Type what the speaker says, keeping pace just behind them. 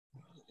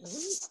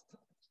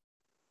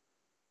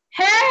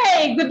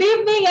Hey, good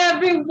evening,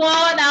 everyone.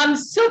 I'm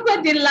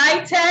super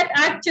delighted,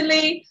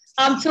 actually,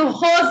 to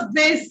host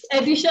this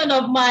edition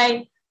of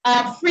my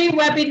free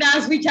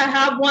webinars, which I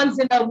have once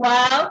in a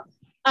while.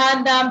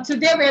 And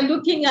today we're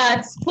looking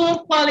at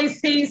school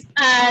policies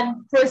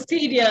and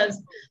procedures.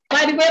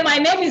 By the way, my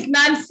name is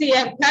Nancy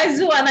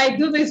Ekpezu, and I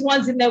do this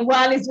once in a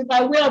while. It's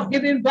my way of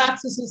giving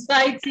back to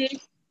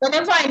society.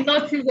 Whenever I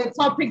notice a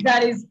topic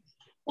that is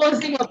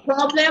posing a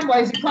problem or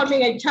is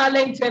becoming a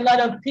challenge to a lot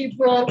of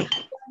people,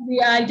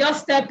 I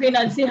just step in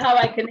and see how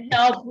I can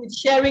help with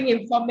sharing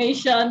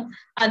information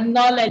and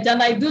knowledge.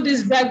 And I do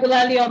this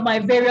regularly on my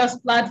various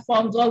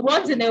platforms, or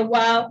once in a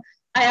while,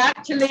 I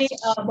actually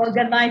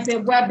organize a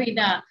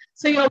webinar.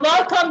 So you're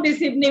welcome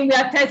this evening. We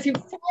are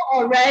 34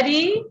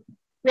 already.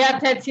 We are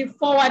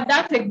 34, and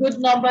that's a good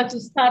number to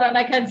start. And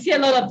I can see a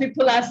lot of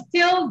people are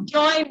still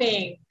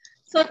joining.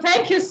 So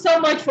thank you so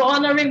much for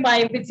honoring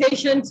my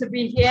invitation to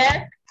be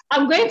here.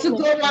 I'm going to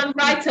go on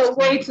right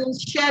away to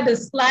share the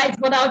slides,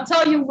 but I'll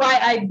tell you why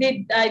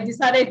I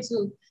decided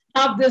to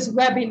have this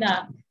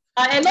webinar.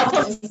 A lot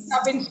of people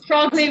have been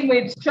struggling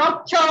with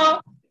structure,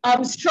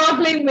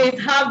 struggling with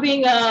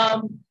having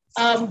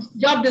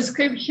job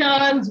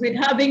descriptions, with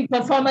having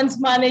performance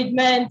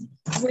management,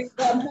 with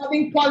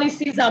having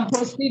policies and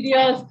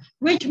procedures,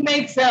 which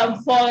makes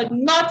for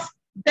not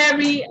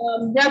very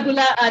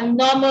regular and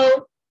normal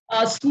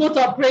smooth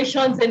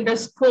operations in the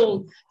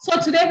school. So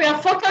today we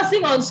are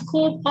focusing on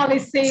school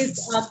policies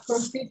and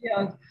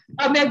procedures.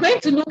 We're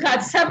going to look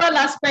at several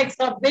aspects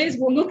of this.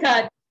 We'll look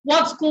at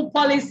what school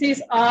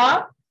policies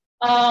are,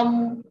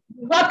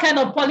 what kind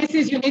of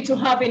policies you need to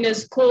have in a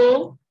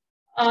school,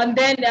 and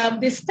then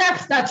the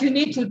steps that you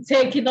need to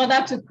take in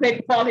order to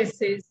create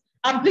policies.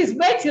 And please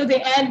wait till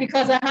the end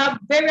because I have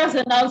various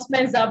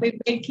announcements I'll be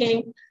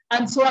making.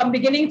 And so I'm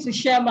beginning to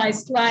share my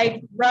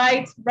slide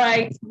right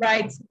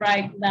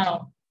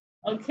now.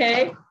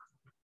 Okay.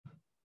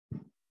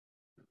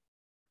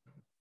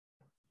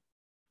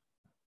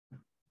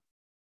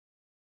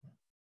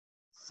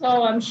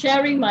 So I'm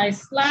sharing my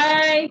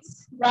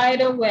slides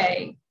right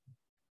away.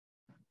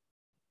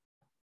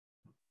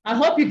 I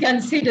hope you can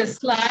see the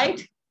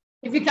slide.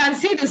 If you can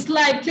see the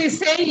slide, please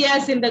say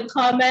yes in the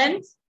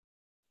comments.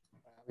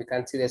 We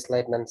can see the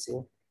slide,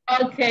 Nancy.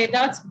 Okay,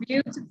 that's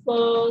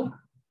beautiful.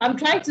 I'm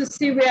trying to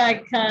see where I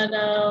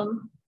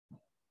can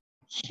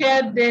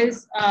share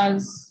this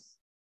as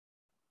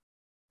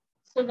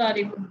so that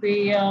it would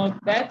be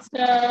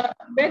better.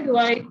 Where do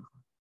I,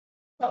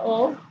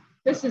 uh-oh,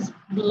 this is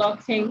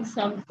blocking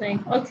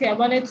something. Okay, I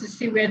wanted to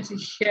see where to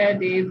share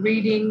the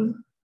reading,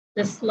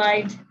 the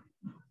slide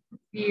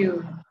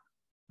view.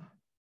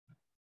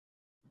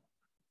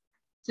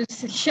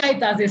 To share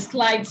it as a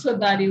slide so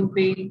that it will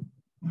be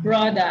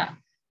broader.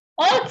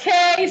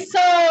 Okay,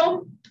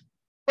 so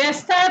we're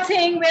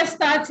starting.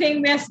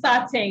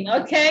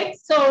 Okay,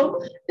 so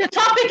the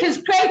topic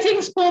is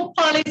creating school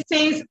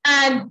policies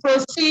and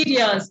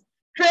procedures.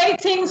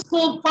 Creating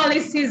school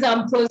policies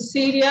and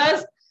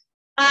procedures.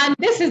 And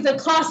this is the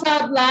course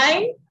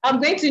outline. I'm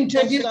going to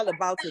introduce all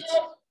about it.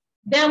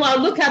 Then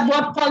we'll look at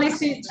what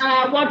policies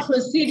are, what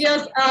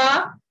procedures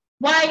are,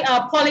 why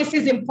are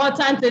policies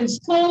important in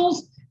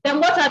schools, then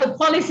what are the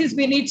policies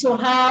we need to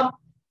have,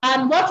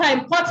 and what are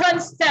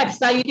important steps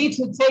that you need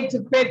to take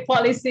to create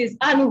policies,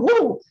 and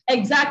who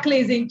exactly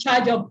is in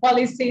charge of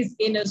policies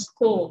in a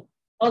school,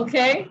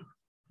 okay?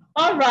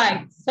 All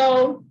right,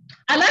 so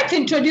I like to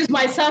introduce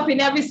myself in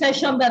every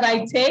session that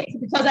I take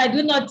because I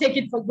do not take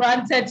it for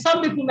granted.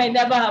 Some people may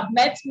never have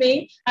met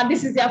me, and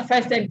this is their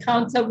first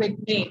encounter with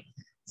me.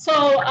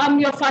 So I'm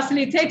your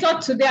facilitator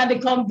today and the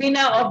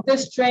convener of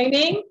this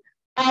training.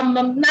 I'm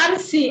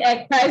Nancy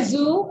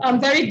Ekpezu.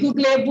 I'm very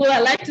Googleable. I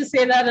like to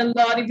say that a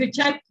lot. If you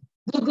check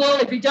Google,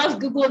 if you just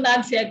Google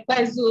Nancy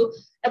Ekpezu,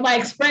 my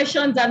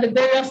expressions and the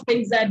various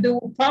things I do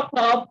will pop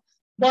up.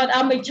 But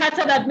I'm a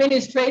chartered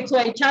administrator,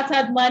 a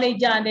chartered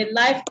manager, and a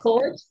life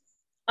coach.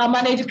 I'm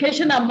an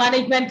education and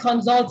management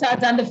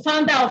consultant and the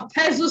founder of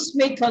Pezu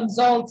Smith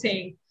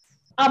Consulting.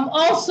 I'm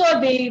also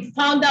the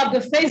founder of the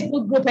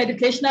Facebook group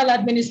Educational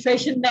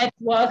Administration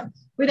Network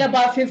with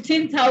about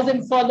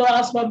 15,000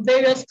 followers from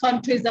various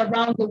countries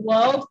around the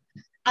world.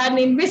 And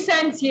in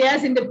recent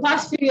years, in the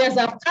past few years,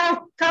 I've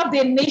carved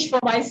a niche for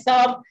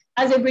myself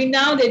as a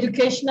renowned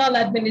educational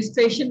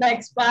administration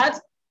expert.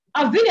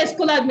 I've been a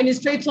school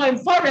administrator in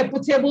 4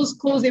 reputable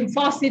schools in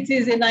 4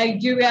 cities in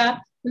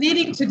Nigeria,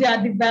 leading to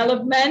their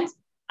development.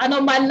 And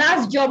on my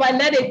last job, I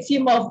led a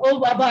team of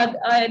over about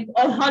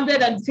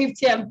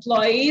 150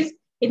 employees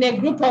in a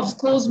group of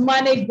schools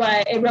managed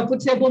by a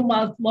reputable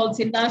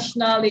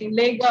multinational in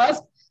Lagos.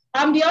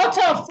 I'm the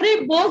author of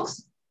 3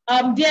 books,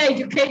 Dear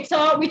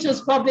Educator, which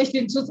was published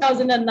in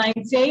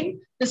 2019,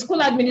 The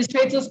School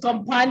Administrator's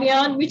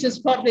Companion, which was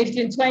published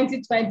in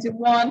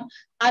 2021,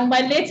 and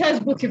my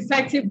latest book,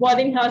 Effective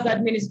Boarding House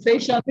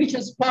Administration, which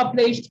was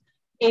published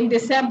in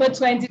December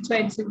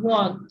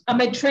 2021.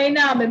 I'm a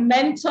trainer, I'm a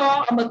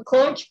mentor, I'm a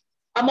coach.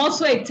 I'm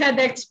also a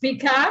TEDx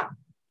speaker.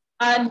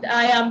 and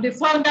I am the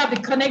founder of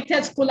the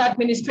Connected School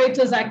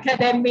Administrators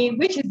Academy,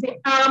 which is the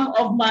arm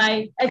of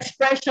my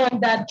expression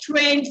that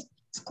trains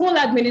school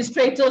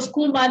administrators,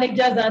 school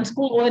managers, and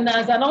school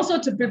owners, and also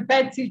to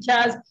prepare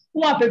teachers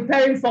who are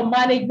preparing for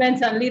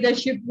management and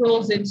leadership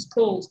roles in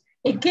schools.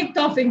 It kicked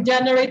off in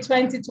January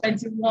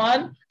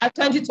 2021 and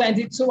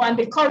 2022, and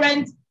the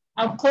current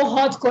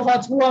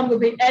cohort 1 will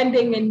be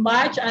ending in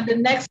March, and the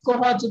next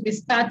cohort will be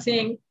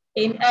starting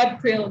in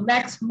April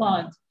next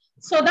month.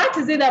 So that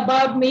is it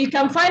about me. You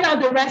can find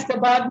out the rest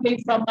about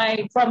me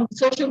from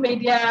social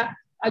media.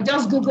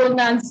 Just Google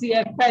Nancy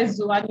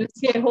Ekpezu, and you'll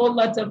see a whole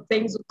lot of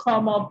things will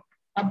come up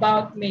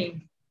about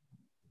me.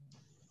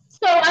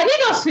 So I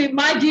need us to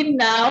imagine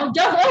now,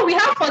 we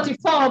have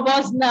 44 of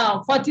us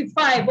now,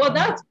 45. Oh,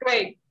 that's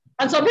great.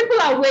 And some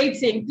people are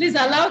waiting. Please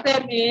allow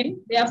them in.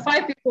 There are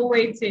 5 people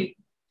waiting.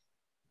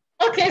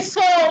 Okay,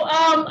 so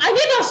I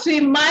need us to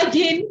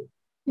imagine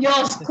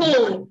your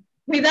school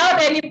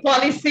without any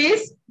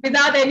policies,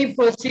 without any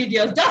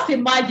procedures. Just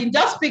imagine,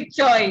 just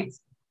picture it.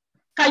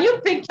 Can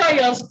you picture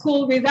your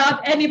school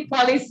without any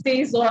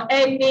policies or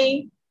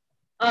any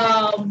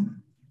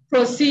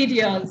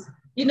procedures?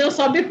 You know,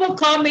 some people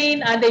come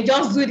in and they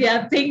just do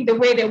their thing the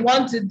way they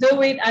want to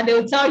do it, and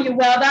they'll tell you,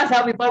 well, that's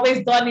how we've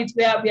always done it,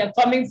 where we are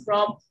coming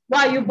from.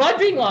 Why are you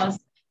bothering us?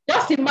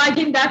 Just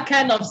imagine that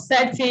kind of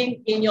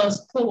setting in your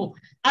school.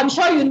 I'm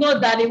sure you know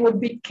that it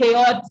would be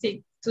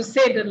chaotic, to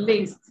say the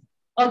least,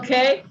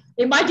 okay?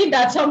 Imagine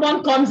that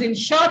someone comes in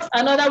shorts,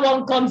 another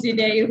one comes in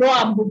a iro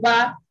and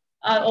buba,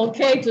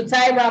 okay, to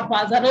tie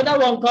wrappers, another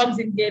one comes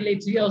in gele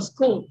to your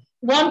school.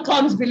 One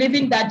comes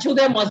believing that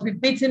children must be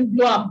beaten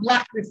blue and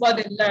black before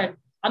they learn.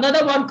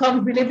 Another one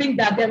comes believing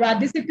that there are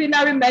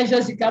disciplinary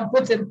measures you can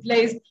put in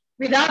place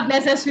without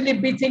necessarily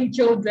beating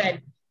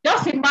children.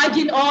 Just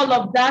imagine all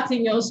of that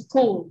in your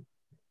school.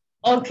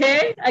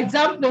 Okay,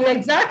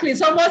 exactly.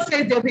 Someone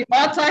says there'll be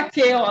utter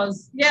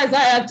chaos. Yes,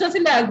 I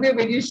totally agree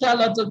with you,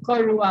 Charlotte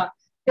Okorua.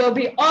 There'll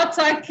be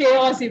utter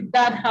chaos if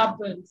that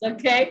happens,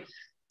 okay?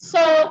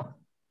 So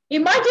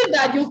imagine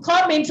that you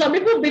come in, some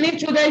people believe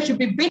children should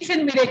be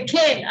beaten with a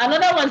cane.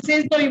 Another one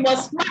says, no, you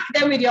must smack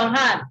them with your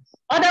hand.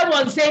 Other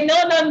ones say,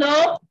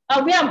 no,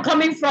 where I'm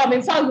coming from,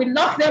 in fact, we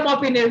lock them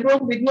up in a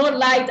room with no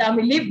light and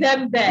we leave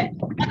them there.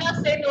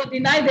 Others say, no,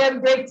 deny them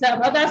break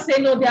time. Others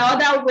say, no, there are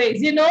other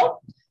ways, you know?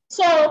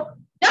 So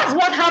that's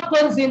what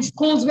happens in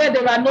schools where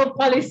there are no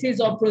policies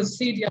or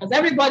procedures.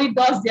 Everybody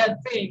does their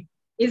thing.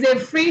 It's a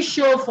free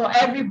show for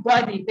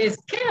everybody. There's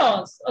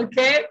chaos,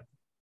 okay?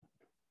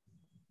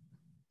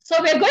 So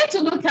we're going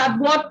to look at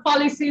what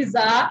policies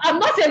are. I'm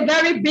not a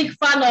very big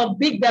fan of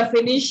big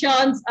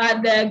definitions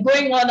and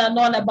going on and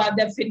on about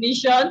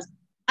definitions.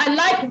 I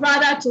like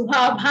rather to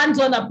have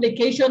hands-on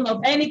application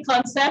of any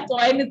concept or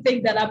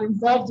anything that I'm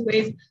involved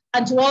with,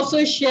 and to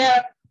also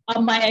share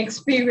my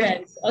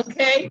experience,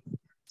 okay?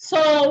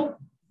 So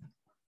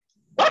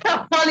what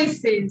are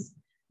policies?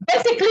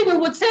 Basically, we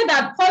would say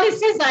that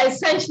policies are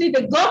essentially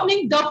the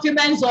governing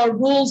documents or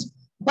rules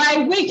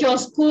by which your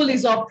school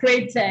is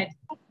operated.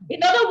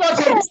 In other words,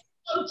 when you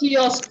come to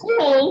your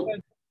school,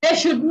 they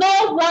should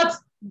know what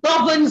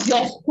governs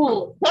your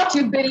school, what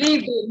you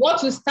believe in,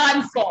 what you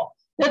stand for,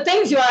 the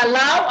things you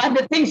allow and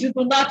the things you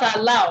do not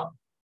allow.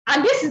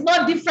 And this is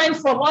not different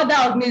from other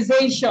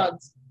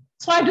organizations.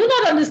 So I do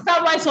not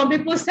understand why some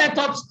people set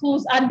up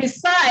schools and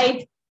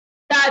decide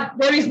that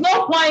there is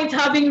no point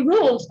having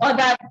rules, or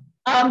that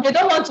they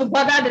don't want to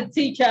bother the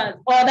teachers,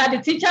 or that the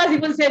teachers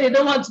even say they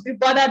don't want to be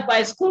bothered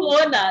by school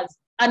owners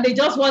and they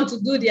just want to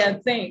do their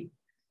thing.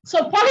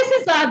 So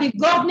policies are the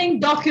governing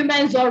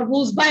documents or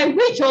rules by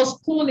which your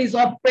school is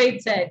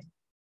operated.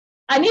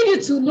 I need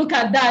you to look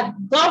at that,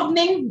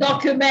 governing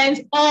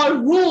documents or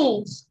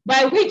rules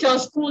by which your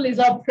school is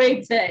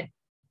operated.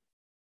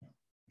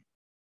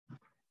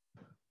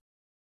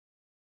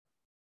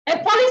 A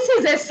policy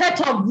is a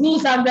set of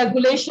rules and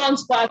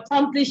regulations for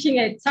accomplishing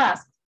a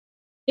task.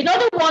 In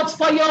other words,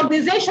 for your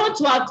organization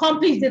to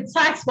accomplish the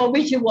task for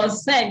which it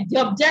was sent,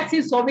 the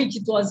objectives for which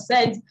it was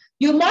sent,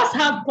 you must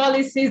have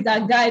policies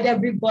that guide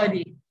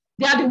everybody.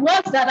 They are the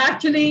ones that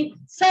actually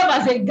serve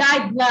as a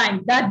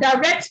guideline that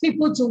directs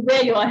people to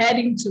where you're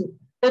heading to,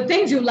 the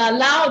things you'll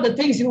allow, the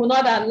things you will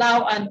not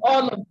allow, and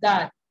all of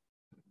that.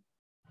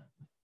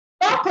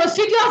 Our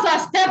procedures are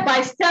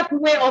step-by-step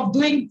way of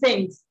doing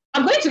things.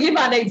 I'm going to give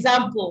an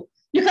example.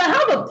 You can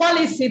have a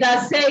policy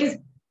that says,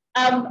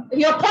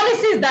 your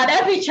policy is that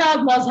every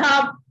child must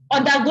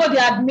undergo the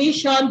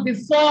admission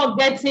before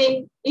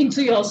getting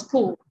into your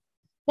school.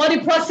 But the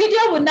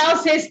procedure will now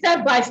say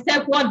step by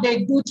step what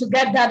they do to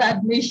get that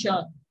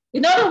admission.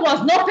 In other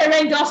words, no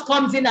parent just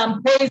comes in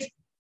and pays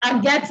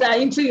and gets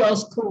into your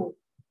school.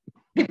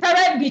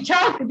 Every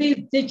child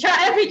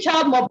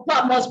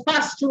must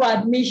pass through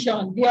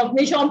admission, the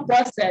admission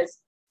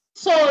process.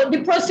 So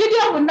the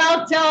procedure will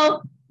now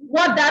tell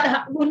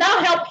will now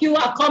help you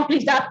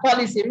accomplish that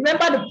policy.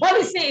 Remember, the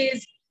policy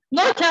is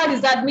no child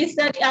is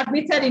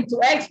admitted into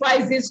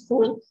XYZ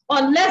school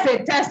unless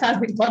a test has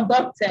been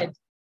conducted.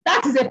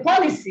 That is a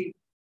policy.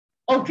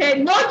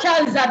 Okay, no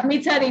child is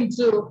admitted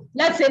into,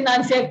 let's say,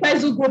 Nancy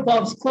Ekpezu group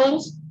of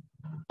schools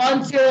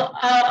until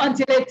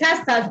a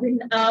test has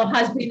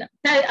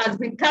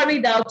been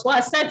carried out to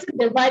ascertain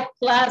the right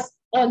class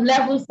or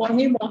level for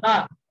him or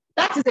her.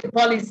 That is a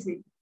policy.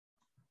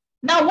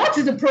 Now, what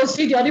is the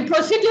procedure? The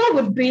procedure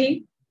would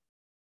be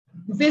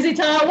visit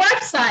our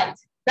website,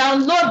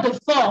 download the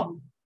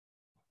form,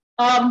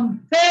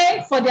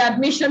 pay for the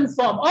admission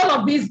form. All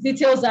of these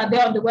details are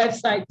there on the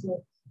website too.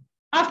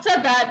 After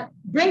that,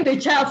 bring the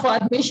child for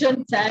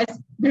admission test,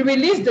 we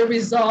release the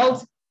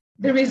results.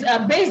 Based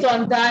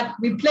on that,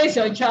 we place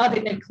your child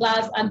in a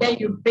class and then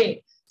you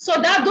pay. So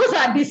those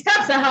are the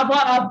steps I have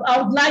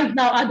outlined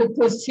now are the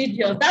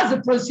procedure. That's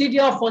the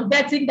procedure for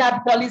getting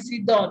that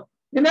policy done.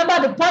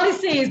 Remember, the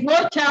policy is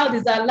no child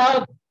is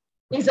allowed,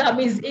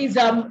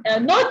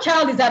 no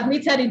child is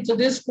admitted into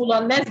this school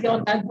unless he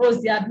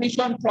undergoes the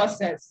admission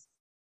process.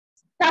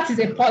 That is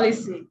a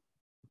policy.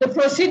 The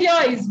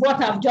procedure is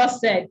what I've just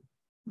said.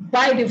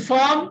 Buy the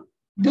form,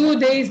 do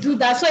this, do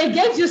that. So it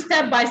gives you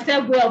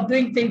step-by-step way of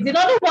doing things. In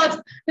other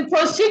words, the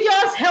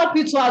procedures help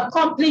you to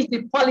accomplish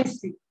the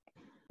policy.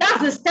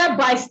 That's the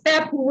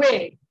step-by-step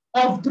way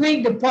of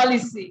doing the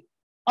policy,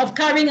 of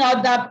carrying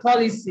out that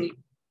policy.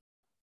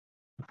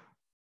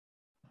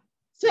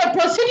 So a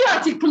procedure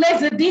articulates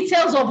the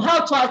details of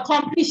how to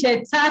accomplish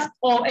a task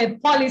or a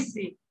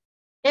policy.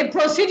 A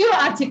procedure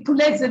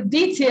articulates the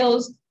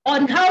details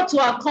on how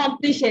to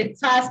accomplish a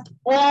task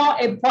or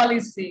a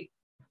policy.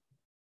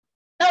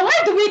 Now, why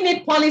do we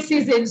need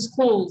policies in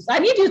schools? I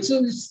need you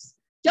to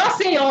just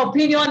say your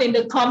opinion in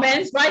the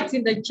comments, write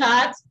in the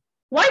chat.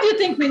 Why do you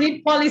think we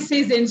need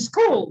policies in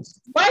schools?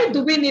 Why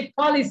do we need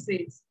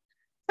policies?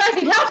 First,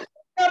 it helps to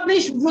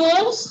establish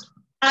rules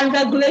and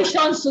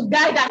regulations to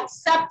guide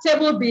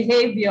acceptable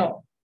behavior.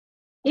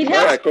 It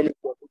helps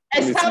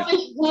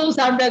establish rules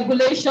and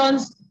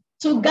regulations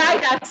to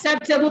guide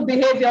acceptable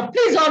behavior.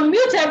 Please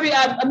unmute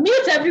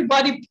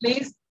everybody,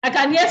 please. I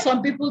can hear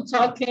some people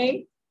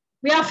talking.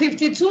 We are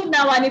 52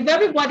 now, and if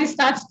everybody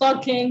starts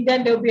talking,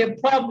 then there'll be a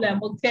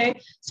problem, okay?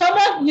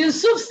 Someone,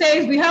 Yusuf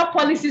says we have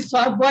policies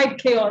to avoid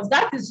chaos.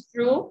 That is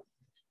true.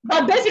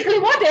 But basically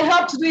what they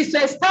help to do is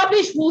to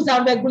establish rules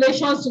and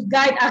regulations to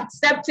guide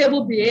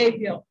acceptable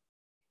behavior.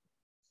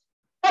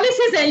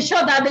 Policies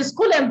ensure that the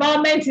school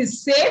environment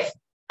is safe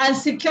and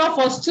secure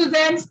for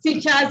students,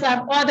 teachers,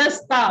 and other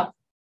staff.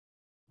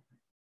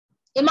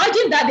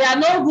 Imagine that there are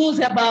no rules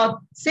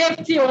about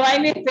safety or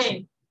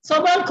anything.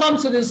 Someone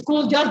comes to the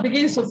school, just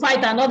begins to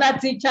fight another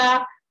teacher,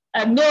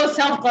 and no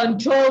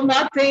self-control,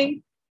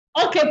 nothing.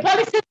 Okay,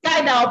 policies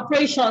guide our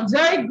operations,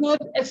 very good.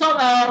 So,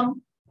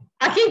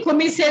 Akin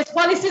Kumi says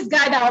policies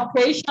guide our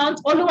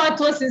operations.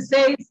 Oluwatosin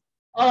says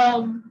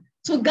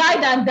to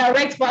guide and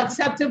direct for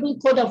acceptable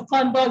code of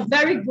conduct,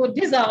 very good.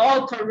 These are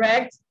all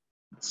correct.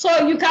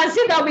 So you can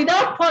see that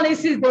without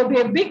policies, there'll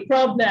be a big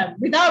problem.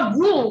 Without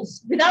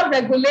rules, without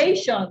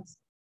regulations,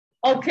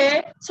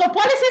 okay? So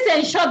policies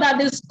ensure that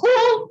the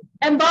school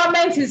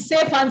environment is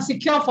safe and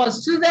secure for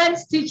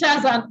students,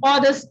 teachers, and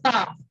other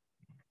staff.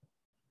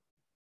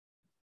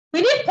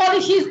 We need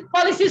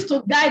policies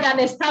to guide and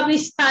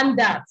establish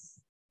standards.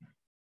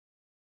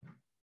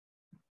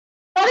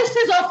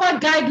 Policies offer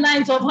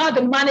guidelines of how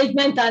the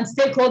management and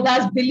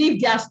stakeholders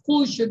believe their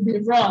school should be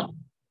run.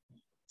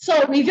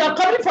 So if you're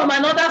coming from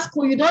another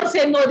school, you don't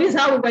say, no, this is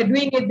how we were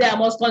doing it there, I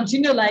must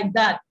continue like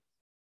that.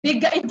 It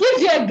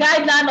gives you a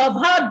guideline of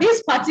how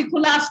this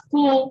particular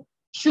school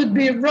should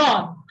be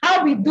run,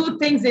 how we do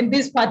things in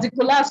this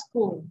particular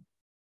school.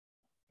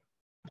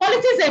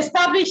 Policies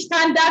establish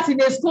standards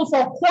in a school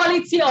for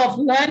quality of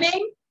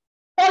learning.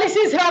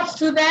 Policies help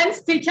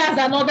students, teachers,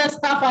 and other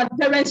staff and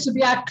parents to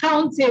be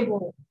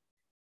accountable.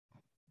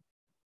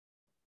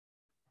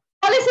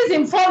 Policies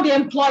inform the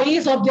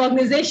employees of the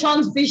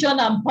organization's vision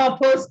and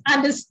purpose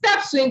and the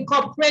steps to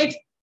incorporate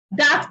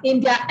that in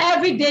their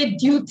everyday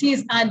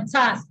duties and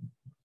tasks.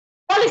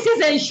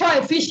 Policies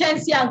ensure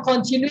efficiency and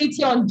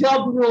continuity on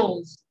job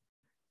roles.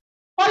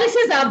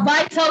 Policies are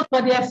vital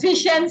for the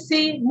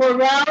efficiency,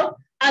 morale,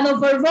 and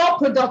overall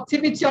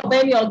productivity of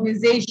any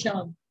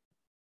organization.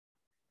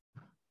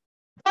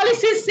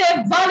 Policies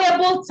save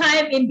valuable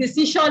time in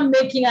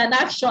decision-making and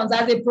actions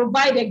as they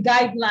provide a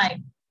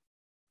guideline.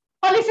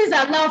 Policies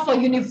allow for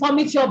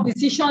uniformity of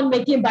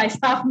decision-making by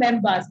staff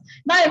members.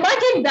 Now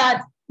imagine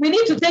that we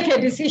need to take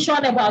a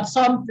decision about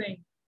something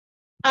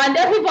and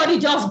everybody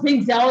just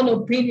brings their own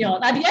opinion.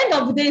 At the end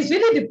of the day, it's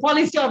really the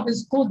policy of the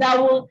school that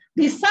will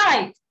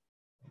decide.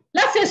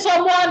 Let's say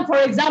someone, for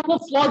example,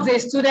 flogs a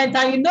student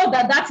and you know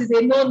that that is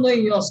a no-no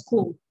in your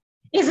school.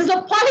 It is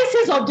the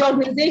policies of the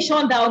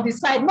organization that will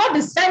decide, not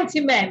the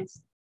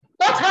sentiments,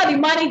 not how the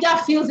manager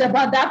feels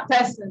about that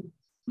person,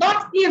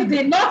 not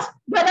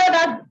whether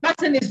that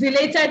person is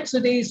related to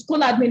the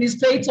school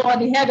administrator or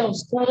the head of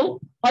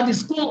school or the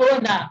school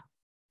owner.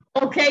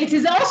 Okay, it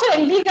is also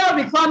a legal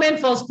requirement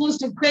for schools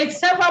to create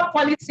several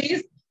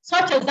policies,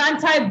 such as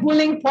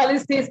anti-bullying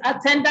policies,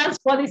 attendance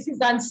policies,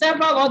 and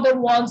several other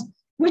ones,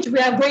 which we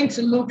are going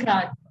to look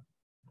at.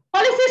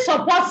 Policies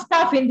support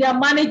staff in their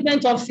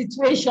management of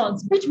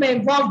situations, which may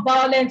involve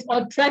violent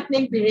or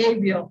threatening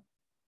behavior.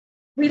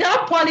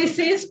 Without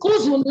policies,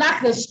 schools will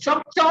lack the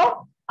structure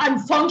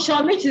and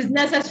function which is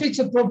necessary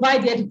to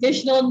provide the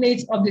educational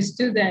needs of the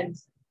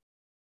students.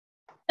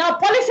 Now,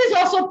 policies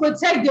also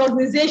protect the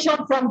organization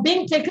from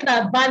being taken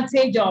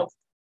advantage of.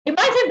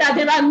 Imagine that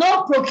there are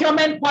no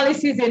procurement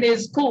policies in a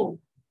school.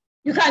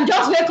 You can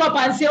just wake up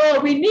and say, oh,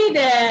 we need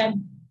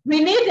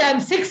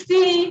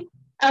 60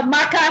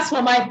 markers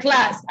for my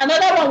class.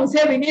 Another one will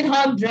say we need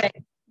 100.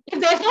 If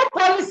there's no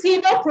policy,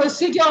 no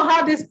procedure,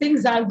 how these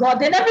things are done,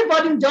 then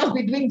everybody will just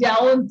be doing their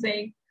own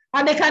thing,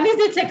 and they can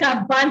easily take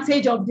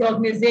advantage of the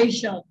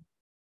organization.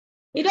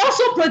 It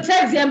also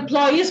protects the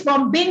employees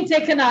from being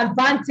taken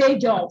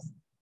advantage of.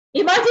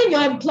 Imagine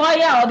your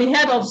employer or the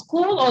head of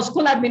school or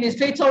school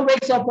administrator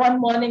wakes up one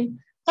morning,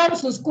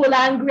 comes to school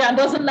angry and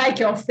doesn't like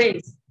your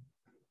face,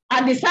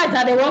 and decides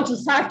that they want to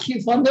sack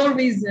you for no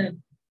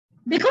reason.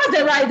 Because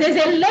there's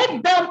a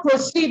laid down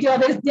procedure,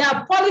 there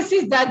are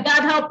policies that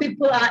guide how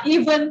people are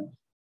even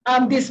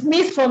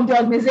dismissed from the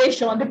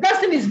organization. The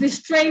person is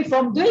restrained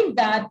from doing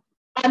that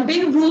and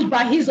being ruled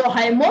by his or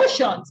her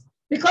emotions,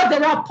 because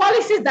there are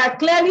policies that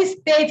clearly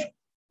state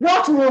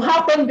what will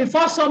happen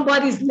before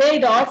somebody is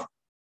laid off,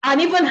 and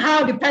even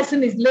how the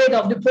person is laid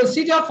off, the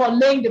procedure for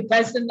laying the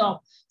person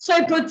off. So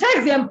it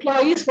protects the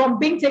employees from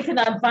being taken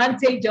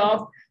advantage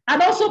of,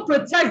 and also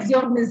protects the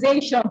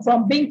organization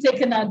from being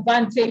taken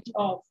advantage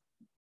of.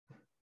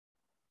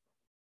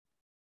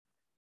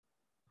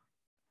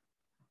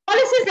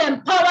 Policies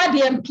empower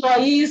the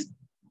employees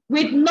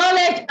with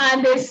knowledge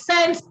and a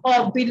sense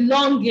of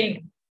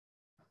belonging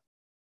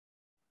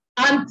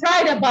and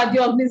pride about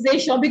the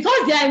organization,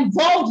 because they're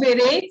involved with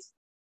it.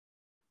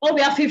 Oh,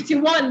 we are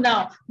 51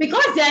 now.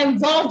 Because they're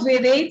involved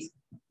with it,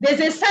 there's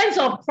a sense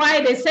of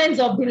pride, a sense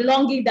of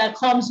belonging that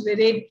comes with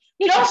it.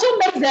 It also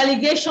makes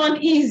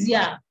delegation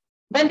easier.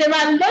 When there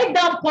are laid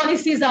down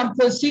policies and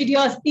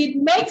procedures, it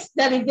makes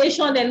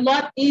delegation a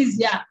lot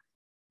easier.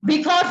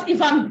 Because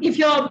if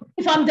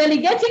I'm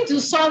delegating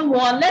to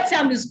someone, let's say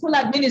I'm the school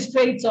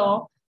administrator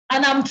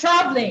and I'm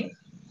traveling,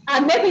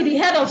 and maybe the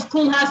head of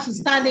school has to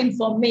stand in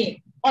for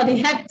me, or the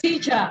head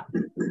teacher,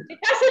 the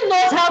person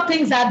knows how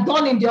things are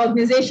done in the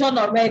organization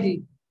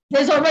already.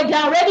 There are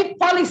already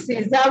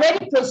policies, there are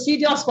already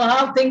procedures for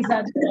how things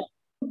are done.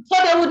 So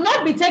they would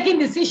not be taking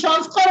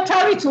decisions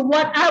contrary to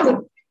what I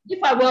would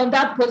if I were in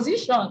that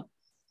position.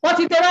 But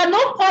if there are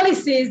no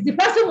policies, the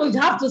person would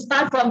have to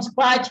start from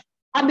scratch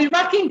and be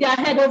racking their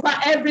head over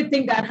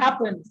everything that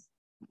happens.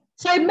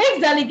 So it makes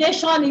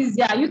delegation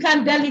easier. You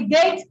can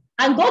delegate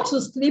and go to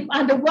sleep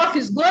and the work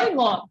is going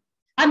on.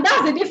 And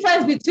that's the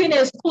difference between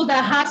a school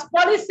that has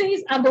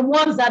policies and the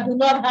ones that do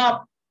not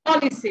have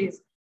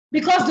policies.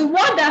 Because the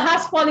one that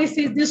has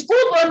policies, the school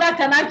owner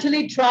can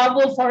actually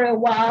travel for a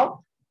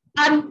while.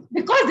 And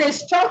because they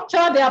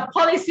structure their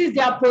policies,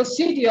 their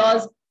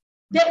procedures,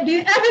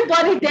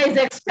 everybody there is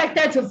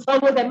expected to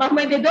follow them. And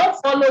when they don't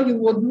follow, you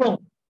would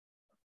know.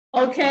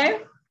 Okay?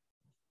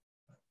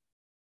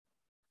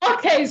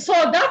 Okay, so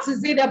that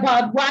is it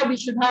about why we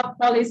should have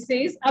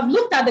policies. I've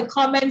looked at the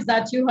comments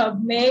that you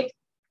have made.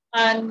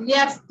 And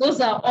yes,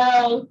 those are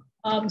all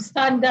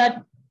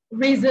standard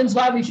reasons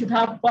why we should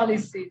have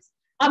policies.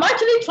 I'm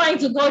actually trying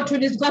to go through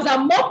this because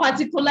I'm more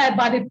particular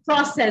about the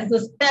process, the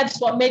steps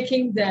for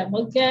making them,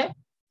 okay?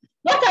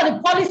 What are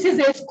the policies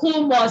a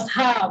school must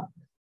have?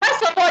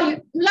 First of all,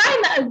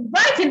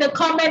 write in the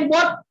comment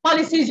what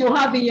policies you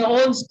have in your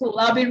own school.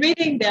 I'll be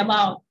reading them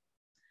out.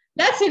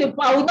 Let's see,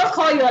 I will not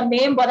call your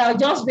name, but I'll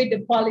just read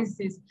the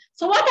policies.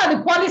 So what are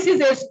the policies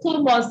a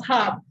school must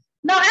have?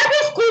 Now,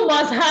 every school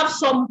must have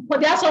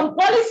there are some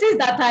policies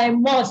that are a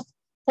must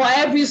for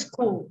every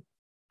school.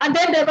 And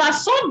then there are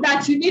some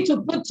that you need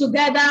to put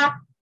together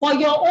for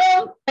your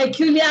own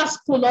peculiar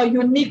school or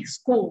unique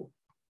school,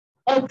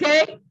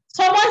 okay?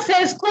 Someone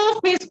says school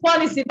fees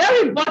policy,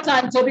 very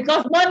important too,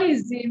 because money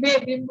is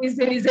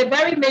a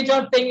very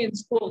major thing in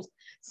schools.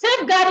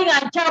 Safeguarding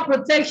and child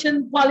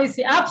protection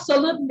policy,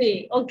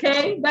 absolutely,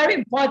 okay, very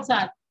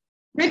important.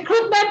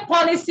 Recruitment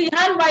policy,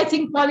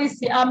 handwriting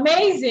policy,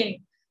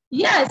 amazing.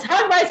 Yes,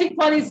 handwriting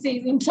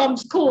policies in some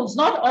schools,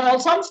 not all,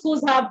 some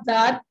schools have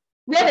that,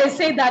 where they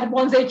say that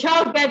once a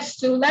child gets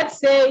to, let's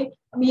say,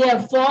 year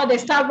 4, they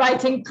start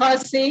writing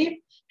cursive.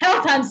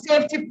 Health and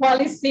safety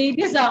policy,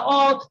 these are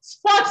all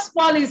sports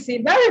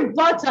policy, very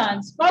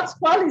important, sports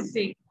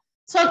policy.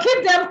 So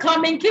keep them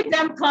coming, keep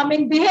them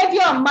coming.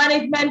 Behavior and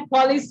management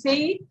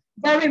policy,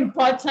 very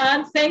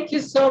important. Thank you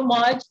so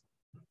much.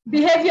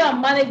 Behavior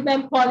and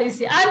management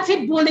policy,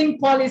 anti-bullying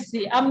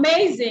policy,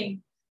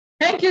 amazing.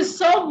 Thank you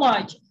so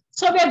much.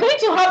 So we're going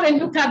to have a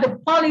look at the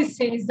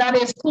policies that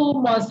a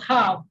school must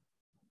have.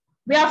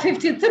 We are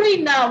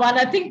 53 now, and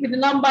I think the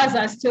numbers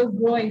are still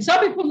growing.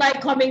 Some people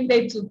like coming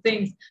late to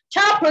things.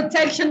 Child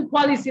protection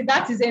policy,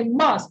 that is a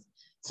must.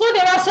 So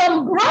there are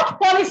some broad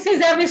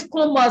policies every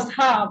school must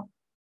have,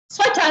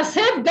 such as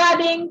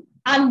safeguarding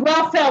and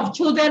welfare of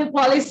children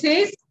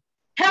policies,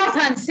 health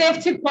and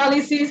safety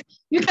policies.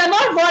 You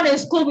cannot run a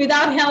school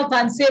without health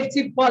and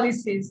safety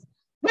policies.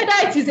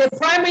 Whether it is a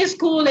primary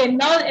school, a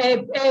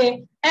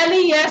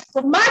early years,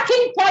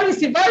 marking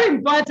policy, very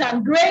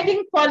important,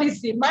 grading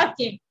policy,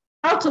 marking.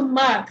 How to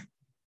mark.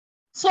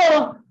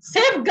 So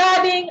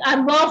safeguarding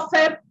and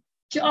welfare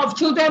of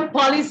children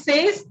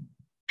policies,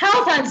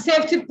 health and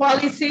safety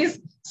policies,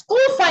 school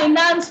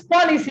finance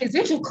policies,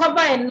 which will cover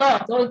a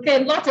lot,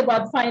 okay, a lot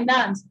about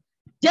finance,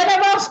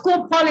 general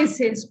school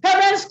policies,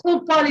 parent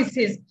school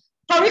policies,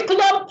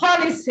 curriculum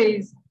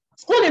policies,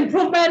 school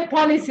improvement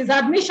policies,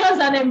 admissions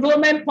and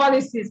enrollment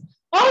policies.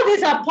 All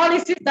these are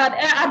policies that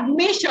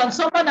admission,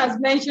 someone has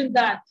mentioned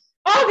that.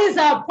 All these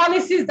are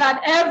policies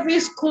that every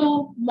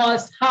school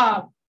must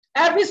have.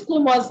 Every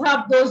school must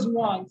have those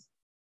ones.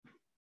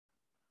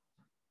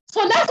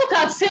 So let's look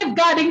at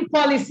safeguarding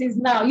policies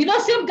now. You know,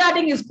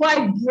 safeguarding is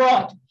quite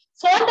broad.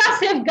 So under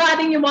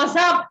safeguarding, you must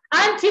have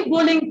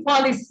anti-bullying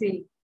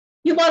policy.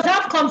 You must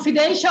have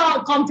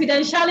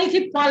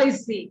confidentiality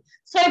policy.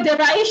 So if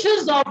there are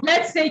issues of,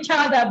 let's say,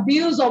 child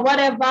abuse or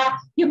whatever,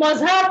 you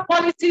must have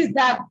policies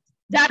that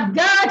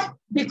guard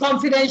the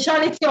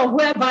confidentiality of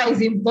whoever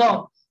is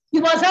involved.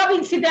 You must have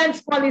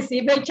incident policy.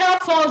 If a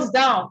child falls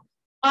down,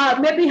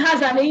 maybe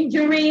has an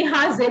injury,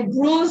 has a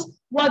bruise,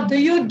 what do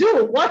you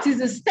do? What is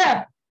the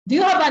step? Do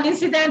you have an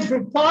incident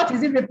report?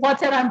 Is it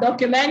reported and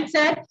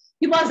documented?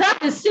 You must have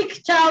the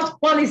sick child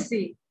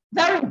policy,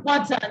 very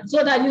important,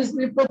 so that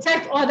you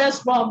protect others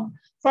from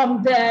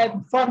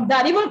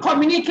that. Even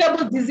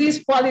communicable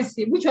disease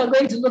policy, which we're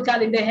going to look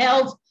at in the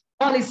health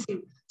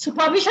policy.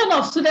 Supervision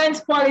of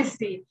students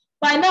policy.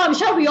 By now, I'm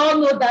sure we all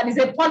know that it's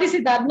a policy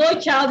that no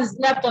child is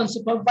left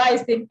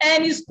unsupervised in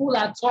any school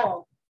at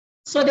all.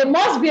 So there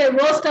must be a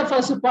roster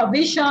for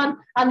supervision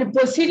and the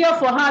procedure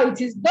for how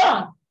it is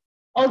done.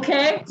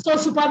 Okay, so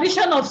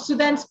supervision of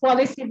students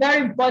policy,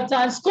 very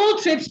important. School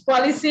trips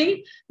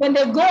policy, when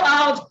they go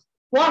out,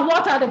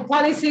 what are the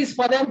policies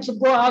for them to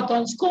go out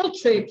on school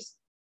trips?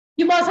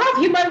 You must have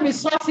human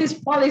resources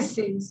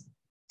policies,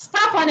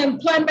 staff and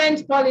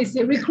employment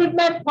policy,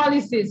 recruitment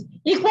policies,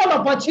 equal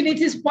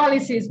opportunities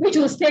policies, which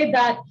will state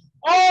that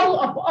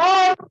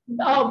all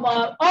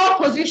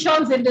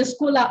positions in the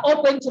school are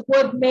open to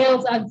both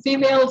males and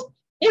females,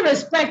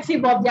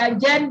 irrespective of their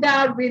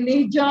gender,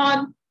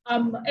 religion,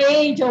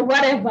 age, or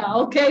whatever.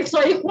 Okay,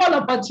 so equal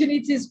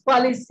opportunities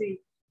policy.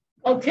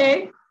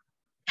 Okay,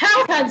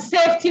 health and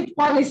safety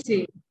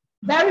policy,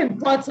 very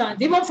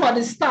important, even for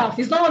the staff.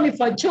 It's not only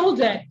for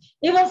children,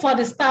 even for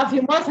the staff,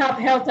 you must have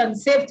health and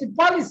safety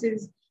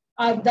policies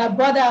that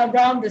border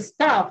around the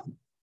staff.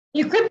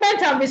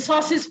 Equipment and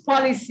resources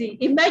policy,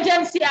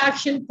 emergency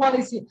action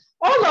policy,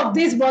 all of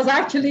this must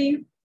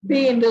actually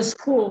be in the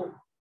school.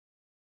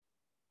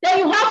 Then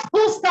you have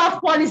school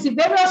staff policy,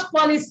 various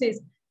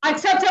policies,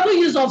 acceptable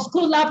use of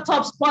school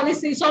laptops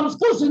policy. Some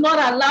schools do not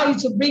allow you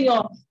to bring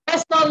your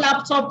personal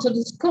laptop to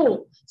the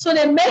school. So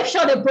they make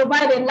sure they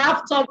provide a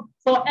laptop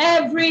for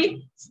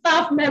every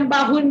staff member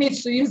who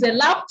needs to use a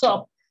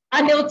laptop.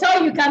 And they'll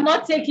tell you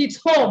cannot take it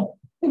home.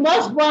 You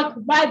must work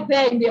right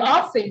there in the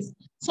office.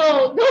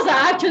 So those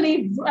are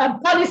actually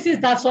policies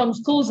that some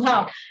schools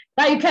have,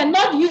 that you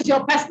cannot use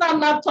your personal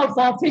laptop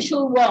for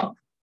official work,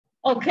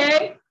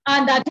 okay?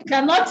 And that you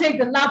cannot take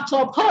the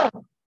laptop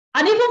home.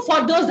 And even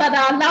for those that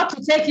are allowed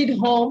to take it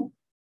home,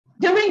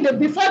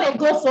 before they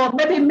go for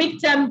maybe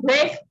midterm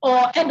break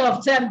or end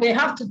of term, they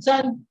have to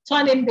turn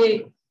in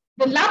the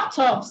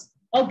laptops,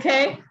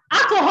 okay?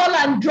 Alcohol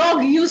and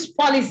drug use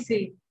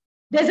policy.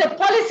 There's a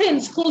policy in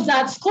schools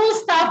that school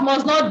staff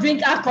must not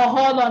drink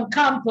alcohol on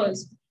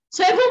campus.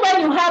 So even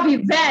when you have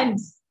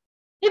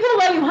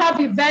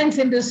events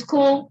in the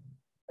school,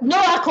 no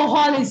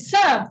alcohol is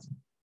served.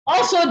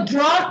 Also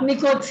drug,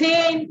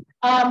 nicotine,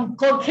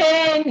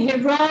 cocaine,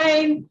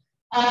 heroin,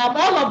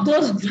 all of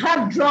those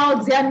hard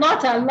drugs, they are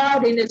not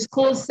allowed in a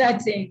school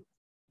setting.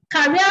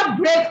 Career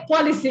break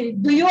policy.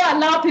 Do you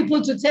allow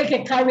people to take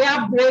a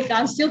career break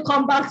and still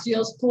come back to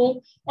your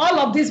school? All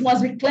of this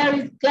must be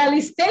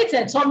clearly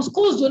stated. Some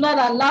schools do not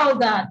allow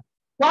that,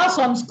 while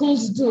some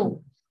schools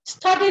do.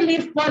 Study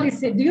leave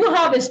policy. Do you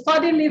have a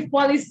study leave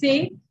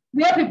policy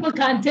where people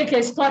can take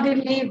a study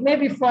leave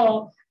maybe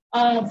for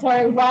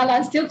a while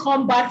and still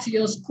come back to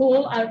your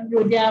school and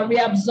they are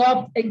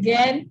reabsorbed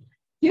again?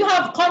 You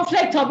have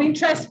conflict of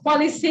interest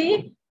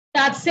policy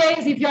that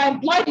says if you're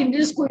employed in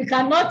this school, you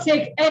cannot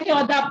take any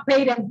other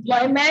paid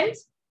employment,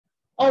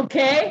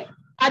 okay?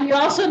 And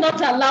you're also not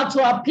allowed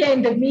to appear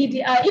in the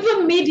media,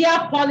 even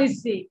media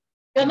policy.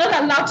 You're not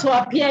allowed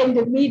to appear in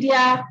the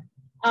media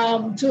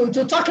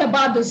to talk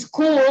about the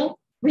school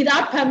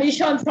without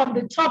permission from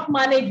the top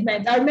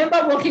management. I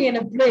remember working in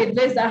a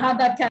place that had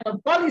that kind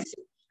of policy.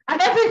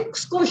 And every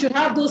school should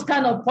have those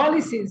kind of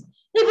policies.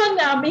 Even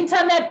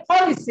internet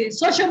policies,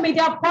 social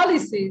media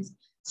policies.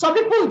 Some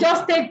people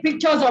just take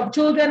pictures of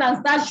children and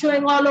start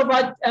showing all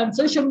over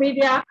social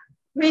media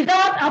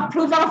without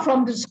approval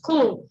from the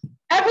school.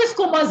 Every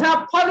school must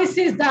have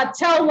policies that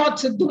tell what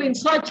to do in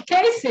such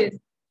cases.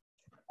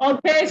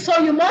 Okay, so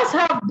you must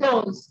have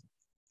those.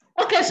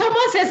 Okay,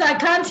 someone says, I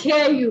can't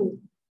hear you.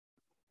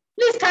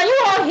 Please, can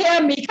you all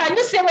hear me? Can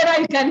you say whether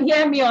you can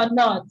hear me or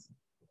not?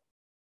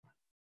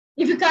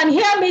 If you can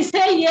hear me,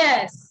 say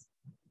yes.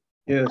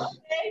 Yes.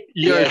 Okay.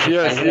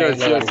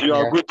 Yes, you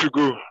are good to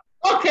go.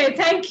 Okay,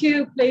 thank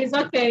you, please.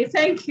 Okay,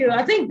 thank you.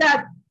 I think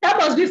that That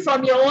must be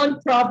from your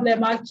own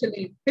problem,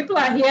 actually. People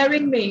are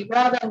hearing me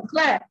rather than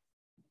clear.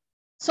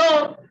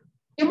 So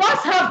you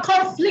must have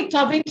conflict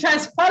of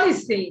interest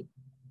policy.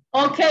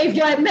 Okay, if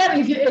you're a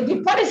member,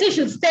 the policy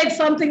should state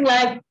something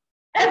like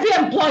every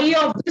employee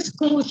of this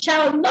school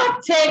shall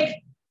not take,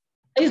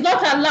 is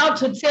not allowed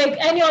to take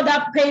any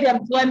other paid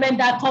employment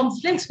that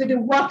conflicts with the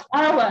work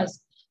hours.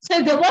 So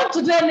if they want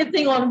to do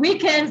anything on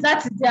weekends,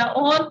 that's their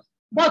own.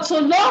 But so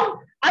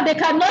long, and they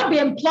cannot be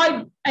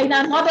employed in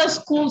another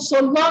school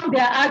so long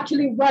they're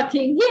actually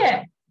working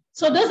here.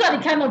 So those are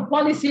the kind of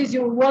policies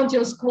you want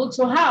your school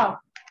to have.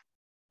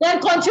 Then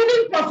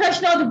continuing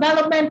professional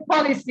development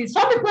policy.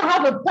 Some people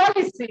have a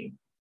policy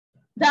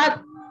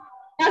that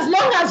as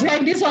long as you're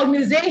in this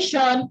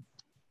organization,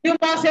 you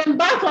must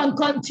embark on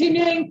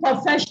continuing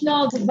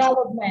professional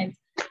development.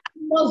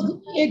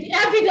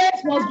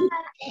 Evidence must be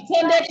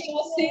attended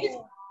courses.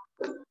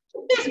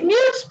 Please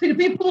mute the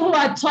people who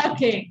are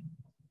talking.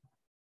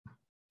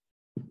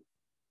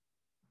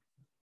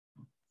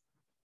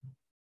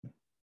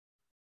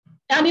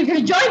 And if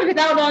you join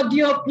without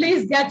audio,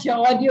 please get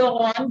your audio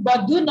on,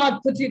 but do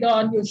not put it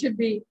on. You should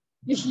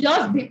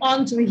just be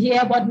on to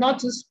hear, but not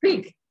to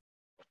speak.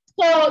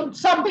 So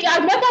I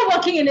remember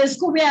working in a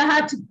school where I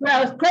had to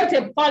create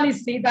a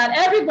policy that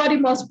everybody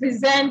must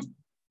present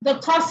the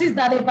courses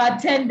that they've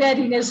attended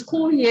in a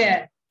school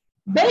year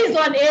based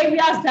on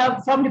areas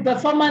that from the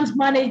performance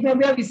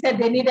management where we said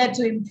they needed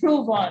to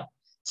improve on.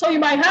 So you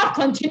might have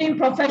continuing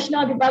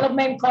professional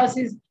development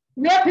courses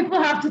where people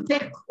have to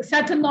take a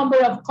certain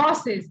number of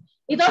courses.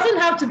 It doesn't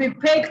have to be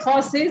paid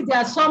courses. There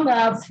are some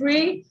that are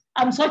free,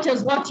 such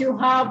as what you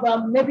have,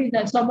 maybe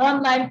there's some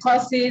online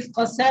courses,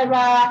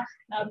 Coursera,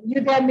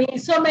 Udemy,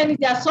 so many,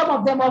 there are some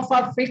of them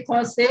offer free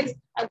courses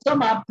and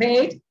some are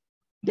paid.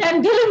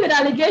 Then dealing with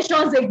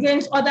allegations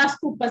against other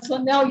school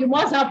personnel, you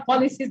must have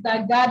policies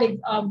that guard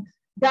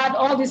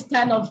all this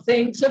kind of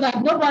things so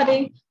that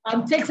nobody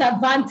takes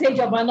advantage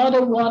of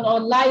another one or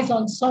lies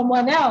on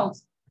someone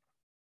else.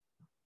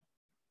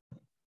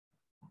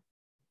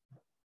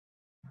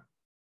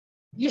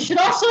 You should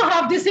also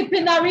have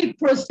disciplinary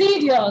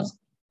procedures.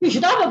 You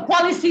should have a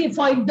policy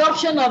for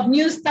induction of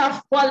new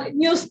staff.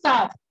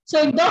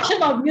 So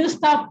induction of new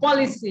staff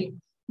policy.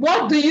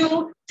 What do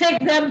you take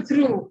them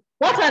through?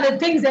 What are the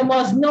things they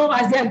must know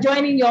as they're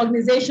joining your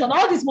organization?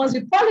 All these must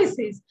be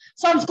policies.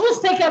 Some schools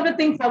take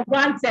everything for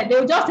granted.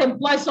 They'll just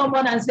employ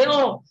someone and say,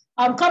 oh,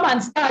 come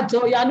and start.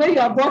 So I know you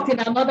have worked in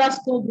another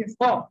school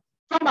before.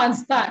 Come and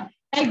start.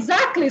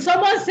 Exactly.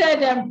 Someone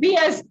said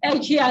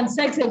PSHE and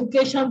sex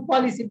education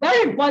policy.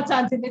 Very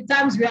important in the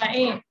times we are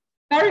in.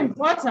 Very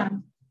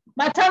important.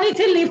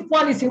 Maternity leave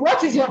policy.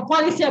 What is your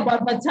policy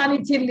about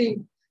maternity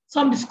leave?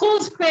 Some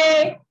schools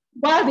pay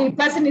while the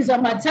person is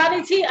on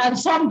maternity and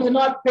some do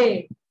not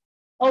pay.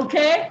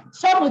 Okay?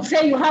 Some would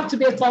say you have to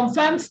be a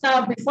confirmed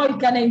staff before you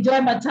can enjoy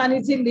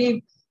maternity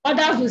leave.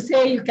 Others will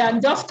say you can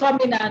just come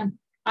in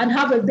and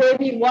have a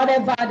baby,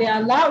 whatever they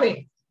are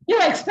allowing. You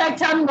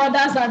expectant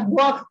mothers and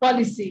work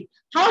policy.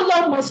 How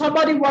long must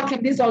somebody work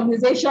in this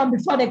organization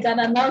before they can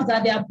announce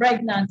that they are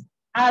pregnant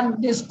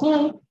and the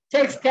school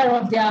takes care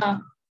of their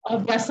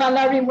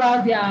salary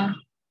while they are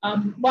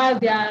on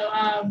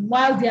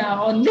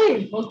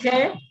leave?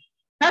 Okay,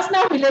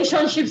 personal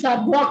relationships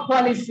and work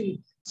policy.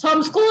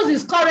 Some schools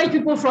discourage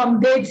people from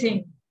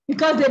dating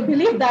because they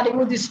believe that it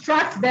will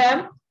distract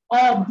them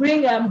or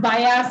bring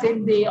bias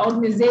in the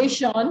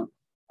organization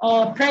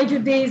or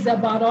prejudice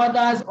about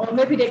others, or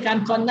maybe they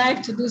can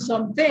connect to do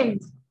some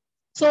things.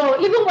 So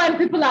even when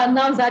people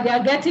announce that they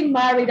are getting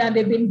married and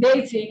they've been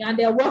dating and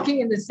they're working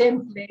in the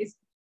same place,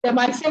 they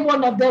might say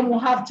one of them will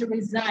have to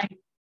resign.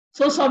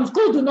 So some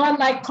schools do not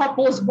like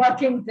couples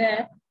working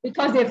there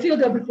because they feel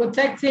they'll be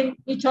protecting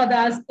each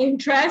other's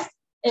interests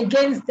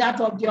against that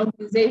of the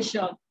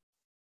organization.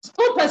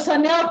 School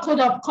personnel code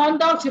of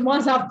conduct, you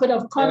must have code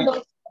of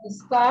conduct for the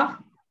staff.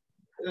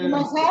 You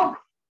must have,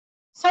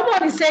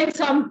 someone is saying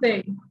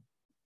something.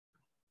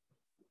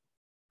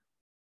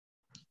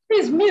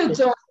 Please mute.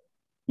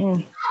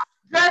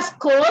 Dress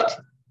code.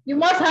 You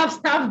must have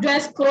staff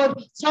dress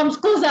code. Some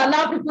schools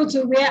allow people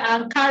to wear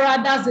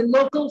Ankara, that's the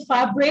local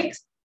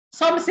fabrics.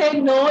 Some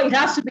say no, it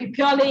has to be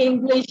purely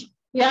English.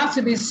 You have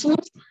to be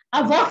suit.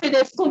 I've worked in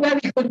a school where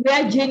we could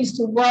wear jeans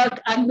to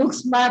work and look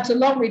smart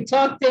along with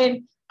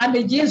talking, and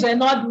the jeans were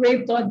not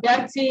ripped or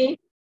dirty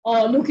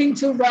or looking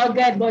too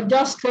rugged, but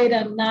just straight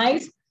and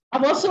nice.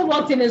 I've also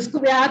worked in a school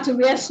where I had to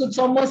wear suits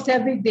almost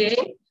every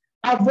day.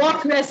 I've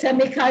worked where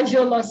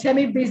semi-casual or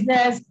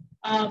semi-business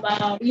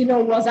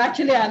was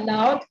actually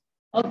allowed.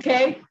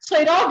 Okay, so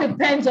it all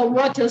depends on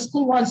what your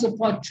school wants to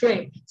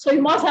portray. So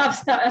you must have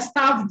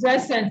staff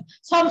dress sense.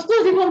 Some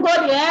schools even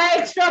go the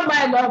extra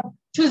mile of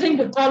choosing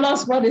the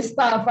colors for the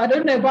staff. I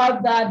don't know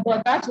about that,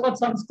 but that's what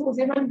some schools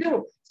even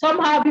do. Some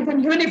have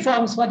even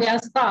uniforms for their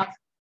staff,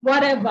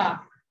 whatever.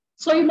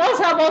 So you must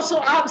have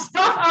also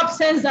staff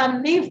absence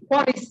and leave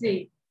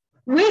policy.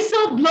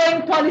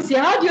 Whistleblowing policy.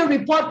 How do you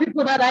report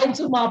people that are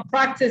into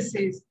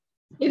malpractices?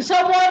 If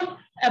someone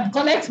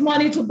collects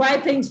money to buy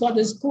things for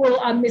the school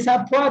and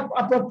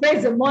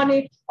misappropriates the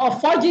money or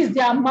forges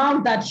the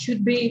amount that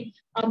should be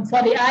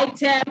for the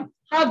item,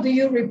 how do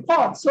you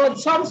report? So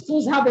some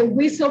schools have a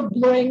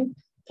whistleblowing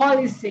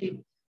policy.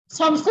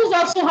 Some schools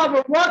also have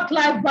a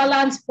work-life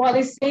balance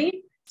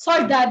policy,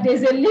 such that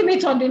there's a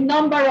limit on the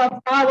number of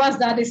hours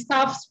that the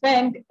staff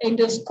spend in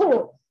the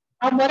school.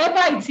 And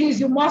whatever it is,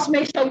 you must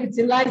make sure you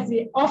utilize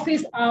the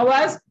office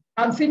hours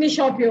and finish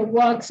up your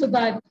work so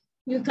that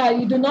you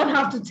do not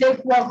have to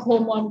take work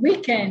home on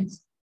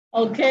weekends.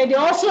 Okay, they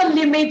also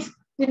limit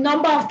the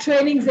number of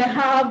trainings they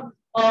have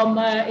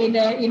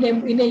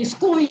in a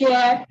school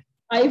year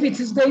if it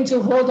is going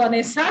to hold on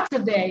a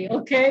Saturday.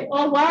 Okay,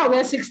 oh wow,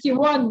 we're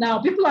 61 now.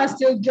 People are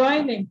still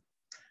joining.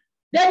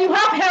 Then you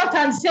have health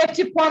and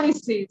safety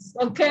policies.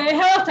 Okay,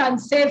 health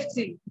and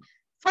safety,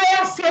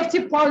 fire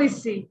safety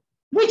policy,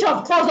 which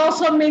of course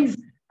also means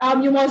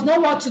you must know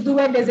what to do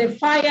when there's a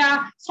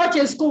fire. Such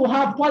a school will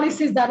have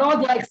policies that all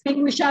the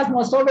extinguishers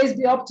must always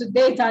be up to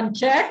date and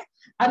checked,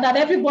 and that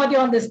everybody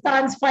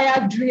understands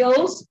fire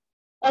drills.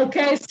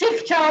 Okay,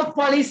 sick child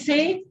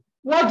policy.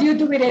 What do you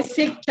do with a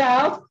sick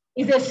child?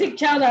 Is a sick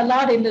child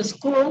allowed in the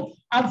school?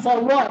 And for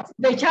what?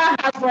 The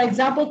child has, for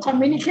example,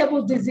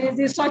 communicable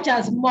diseases such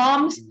as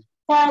mumps,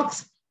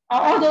 pox,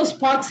 all those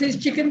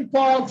poxes, chicken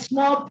pox,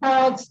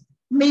 smallpox,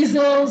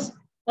 measles.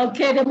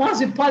 Okay, there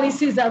must be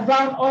policies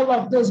around all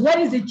of those.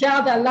 When is the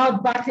child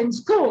allowed back in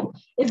school?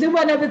 Is it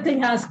when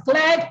everything has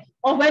cleared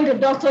or when the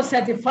doctor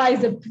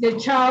certifies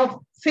the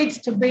child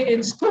fit to be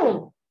in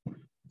school?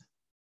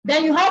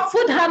 Then you have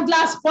food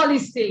handlers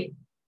policy.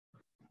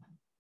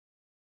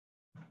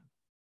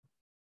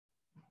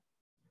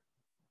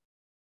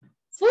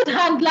 Food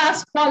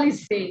handlers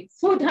policy.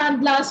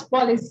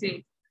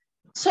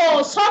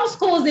 So some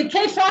schools, the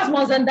caterers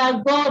must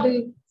undergo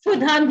the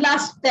food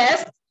handlers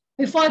test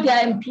before they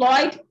are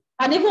employed.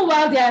 And even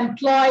while they are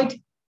employed,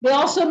 they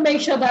also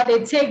make sure that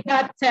they take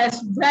that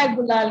test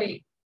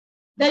regularly.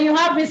 Then you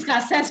have risk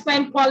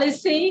assessment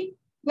policy,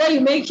 where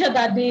you make sure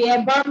that the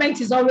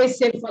environment is always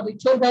safe for the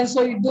children.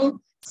 So you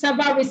do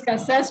several risk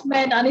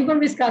assessment and even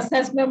risk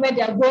assessment when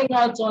they are going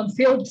out on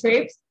field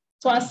trips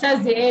to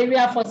assess the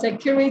area for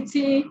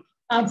security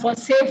and for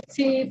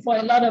safety, for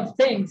a lot of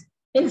things.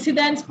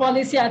 Incidents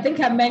policy, I think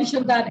I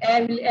mentioned that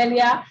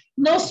earlier.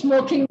 No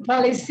smoking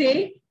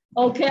policy.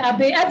 Okay,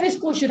 every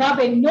school should have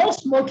a no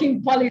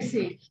smoking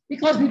policy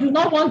because we do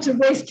not want to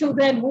raise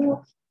children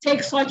who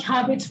take such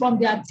habits from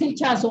their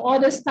teachers or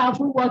other staff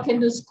who work in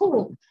the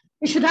school.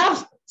 We should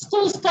have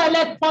school's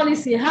toilet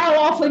policy. How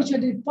often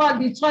should the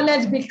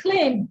toilets be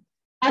cleaned?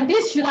 And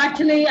this should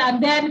actually,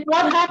 and then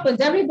what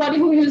happens? Everybody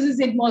who uses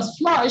it must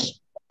flush.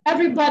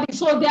 Everybody,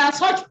 so there are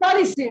such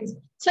policies.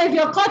 So if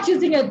you're caught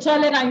using a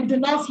toilet and you do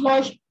not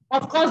flush,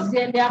 of course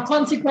there are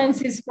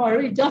consequences for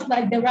it, just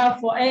like there are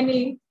for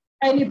any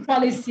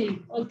policy,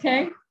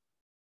 okay?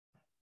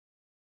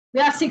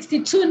 We are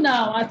 62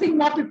 now. I think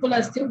more people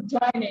are still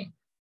joining.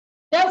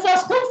 Then for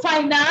school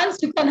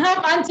finance, you can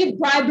have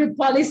anti-bribery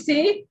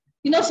policy.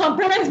 You know, some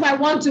parents might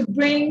want to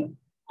bring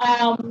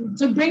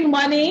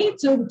money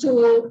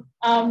to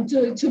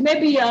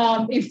maybe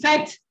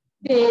affect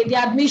the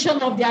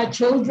admission of their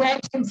children,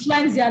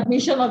 influence the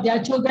admission of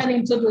their children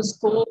into the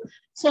school.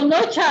 So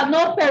no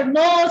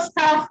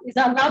staff is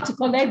allowed to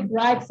collect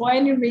bribe for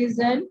any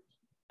reason,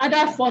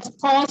 either for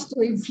cost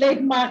to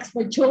inflate marks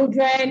for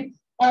children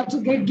or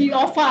to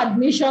offer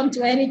admission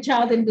to any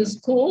child in the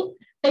school.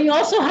 Then you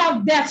also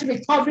have debt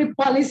recovery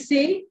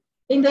policy.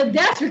 In the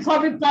debt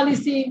recovery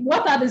policy,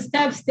 what are the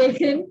steps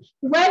taken?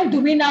 When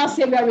do we now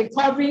say we are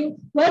recovering?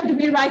 When do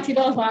we write it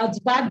off as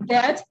bad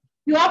debt?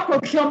 You have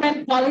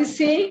procurement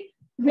policy,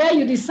 where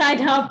you decide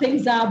how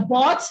things are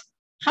bought.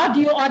 How do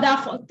you order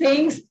for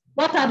things?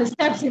 What are the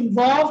steps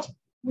involved?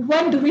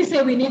 When do we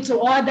say we need to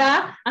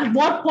order? At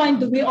what point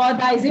do we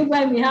order? Is it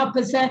when we have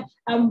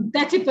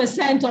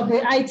 30% of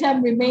the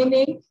item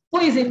remaining? Who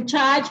is in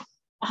charge?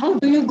 How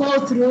do you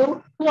go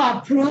through? Who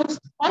approves?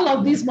 All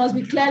of this must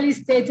be clearly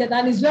stated,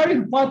 and it's very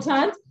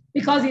important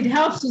because it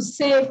helps to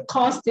save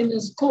cost in the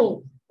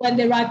school when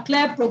there are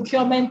clear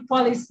procurement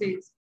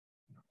policies.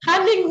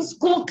 Handling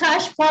school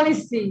cash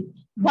policy.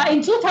 But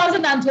in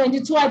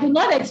 2022, I do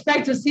not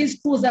expect to see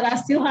schools that are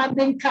still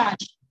handling cash.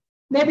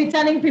 Maybe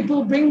telling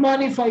people bring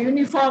money for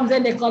uniforms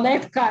and they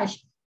collect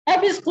cash.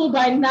 Every school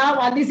by now,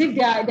 at least if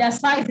their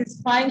size is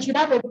fine, should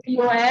have a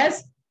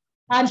POS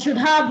and should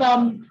have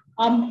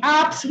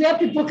apps where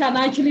people can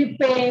actually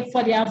pay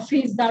for their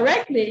fees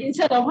directly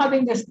instead of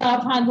having the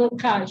staff handle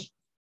cash.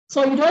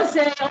 So you don't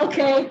say,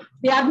 okay,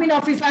 the admin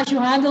officer should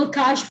handle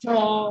cash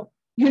for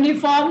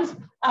uniforms,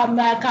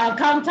 the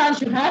accountant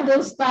should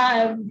handle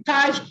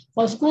cash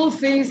for school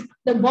fees,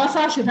 the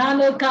bursar should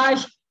handle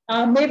cash,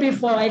 maybe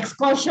for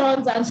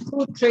excursions and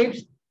school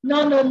trips.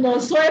 No.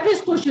 So every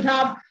school should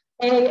have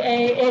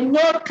a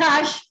no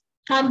cash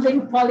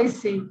handling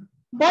policy.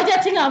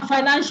 Budgeting and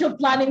financial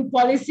planning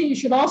policy, you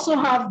should also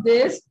have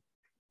this.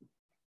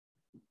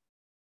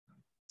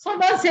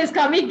 Someone says,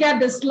 can we get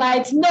the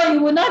slides? No,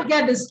 you will not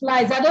get the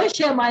slides. I don't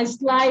share my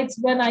slides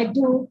when I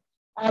do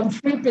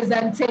free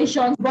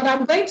presentations, but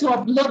I'm going to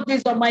upload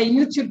this on my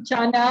YouTube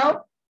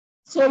channel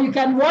so you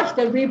can watch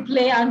the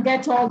replay and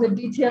get all the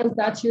details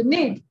that you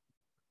need.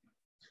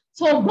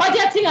 So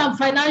budgeting and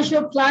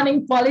financial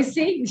planning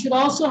policy, you should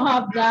also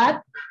have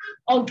that,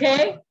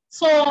 okay?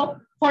 So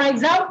for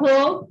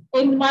example,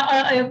 in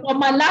on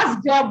my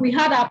last job, we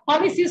had our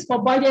policies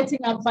for budgeting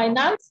and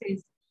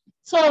finances.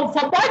 So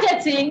for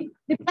budgeting,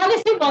 the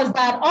policy was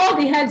that all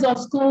the heads of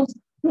schools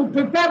will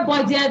prepare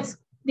budgets.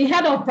 The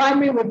head of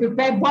primary will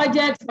prepare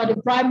budgets for the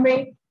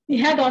primary. The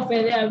head of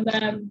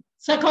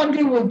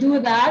secondary will do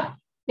that.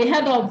 The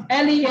head of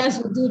early years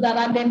will do that.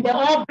 And then they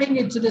all bring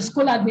it to the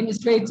school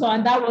administrator,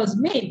 and that was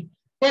me.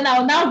 Then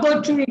I'll now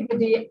go through it with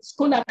the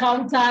school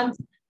accountant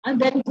and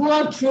then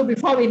go through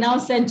before we now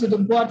send to the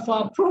board for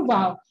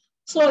approval.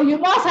 So you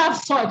must have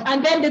such.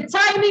 And then the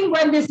timing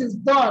when this is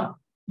done,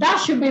 that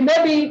should be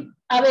maybe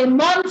a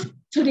month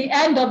to the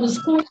end of the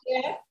school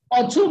year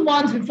or 2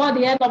 months before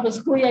the end of the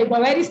school year. You've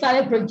already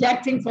started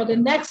projecting for the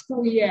next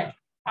school year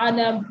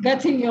and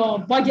getting your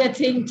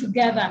budgeting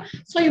together.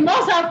 So you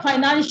must have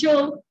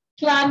financial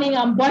planning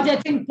and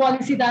budgeting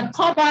policy that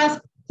covers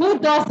who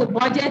does the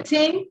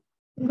budgeting,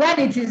 when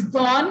it is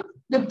done,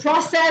 the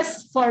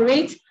process for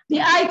it,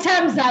 the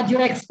items that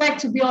you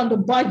expect to be on the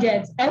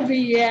budget every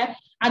year,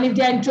 and if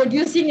they're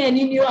introducing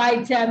any new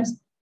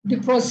items, the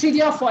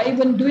procedure for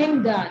even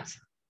doing that.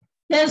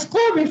 Then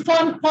school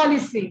refund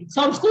policy.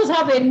 Some schools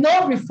have a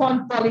no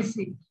refund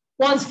policy.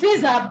 Once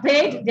fees are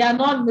paid, they are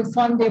not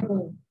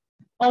refundable.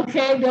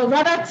 Okay, they'll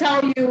rather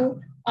tell you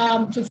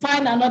to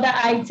find another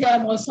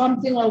item or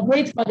something, or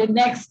wait for the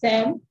next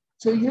term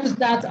to use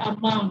that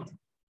amount.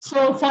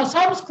 So for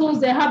some schools,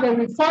 they have a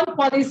refund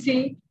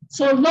policy,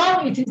 so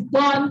long it is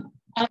done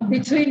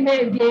between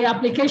the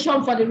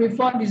application for the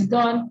refund is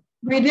done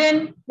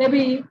within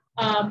maybe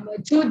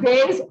 2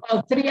 days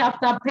or 3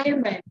 after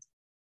payment,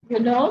 you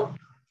know.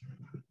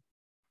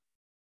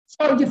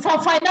 So for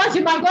finance,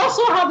 you might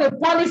also have a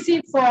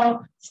policy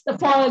for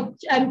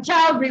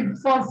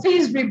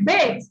fees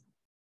rebate.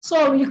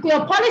 So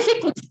your policy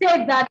could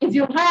state that if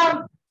you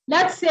have,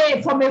 let's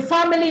say from a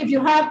family, if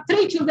you have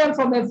 3 children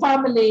from a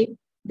family,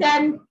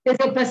 then there's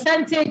a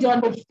percentage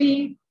on the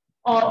fee,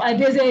 or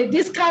there's a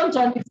discount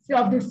on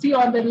the fee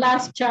on the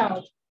last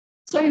child.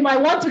 So you might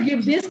want to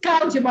give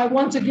discounts, you might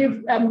want to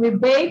give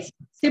rebates,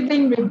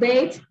 sibling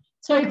rebate.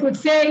 So you could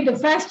say the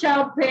first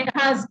child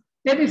has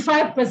maybe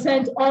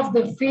 5% off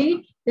the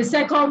fee, the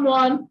second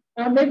one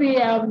maybe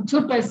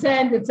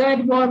 2%, the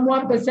third one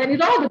 1%.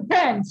 It all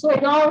depends. So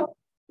it all,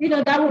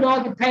 that would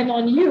all depend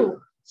on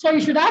you. So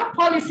you should have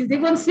policies,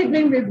 even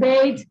sibling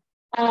rebate,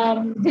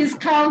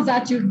 discounts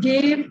that you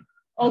give,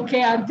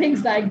 okay, and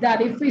things like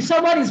that. If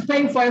someone is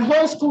paying for a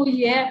whole school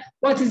year,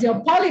 what is your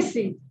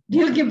policy? Do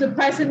you give the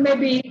person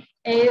maybe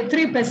a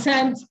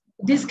 3%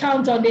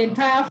 discount on the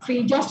entire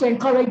fee just to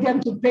encourage them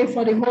to pay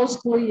for the whole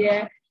school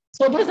year?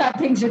 So those are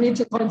things you need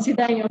to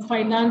consider in your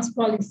finance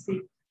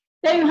policy.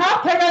 Then you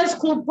have parent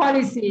school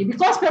policy.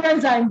 Because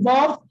parents are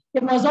involved,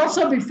 there must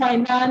also be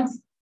finance.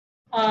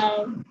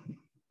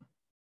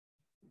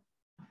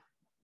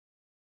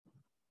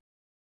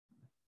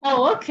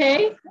 Oh,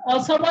 okay.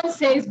 Someone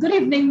says, good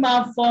evening,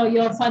 ma'am, for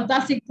your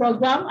fantastic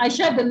program. I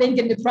shared the link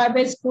in the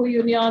private school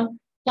union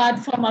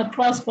platform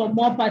across for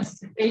more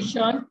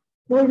participation.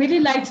 We'd really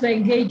like to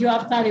engage you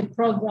after the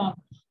program.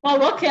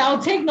 Oh, okay,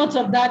 I'll take note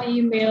of that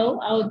email.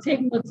 I'll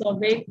take note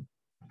of it.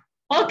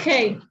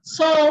 Okay,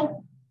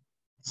 so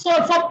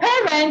for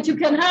parents, you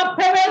can have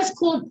parent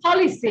school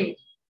policy,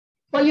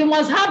 but you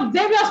must have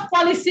various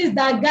policies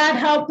that guide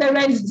how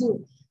parents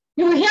do.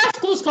 You hear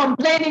schools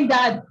complaining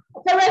that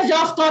parents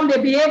just come,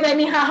 they behave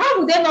anyhow. How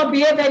would they not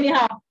behave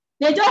anyhow?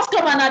 They just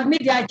come and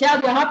admit their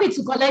child, they're happy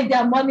to collect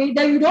their money.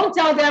 Then you don't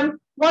tell them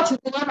what you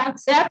do not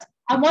accept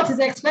and what is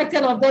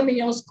expected of them in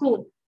your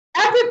school.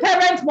 Every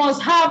parent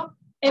must have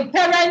a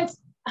parent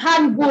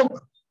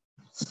handbook,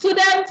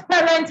 student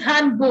parent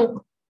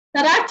handbook,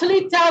 that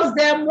actually tells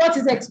them what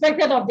is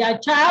expected of their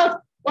child,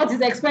 what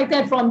is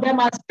expected from them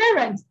as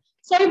parents.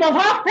 So you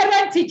must have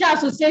parent-teacher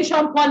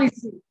association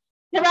policy.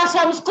 There are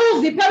some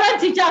schools, the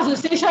parent-teacher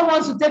association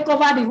wants to take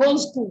over the whole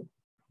school.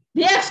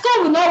 The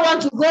EXCO will not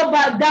want to go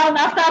back down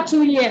after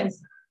 2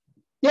 years.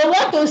 They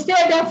want to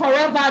stay there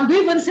forever and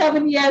do even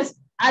 7 years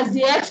as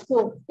the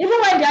EXCO.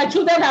 Even when their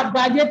children have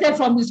graduated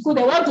from the school,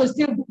 they want to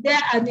still be there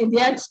and in the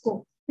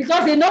EXCO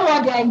because they know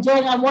what they are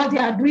enjoying and what they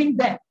are doing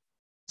there.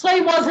 So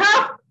you must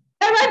have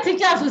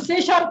parent-teacher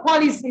association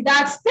policy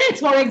that states,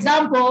 for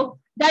example,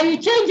 that you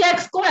change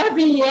EXCO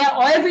every year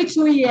or every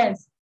 2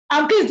 years.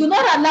 And please do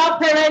not allow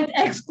parent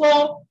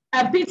EXCO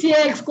and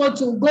PTA EXCO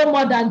to go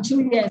more than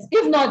 2 years.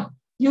 If not,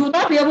 you will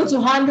not be able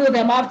to handle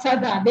them after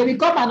that. They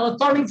become an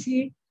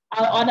authority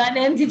on an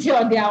entity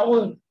on their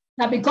own.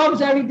 That becomes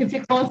very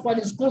difficult for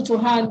the school to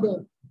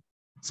handle.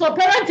 So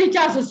parent-teacher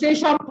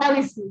association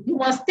policy, you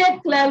must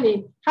state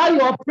clearly how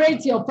you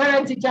operate your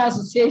parent-teacher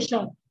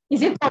association.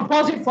 Is it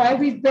compulsory for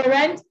every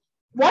parent?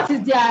 What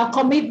is their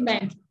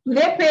commitment? Do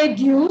they pay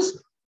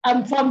dues?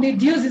 And from the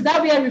dues, is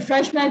that where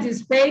refreshment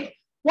is paid?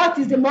 What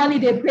is the money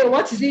they pay?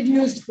 What is it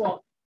used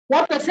for?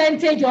 What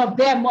percentage of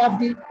them, of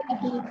the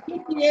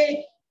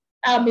PTA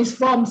is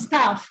from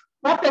staff?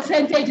 What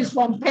percentage is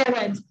from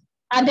parents?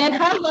 And then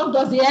how long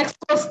does the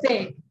exco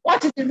stay?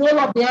 What is the role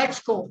of the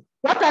exco?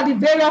 What are the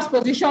various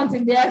positions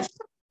in the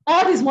exco?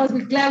 All this must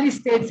be clearly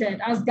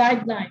stated as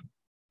guideline.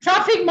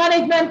 Traffic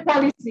management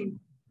policy.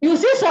 You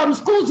see some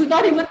schools do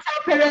not even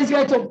tell parents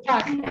where to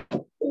park.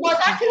 You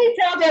must actually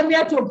tell them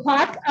where to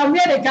park and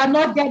where they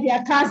cannot get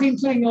their cars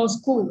into in your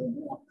school.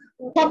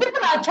 When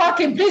people are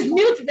talking, please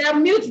mute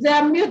them, mute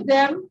them, mute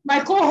them.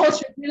 My co-host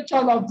should mute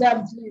all of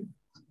them, please.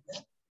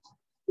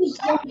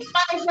 Traffic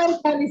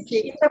management policy.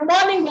 In the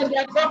morning when they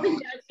are dropping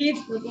their kids,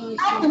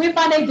 how do we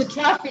manage the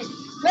traffic?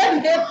 Where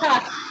do they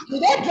park? Do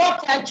they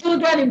drop their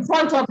children in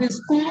front of the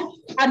school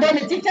and then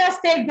the teachers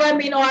take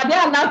them in, or are they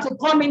allowed to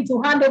come in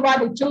to hand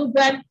over the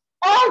children?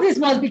 All this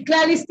must be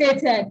clearly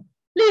stated.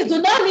 Please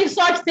do not leave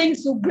such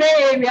things to gray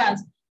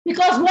areas,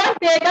 because one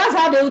day that's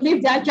how they will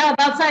leave their child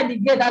outside the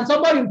gate and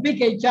somebody will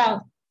pick a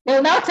child. They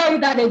will now tell you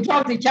that they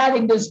dropped the child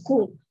in the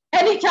school.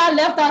 Any child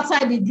left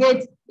outside the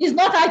gate is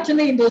not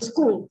actually in the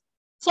school.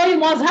 So you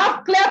must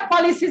have clear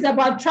policies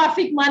about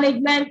traffic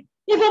management,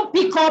 even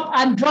pick up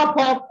and drop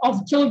off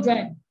of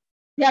children.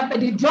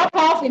 The drop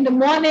off in the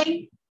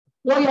morning,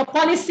 what your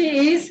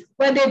policy is.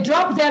 When they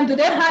drop them, do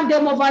they hand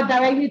them over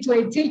directly to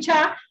a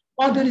teacher,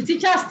 or do the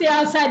teacher stay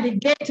outside the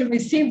gate to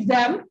receive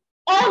them?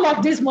 All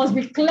of this must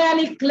be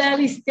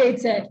clearly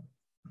stated.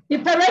 The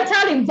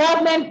parental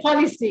involvement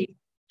policy.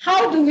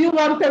 How do you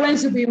want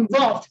parents to be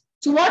involved?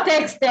 To what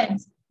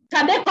extent?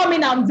 Can they come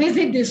in and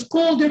visit the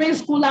school during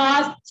school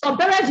hours? Some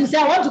parents will say,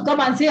 I want to come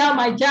and see how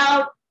my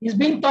child is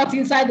being taught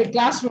inside the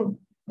classroom.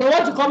 They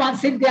want to come and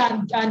sit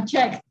there and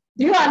check.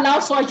 Do you allow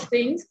such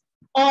things?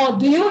 Or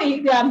do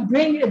you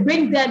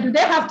bring them? Do they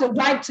have to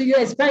write to you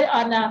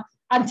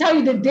and tell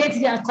you the date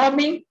they are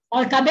coming?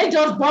 Or can they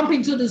just bump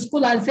into the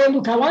school and say,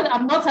 look,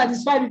 I'm not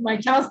satisfied with my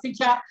child's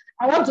teacher.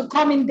 I want to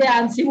come in there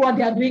and see what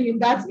they are doing in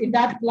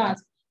that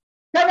class.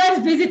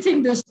 Parents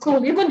visiting the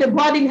school, even the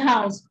boarding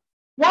house.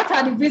 What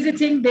are the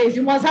visiting days?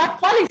 You must have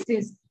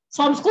policies.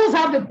 Some schools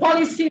have the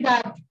policy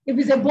that if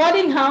it's a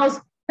boarding house,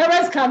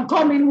 parents can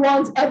come in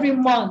once every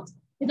month.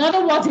 In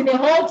other words, in a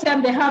whole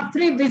term, they have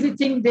 3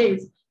 visiting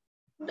days.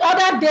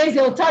 Other days,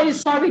 they'll tell you,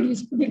 sorry,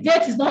 the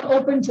gate is not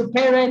open to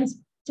parents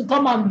to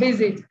come and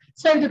visit.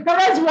 So if the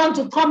parents want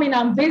to come in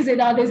and visit,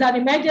 or there's an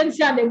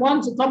emergency and they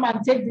want to come and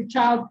take the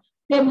child,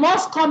 they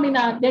must come in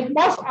and they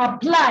must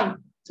apply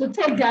to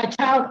take their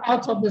child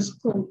out of the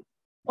school.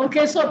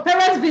 Okay, so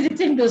parents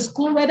visiting the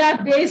school,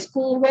 whether day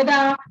school,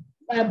 whether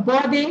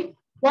boarding,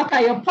 what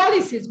are your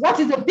policies? What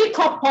is the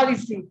pickup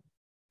policy?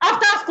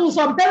 After school,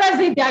 some parents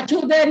leave their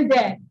children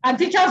there and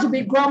teachers will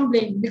be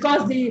grumbling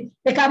because they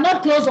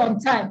cannot close on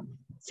time.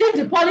 Since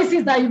the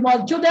policies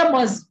that children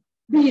must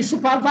be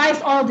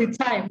supervised all the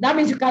time, that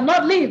means you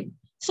cannot leave.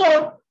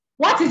 So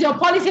what is your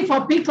policy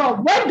for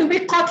pickup? When do we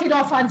cut it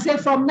off and say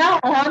from now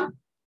on,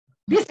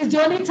 this is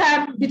the only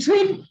time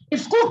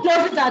if school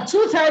closes at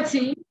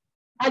 2:30,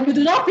 and you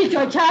do not pick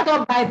your child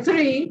up by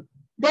 3,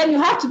 then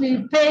you have to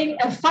be paying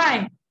a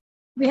fine.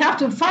 We have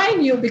to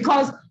fine you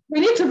because we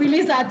need to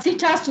release our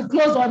teachers to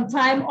close on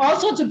time,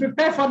 also to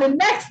prepare for the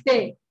next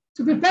day,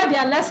 to prepare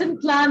their lesson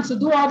plans, to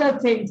do other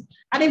things.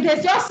 And if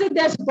they just sit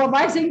there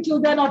supervising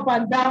children up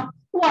and down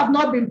who have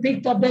not been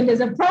picked up, then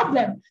there's a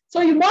problem. So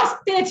you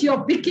must state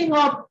your picking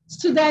up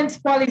students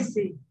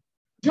policy,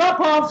 drop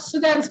off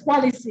students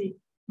policy.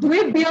 Do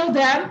we bill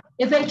them?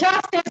 If a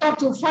child stays up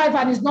to 5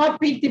 and is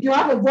not picked, if you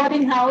have a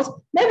boarding house,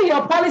 maybe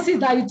your policy is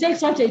that you take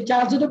such a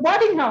child to the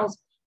boarding house.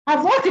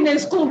 I've worked in a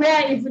school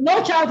where if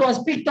no child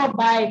was picked up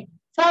by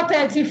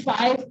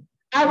 4:35,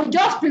 I would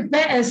just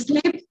prepare a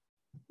slip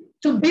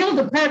to bill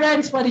the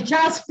parents for the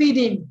child's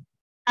feeding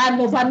and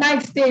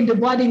overnight stay in the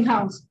boarding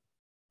house.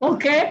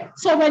 Okay,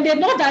 so when they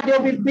know that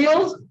they'll be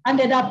billed and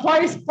there are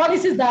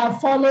policies that are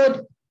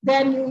followed,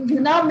 then you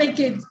now make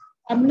it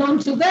known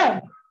to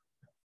them,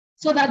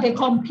 so that they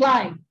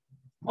comply,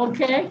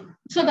 okay?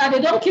 So that they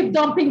don't keep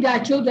dumping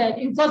their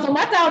children. Because no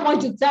matter how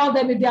much you tell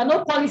them, if there are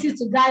no policies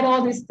to guide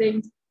all these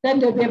things, then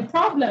there'll be a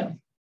problem.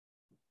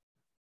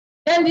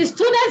 Then the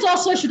students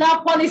also should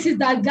have policies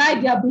that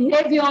guide their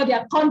behavior,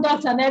 their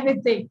conduct and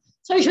everything.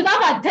 So you should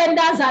have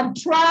attendance and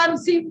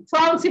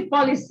truancy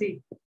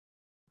policy.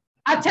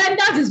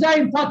 Attendance is very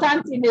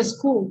important in a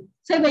school.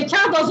 So if a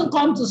child doesn't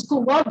come to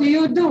school, what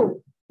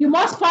do? You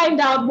must find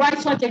out why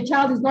such a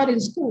child is not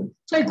in school.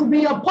 So it could be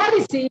your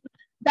policy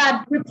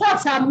that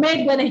reports are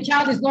made when a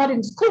child is not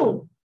in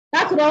school.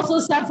 That could also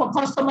serve for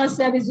customer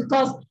service,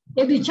 because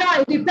if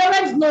the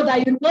parents know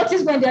that you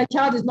notice when their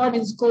child is not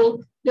in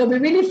school, they'll be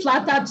really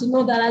flattered to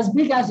know that as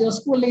big as your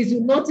school is,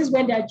 you notice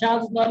when their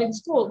child is not in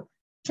school.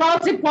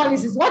 Truancy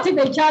policies. What if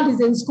a child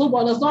is in school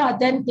but does not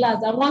attend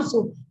class and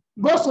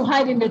goes to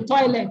hide in the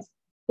toilet?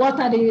 What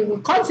are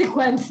the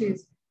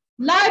consequences?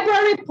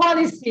 Library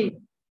policy.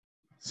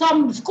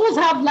 Some schools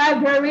have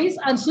libraries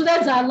and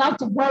students are allowed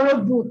to borrow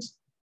books.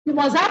 You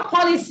must have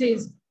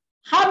policies.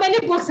 How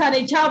many books can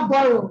a child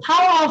borrow?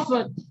 How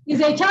often?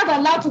 Is a child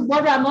allowed to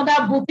borrow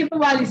another book even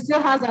while he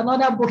still has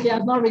another book he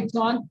has not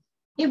returned?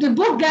 If the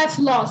book gets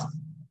lost,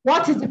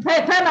 what is the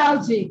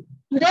penalty?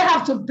 Do they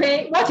have to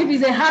pay? What if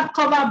it's a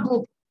hardcover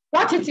book?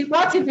 What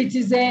if it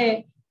is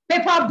a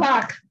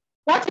paperback?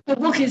 What if the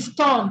book is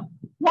torn?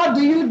 What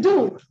do you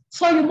do?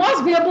 So you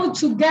must be able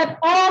to get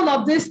all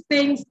of these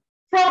things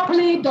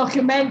properly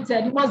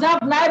documented. You must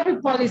have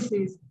library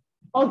policies.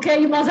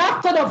 Okay, you must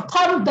have code of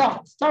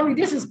conduct. Sorry,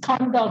 this is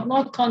conduct,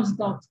 not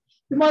conduct.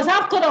 You must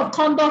have code of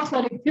conduct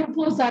for the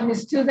pupils and the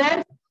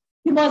students.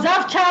 You must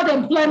have child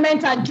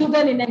employment and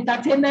children in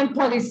entertainment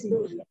policy.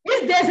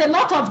 These days, a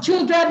lot of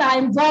children are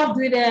involved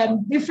with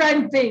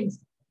different things.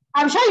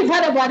 I'm sure you've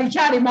heard about the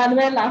child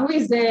Emanuela, who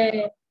is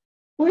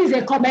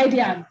a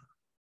comedian.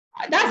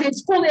 That's a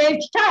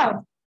school-age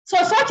child. So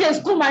such a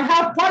school might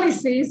have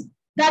policies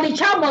that the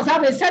child must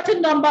have a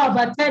certain number of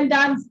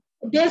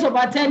days of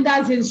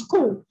attendance in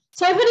school.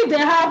 So even if they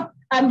have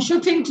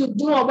shooting to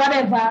do or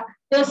whatever,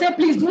 they'll say,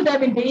 please do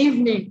them in the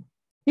evening.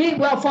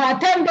 Well, for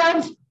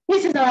attendance,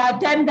 this is our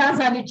attendance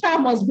and the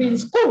child must be in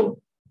school.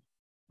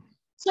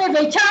 So if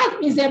a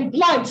child is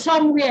employed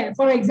somewhere,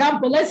 for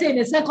example, let's say in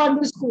a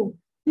secondary school,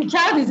 the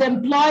child is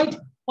employed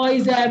or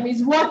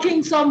is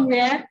working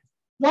somewhere,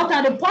 what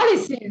are the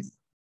policies?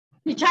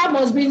 The child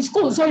must be in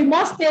school. So you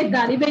must state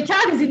that. If a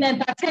child is in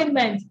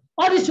entertainment,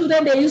 all the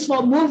children they use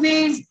for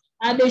movies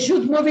and they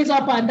shoot movies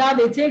up and down,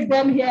 they take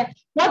them here.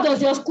 What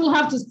does your school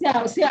have to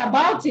say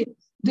about it?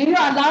 Do you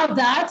allow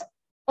that?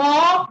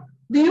 Or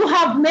do you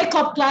have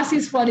makeup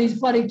classes for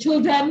the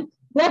children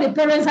where the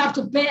parents have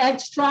to pay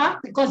extra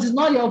because it's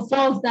not your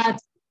fault that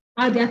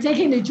they're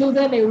taking the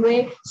children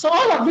away? So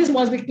all of this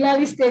must be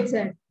clearly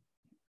stated.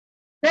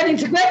 Then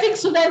integrating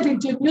students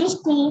into new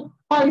school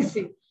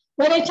policy.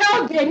 When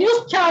a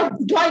new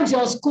child joins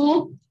your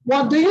school,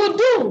 what do you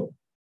do?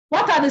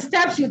 What are the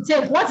steps you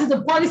take? What is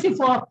the policy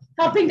for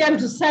helping them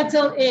to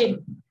settle in?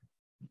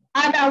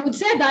 And I would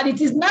say that it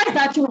is nice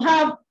that you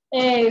have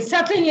a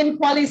settling in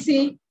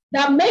policy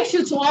that makes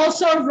you to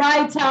also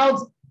write out,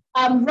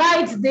 a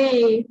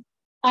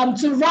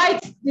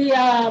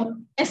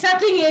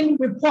settling in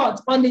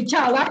report on the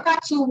child after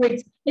 2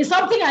 weeks. It's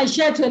something I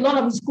share to a lot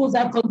of the schools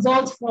I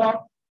consult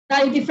for,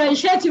 that it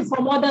differentiates you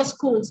from other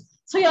schools.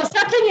 So your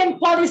settling in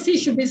policy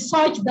should be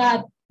such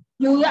that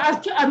you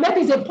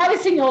maybe it's a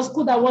policy in your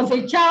school that once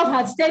a child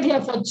had stayed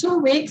here for 2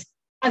 weeks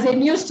as a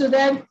new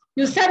student,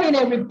 you send in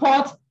a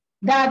report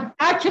that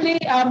actually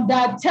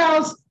that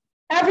tells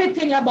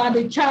everything about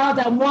the child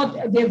and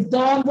what they've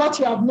done, what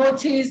you have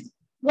noticed,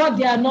 what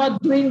they are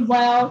not doing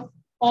well,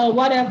 or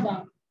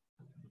whatever.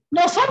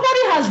 Now,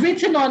 somebody has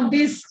written on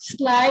this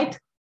slide.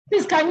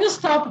 Please, can you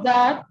stop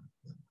that?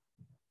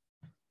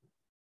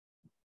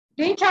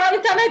 The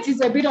internet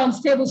is a bit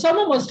unstable.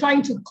 Someone was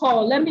trying to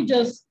call. Let me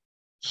just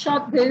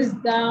shut this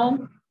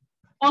down.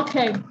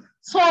 Okay,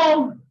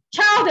 so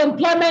child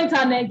employment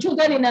and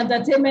children in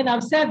entertainment,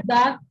 I've said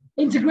that.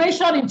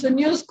 Integration into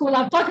new school,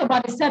 I've talked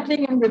about the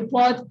settling in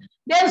report.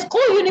 There's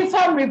school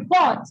uniform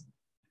report.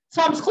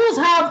 Some schools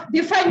have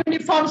different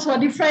uniforms for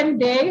different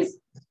days.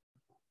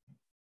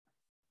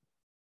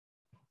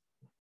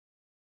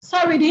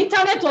 Sorry, the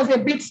internet was a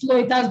bit slow.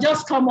 It has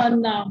just come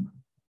on now.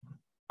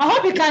 I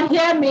hope you can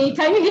hear me.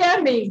 Can you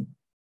hear me?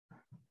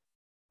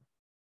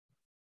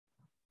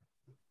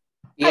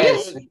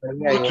 Yes, we can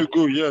hear Good to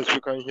go. Yes, we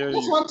can hear you. I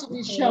just want to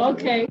be sure.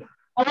 Okay,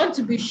 I want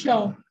to be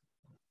sure.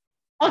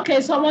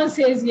 Okay, someone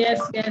says yes,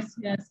 yes,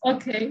 yes.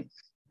 Okay.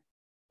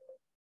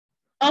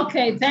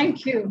 Okay,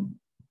 thank you.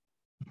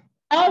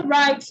 All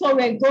right, so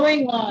we're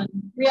going on.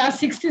 We are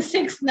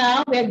 66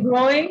 now, we're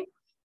growing.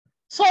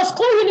 So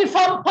school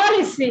uniform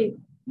policy.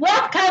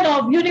 What kind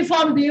of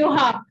uniform do you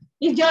have?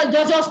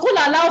 Does your school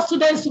allow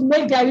students to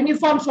make their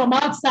uniforms from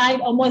outside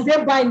or must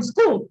they buy in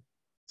school?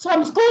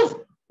 Some schools,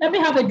 let me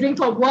have a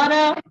drink of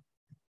water.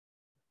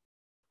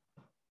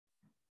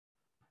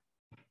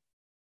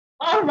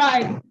 All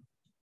right.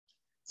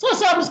 So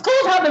some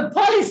schools have a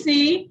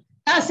policy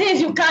that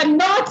says you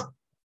cannot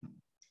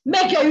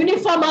make your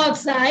uniform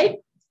outside.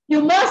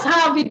 You must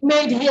have it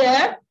made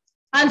here.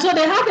 And so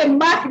they have a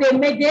mark they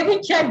make. They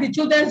even check the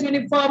children's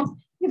uniforms.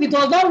 If it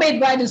was not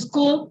made by the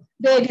school,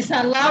 they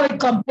disallow it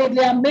completely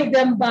and make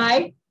them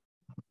buy.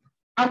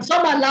 And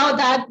some allow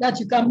that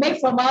you can make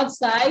from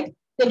outside.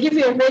 They give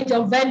you a range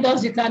of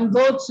vendors you can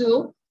go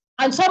to.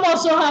 And some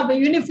also have a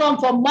uniform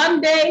for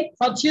Monday,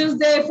 for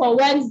Tuesday, for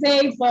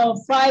Wednesday, for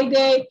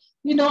Friday,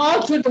 you know,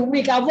 all through the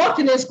week. I've worked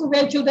in a school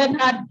where children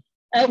had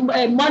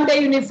a Monday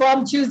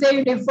uniform, Tuesday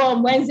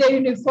uniform, Wednesday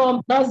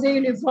uniform, Thursday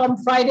uniform,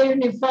 Friday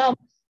uniform,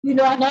 you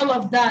know, and all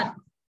of that.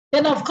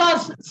 Then, of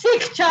course,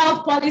 sick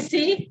child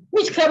policy,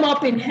 which came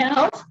up in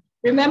health.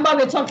 Remember,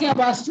 we're talking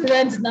about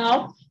students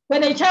now.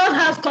 When a child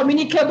has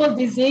communicable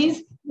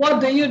disease,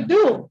 what do you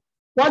do?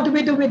 What do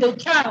we do with the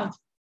child?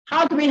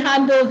 How do we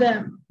handle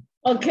them?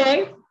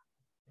 Okay?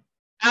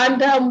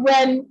 And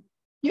when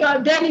you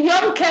are then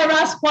young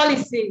carers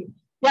policy,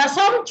 there are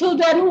some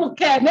children who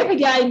care, maybe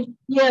they are in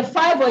year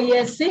 5 or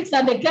year 6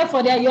 and they care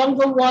for their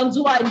younger ones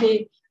who are in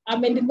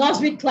the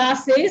nursery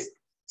classes.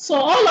 So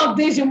all of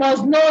these you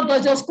must know,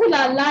 does your school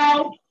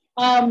allow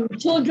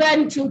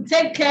children to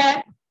take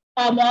care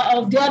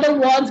of the other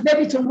ones,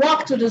 maybe to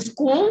walk to the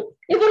school,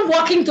 even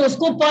walking to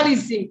school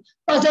policy,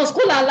 because your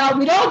school allow,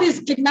 with all this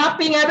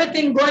kidnapping,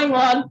 everything going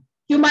on,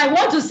 you might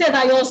want to say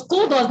that your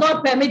school does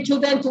not permit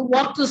children to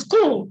walk to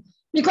school.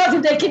 Because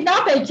if they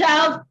kidnap a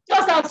child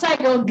just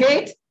outside your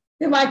gate,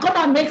 they might come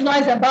and make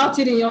noise about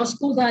it in your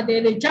school that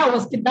the child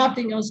was kidnapped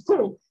in your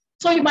school.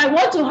 So you might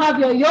want to have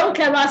your young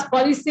carers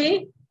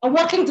policy, a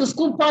walking to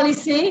school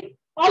policy,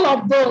 all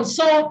of those.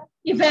 So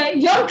if a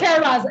young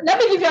carers, let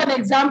me give you an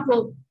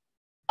example.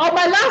 On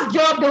my last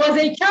job, there was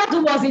a child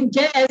who was in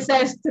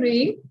JSS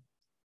 3.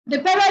 The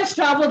parents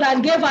traveled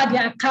and gave her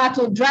their car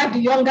to drive the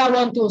younger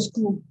one to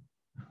school.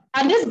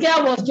 And this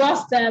girl was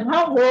just,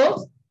 how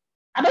old?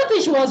 I don't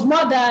think she was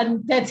more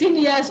than 13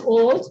 years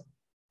old.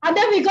 And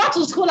then we got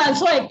to school and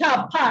saw a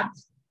car parked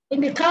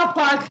in the car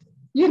park,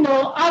 you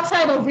know,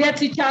 outside of where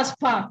teachers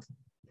park.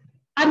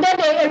 And then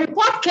a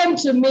report came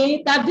to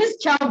me that this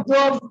child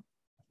drove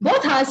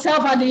both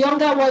herself and the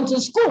younger one to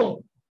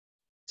school.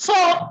 So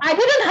I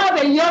didn't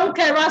have a young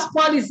carers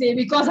policy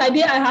because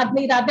it had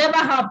never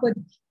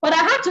happened. But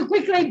I had to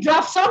quickly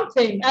draft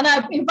something, and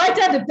I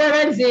invited the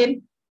parents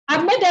in.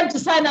 I made them to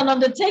sign an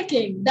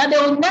undertaking that they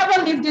will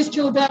never leave these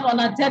children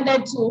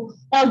unattended to,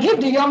 or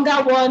give the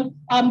younger one,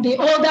 the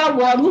older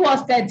one who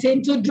was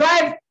 13, to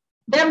drive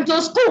them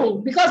to school.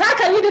 Because how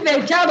can you leave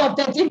a child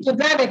of 13 to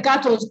drive a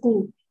car to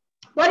school?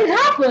 But it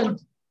happened.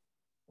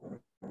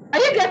 Are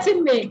you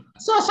getting me?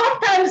 So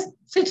sometimes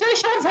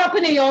situations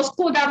happen in your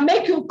school that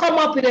make you come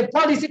up with a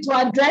policy to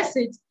address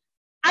it.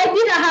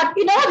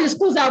 In all the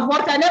schools I've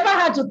worked, I never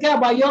had to care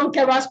about young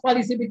carers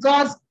policy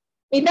because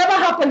it never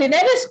happened in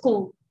any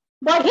school.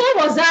 But here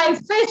was I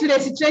faced with a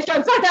situation.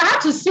 In fact, I had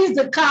to seize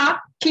the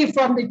car key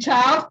from the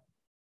child.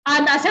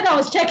 And I said I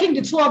was checking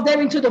the two of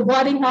them into the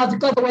boarding house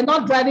because they were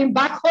not driving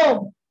back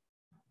home.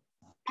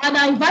 And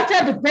I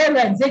invited the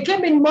parents. They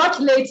came in much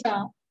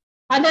later.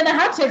 And then I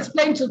had to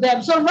explain to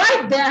them. So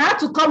right there, I had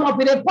to come up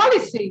with a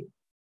policy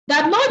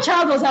that no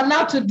child was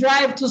allowed to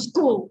drive to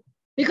school.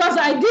 Because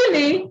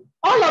ideally,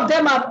 all of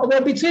them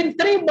were between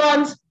 3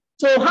 months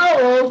to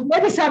how old?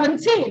 Maybe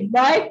 17,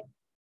 right?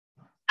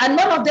 And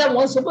none of them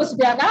was supposed to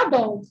be an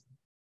adult.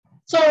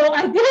 So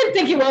I didn't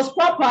think it was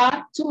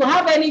proper to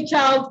have any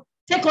child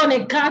take on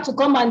a car to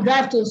come and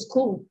drive to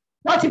school.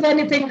 What if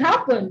anything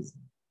happens?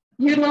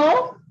 You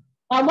know?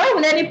 And why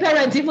will any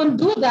parent even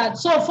do that?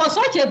 So for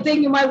such a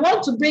thing, you might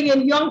want to bring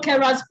in young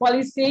carers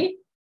policy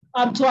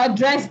to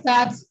address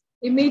that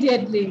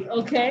immediately,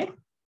 okay?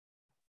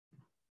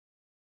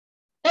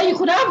 Then you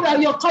could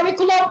have your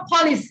curriculum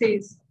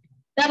policies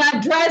that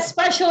address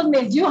special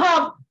needs. You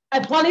have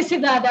a policy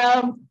that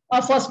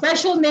for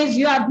special needs,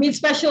 you admit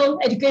special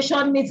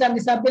education needs and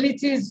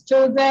disabilities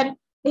children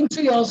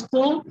into your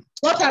school.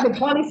 What are the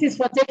policies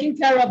for taking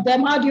care of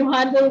them? How do you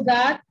handle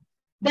that?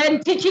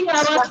 Then teaching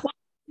hours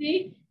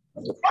policy.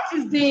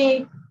 Some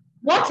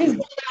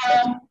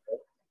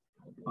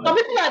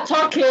people are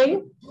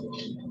talking.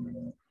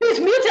 Please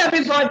mute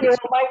everybody,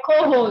 my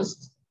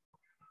co-host.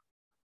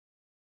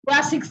 We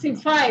are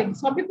 65.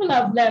 Some people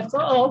have left.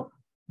 Or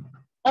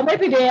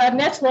maybe their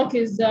network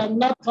is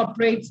not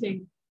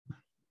cooperating.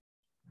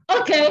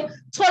 Okay,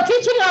 so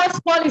teaching hours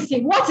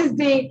policy. What is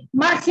the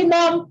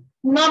maximum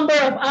number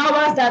of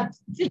hours that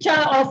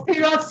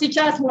periods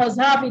teachers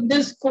must have in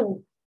this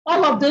school?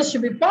 All of those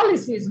should be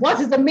policies. What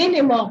is the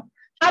minimum?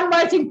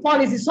 Handwriting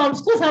policy. Some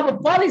schools have a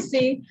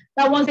policy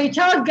that once a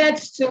child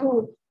gets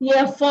to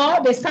year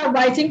 4, they start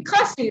writing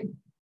cursive.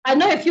 I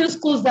know a few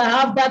schools that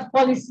have that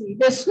policy.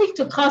 They switch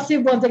to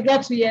cursive once they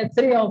get to year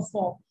 3 or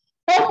 4.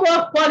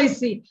 Homework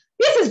policy.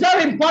 This is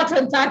very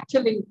important,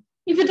 actually.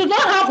 If you do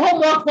not have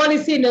homework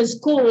policy in a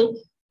school,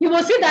 you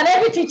will see that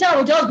every teacher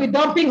will just be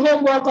dumping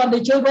homework on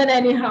the children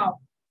anyhow.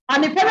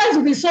 And the parents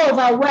will be so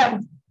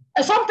overwhelmed.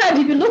 And sometimes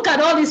if you look at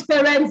all these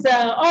parents,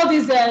 all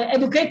these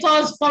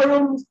educators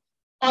forums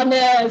on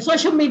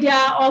social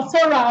media or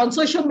fora on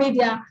social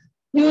media,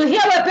 you will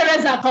hear where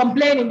parents are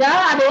complaining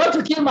that they want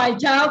to kill my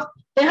child.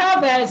 They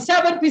have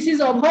 7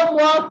 pieces of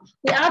homework.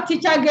 The art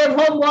teacher gave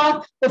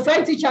homework. The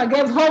French teacher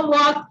gave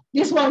homework.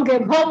 This one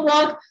gave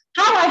homework.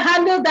 How I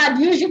handle that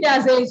usually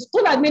as a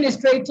school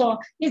administrator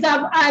is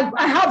that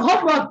I have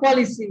homework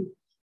policy.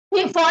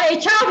 If for a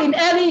child in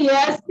early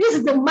years, this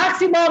is the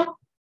maximum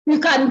you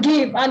can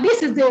give. And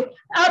this is no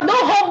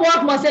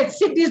homework must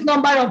exceed this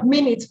number of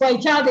minutes for a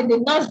child in the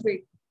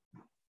nursery.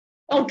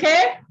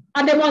 Okay?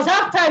 And they must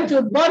have time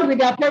to bond with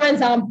their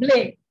parents and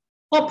play.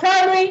 For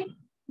primary,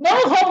 no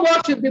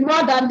homework should be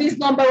more than this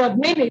number of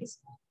minutes.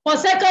 For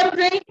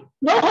secondary,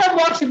 no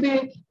homework should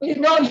be,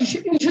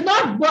 you should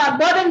not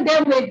burden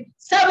them with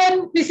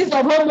 7 pieces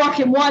of homework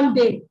in one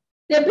day.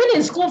 They've been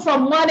in school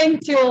from morning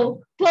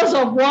till close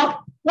of work.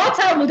 What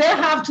time will they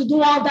have to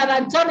do all that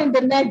and turn in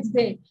the next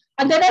day?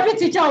 And then every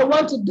teacher will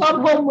want to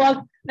dump homework,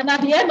 and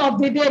at the end of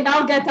the day,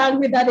 now get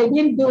angry that they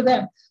didn't do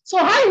them. So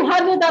how you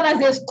handle that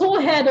as a school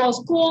head or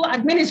school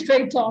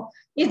administrator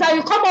is that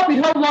you come up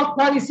with homework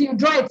policy, you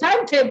draw a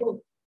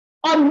timetable.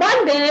 On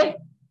Monday,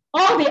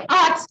 all the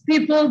arts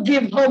people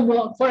give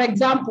homework, for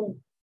example.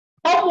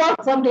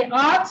 Homework from the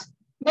arts,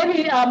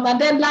 maybe, and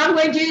then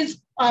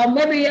languages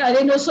maybe, I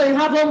don't know, so you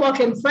have homework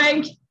in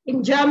French,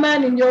 in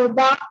German, in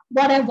Yoruba,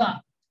 whatever.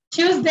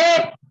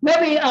 Tuesday,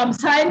 maybe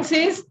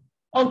sciences,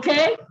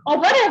 okay, or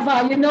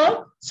whatever, you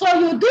know. So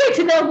you do it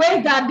in a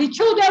way that the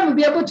children will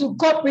be able to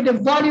cope with the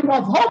volume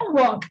of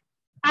homework.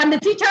 And the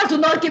teachers will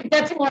not keep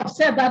getting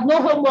upset that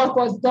no homework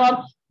was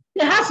done.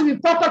 There has to be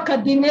proper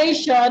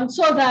coordination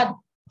so that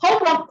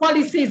homework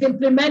policy is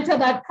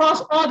implemented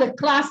across all the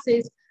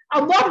classes.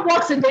 And what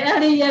works in the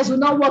early years will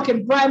not work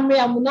in primary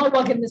and will not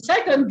work in the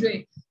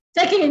secondary,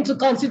 taking into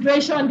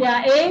consideration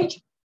their age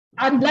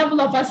and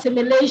level of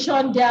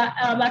assimilation, their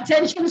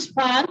attention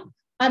span,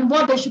 and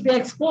what they should be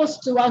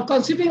exposed to, and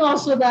considering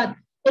also that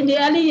in the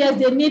early years,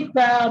 they need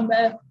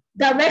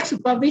direct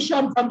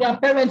supervision from their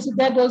parents to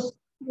get those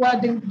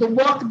the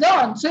work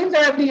done. So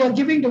invariably, you're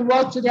giving the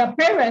work to their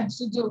parents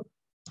to do,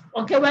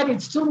 okay, when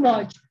it's too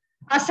much.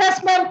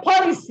 Assessment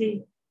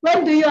policy.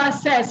 When do you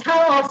assess?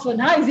 How often?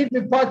 How is it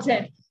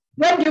reported?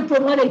 When do you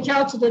promote a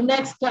child to the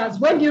next class?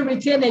 When do you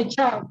retain a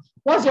child?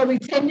 What's your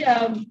retain?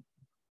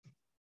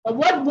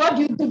 What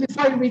do you do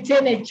before you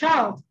retain a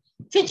child?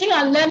 Teaching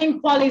and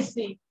learning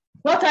policy.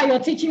 What are your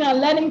teaching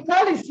and learning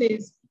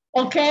policies?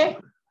 Okay.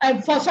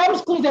 And for some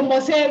schools, they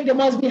must say there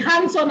must be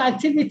hands-on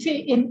activity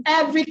in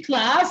every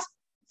class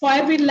for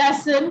every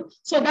lesson.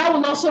 So that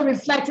will also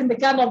reflect in the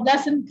kind of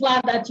lesson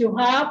plan that you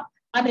have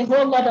and a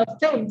whole lot of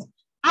things.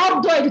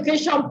 Outdoor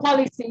education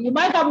policy. You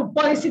might have a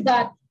policy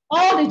that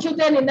all the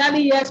children in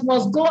early years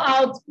must go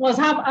out, must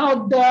have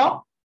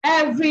outdoor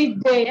every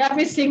day,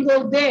 every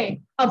single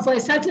day, and for a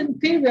certain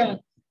period.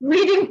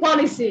 Reading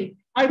policy.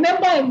 I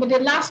remember in the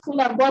last school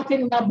I worked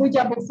in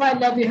Abuja before I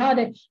left, we had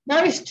a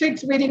very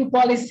strict reading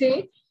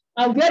policy.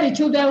 Where the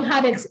children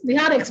we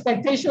had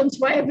expectations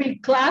for every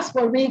class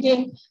for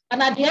reading.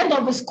 And at the end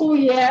of the school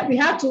year, we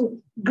had to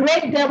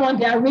grade them on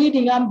their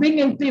reading and bring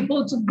in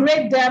people to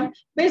grade them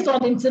based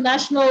on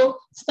international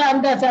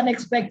standards and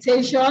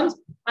expectations.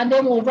 And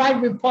then we'll write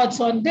reports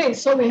on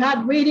this. So we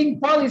had reading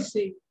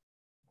policy.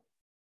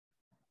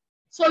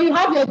 So you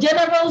have your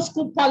general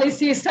school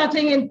policy,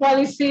 settling in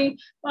policy,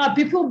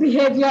 people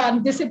behavior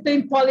and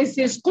discipline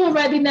policy, school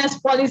readiness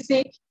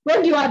policy,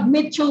 when you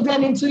admit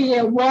children into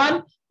year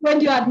one, when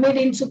you admit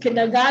into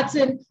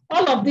kindergarten,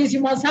 all of these,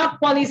 you must have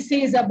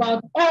policies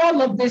about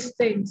all of these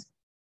things.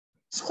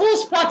 School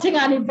sporting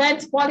and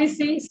events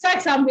policy,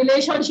 sex and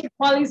relationship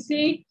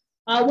policy,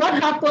 what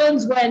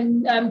happens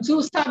when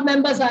two staff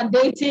members are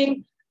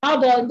dating,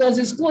 how does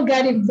the school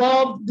get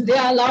involved, do they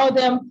allow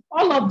them?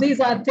 All of these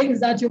are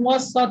things that you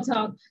must sort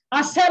out.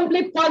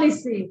 Assembly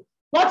policy,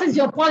 what is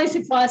your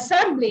policy for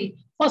assembly?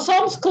 For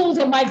some schools,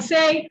 they might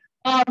say,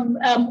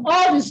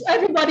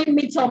 everybody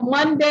meets on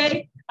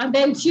Monday, and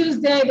then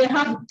Tuesday, they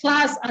have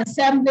class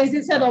assemblies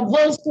instead of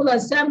whole school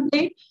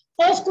assembly.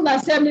 Whole school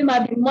assembly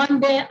might be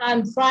Monday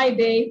and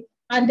Friday.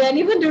 And then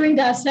even during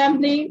the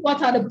assembly,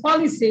 what are the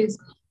policies?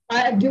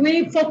 Do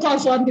we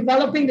focus on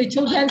developing the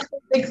children's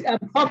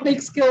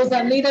public skills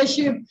and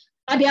leadership?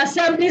 Are the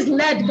assemblies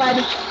led by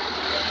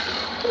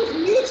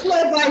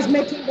whoever is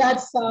making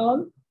that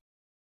sound?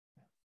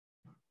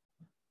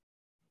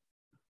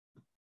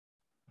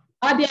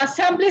 Are the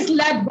assemblies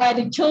led by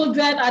the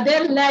children? Are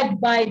they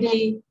led by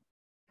the...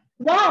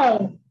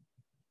 Wow,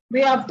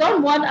 we have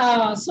done 1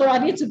 hour, so I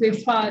need to be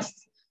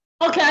fast.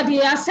 Okay, are the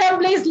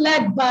assemblies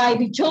led by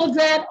the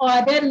children or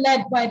are they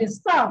led by the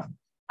staff?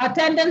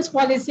 Attendance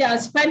policy, I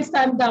spent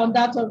time down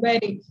that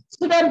already.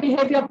 Student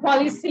behavior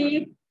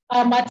policy,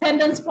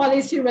 attendance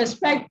policy,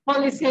 respect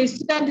policy,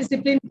 student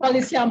discipline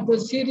policy and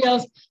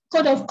procedures,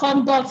 code of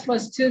conduct for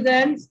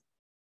students.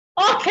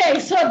 Okay,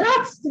 so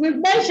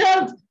we've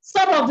mentioned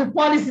some of the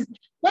policies.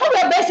 What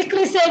we're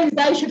basically saying is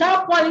that you should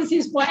have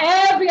policies for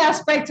every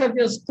aspect of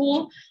your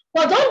school,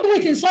 but don't do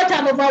it in such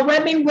an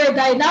overwhelming way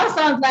that it now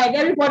sounds like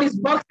everybody's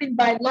boxing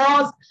by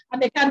laws and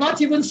they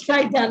cannot even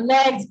stretch their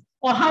legs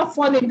or have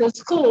fun in the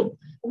school.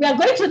 We are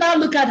going to now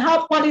look at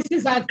how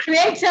policies are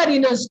created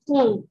in a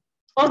school,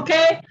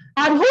 okay?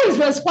 And who is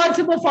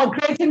responsible for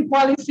creating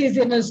policies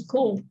in a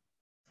school.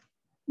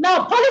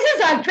 Now,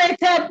 policies are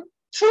created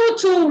through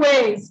 2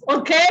 ways,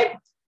 okay?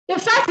 The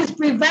first is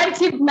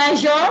preventive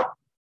measure.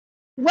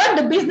 When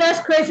the business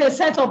creates a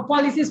set of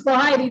policies for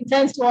how it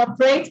intends to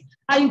operate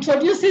and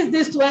introduces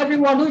this to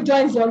everyone who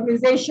joins the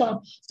organization.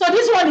 So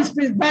this one is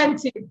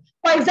preventive.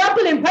 For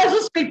example, in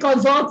Pencil Speed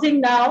Consulting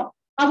now,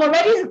 I've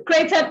already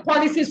created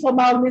policies for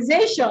my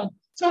organization.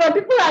 So when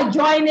people are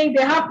joining,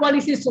 they have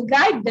policies to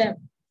guide them,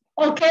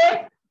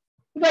 okay?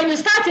 When you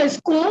start a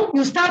school,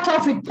 you start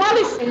off with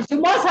policies.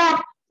 You must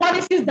have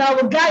policies that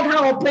will guide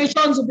how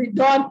operations will be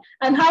done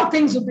and how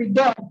things will be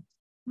done.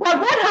 But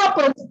what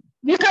happens?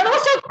 You can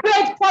also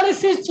create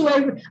policies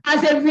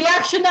as a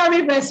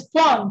reactionary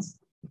response.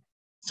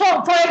 So,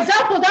 for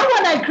example, that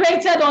one I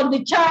created on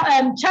the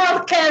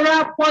child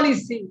carer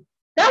policy,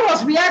 that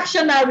was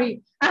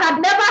reactionary. I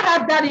had never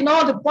had that in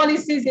all the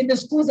policies in the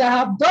schools I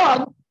have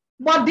done.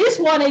 But this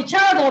one, a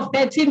child of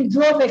 13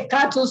 drove a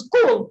car to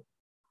school,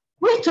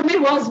 which to me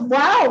was,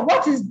 wow,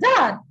 what is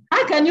that?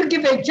 How can you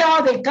give a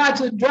child a car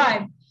to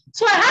drive?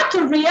 So I had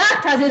to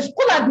react as a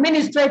school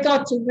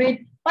administrator to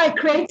it by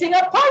creating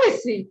a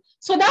policy.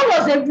 So that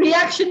was a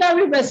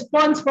reactionary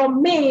response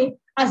from me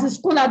as a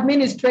school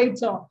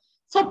administrator.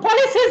 So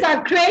policies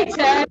are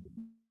created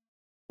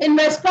in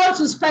response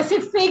to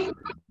specific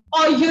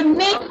or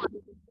unique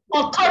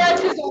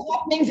occurrences or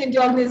happenings in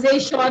the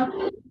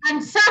organization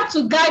and serve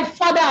to guide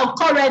further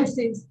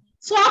occurrences.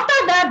 So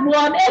after that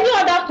one, any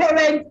other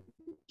parent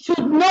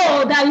should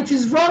know that it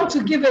is wrong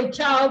to give a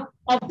child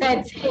of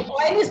 13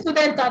 or any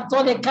student that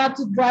on a car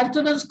to drive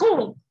to the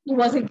school. It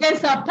was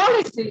against our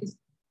policies.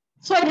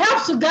 So it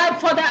helps to guide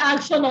further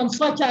action on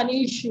such an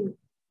issue.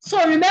 So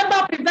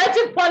remember,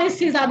 preventive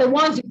policies are the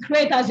ones you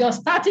create as you're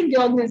starting the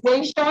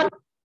organization.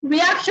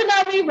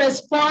 Reactionary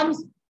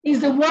response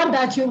is the one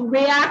that you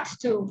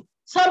react to.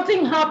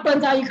 Something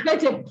happens and you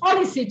create a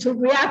policy to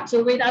react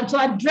to it and to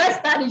address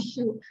that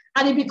issue.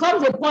 And it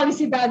becomes a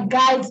policy that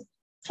guides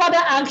further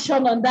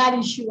action on that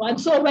issue. And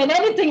so when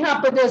anything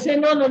happens, they'll say,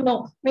 no, no,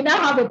 no. We now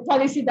have a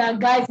policy that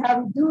guides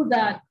how we do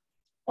that.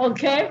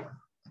 Okay?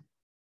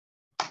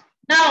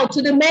 Now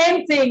to the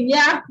main thing.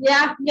 Yeah.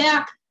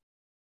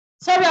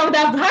 Sorry, I would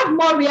have had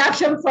more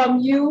reaction from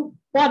you,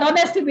 but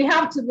honestly, I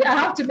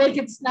have to make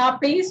it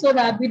snappy so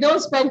that we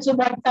don't spend too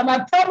much time.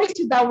 I promised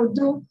you that we'll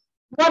do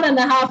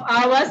 1.5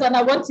 hours, and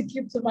I want to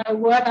keep to my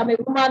word. I'm a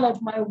woman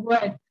of my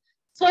word.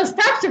 So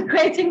steps to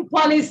creating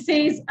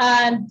policies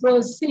and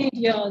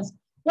procedures.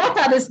 What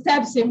are the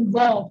steps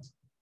involved?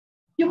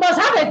 You must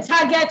have a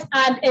target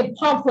and a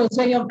purpose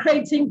when you're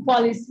creating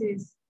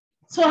policies.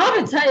 So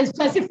have a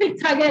specific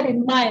target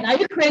in mind. Are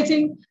you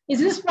creating, is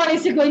this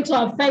policy going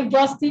to affect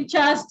just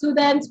teachers,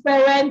 students,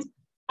 parents?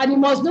 And you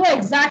must know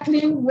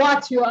exactly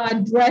what you are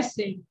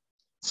addressing.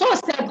 So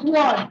step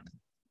one,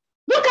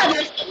 look at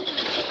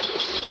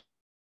it.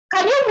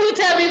 Can you mute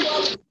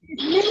everyone?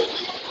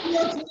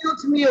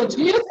 Mute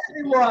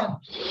everyone.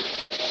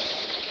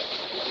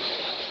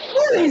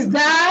 Who is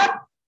that?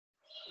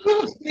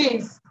 Mute,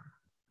 please.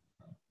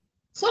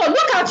 So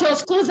look at your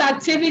school's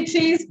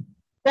activities,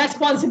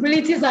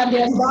 responsibilities, and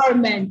the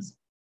environment.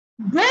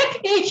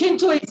 Break each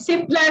into its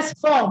simplest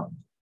form.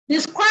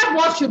 Describe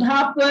what should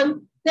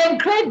happen, then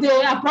create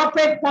the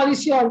appropriate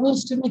policy or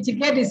rules to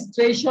mitigate the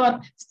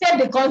situation, state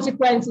the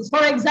consequences.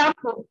 For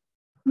example,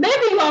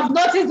 maybe you have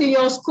noticed in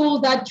your school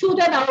that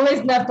children are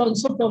always left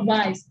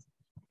unsupervised.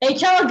 A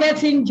child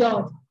gets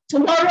injured.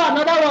 Tomorrow,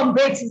 another one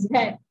breaks his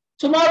head.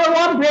 Tomorrow,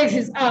 one breaks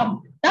his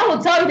arm. That will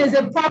tell you there's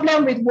a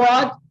problem with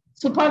what?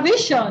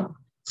 Supervision.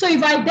 So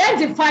you've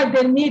identified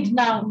the need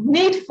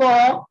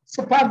for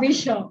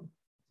supervision.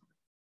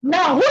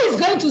 Now, who is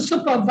going to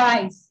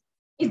supervise?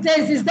 It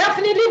is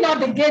definitely not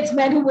the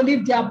gatesmen who will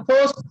leave their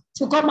post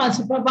to come and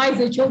supervise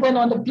the children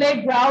on the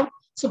playground,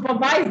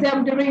 supervise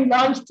them during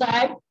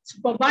lunchtime,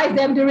 supervise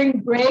them during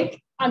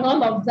break, and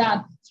all of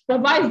that.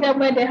 Supervise them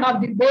when they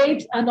have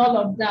debate and all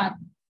of that.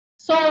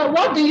 So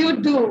what do you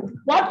do?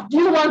 What do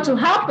you want to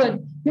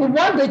happen? You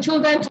want the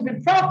children to be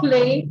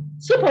properly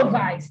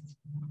supervised.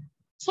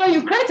 So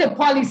you create a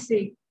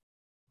policy.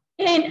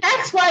 In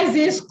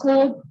XYZ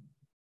school,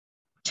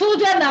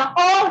 children are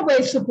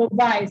always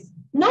supervised.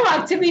 No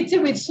activity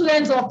with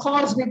students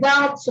occurs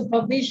without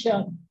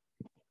supervision.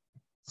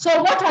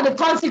 So what are the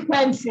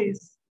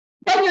consequences?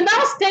 Then you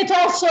now state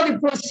also the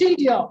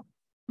procedure,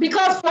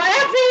 because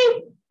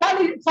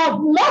for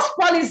most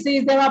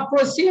policies, there are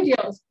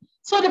procedures.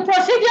 So the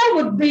procedure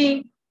would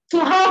be to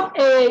have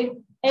a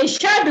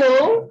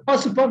schedule for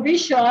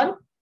supervision,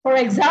 for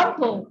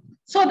example,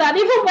 so that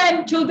even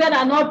when children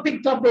are not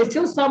picked up, there's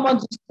still someone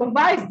to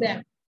supervise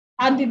them.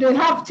 And they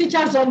have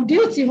teachers on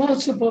duty who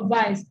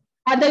supervise.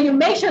 And then you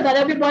make sure that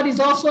everybody is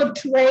also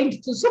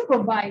trained to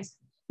supervise.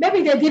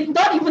 Maybe they did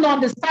not even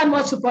understand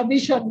what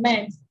supervision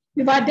meant.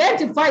 You've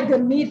identified the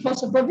need for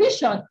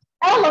supervision.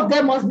 All of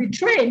them must be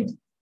trained.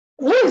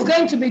 Who is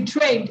going to be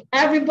trained?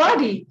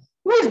 Everybody.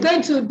 Who is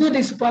going to do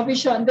the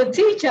supervision? The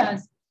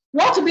teachers.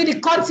 What will be the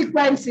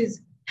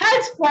consequences?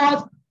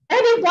 Henceforth,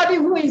 anybody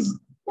who is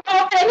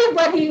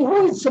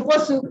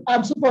supposed to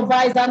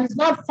supervise and is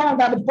not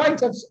found at the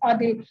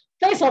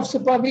place of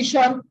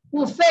supervision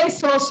will face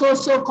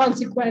so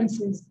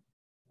consequences.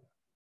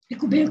 It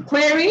could be a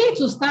query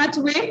to start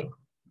with.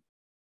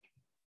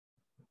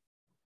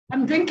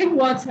 I'm drinking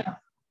water.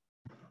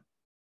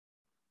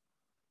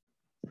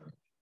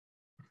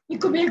 It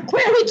could be a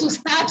query to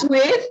start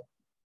with,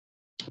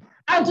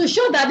 and to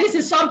show that this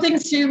is something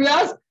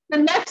serious. The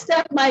next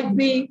step might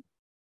be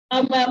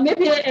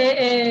maybe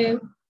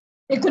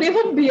it could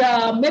even be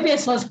maybe a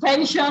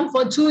suspension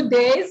for 2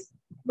 days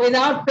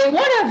without pay,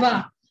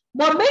 whatever.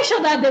 But make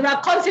sure that there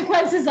are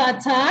consequences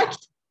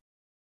attached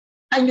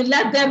and you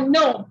let them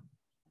know.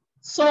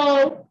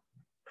 So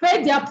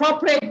create the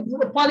appropriate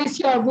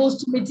policy or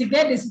rules to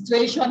mitigate the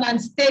situation and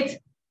state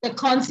the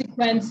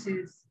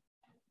consequences.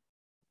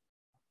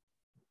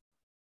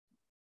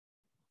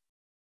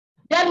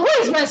 Then who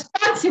is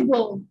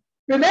responsible?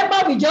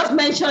 Remember, we just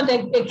mentioned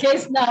a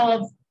case now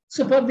of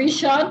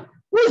supervision.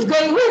 Who is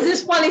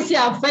this policy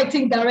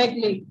affecting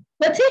directly?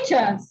 The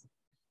teachers.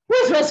 Who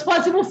is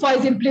responsible for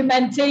its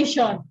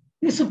implementation?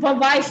 The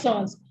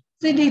supervisors.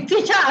 See, the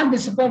teacher and the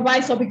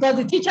supervisor, because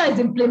the teacher is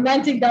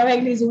implementing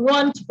directly, is the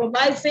one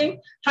supervising,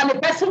 and the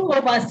person who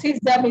oversees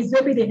them is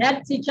maybe the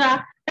head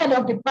teacher, head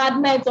of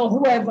department, or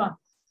whoever.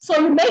 So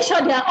you make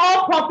sure they are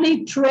all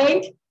properly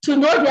trained to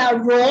know their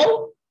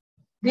role.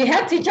 The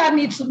head teacher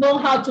needs to know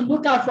how to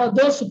look out for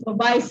those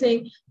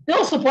supervising.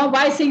 Those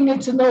supervising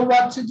need to know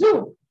what to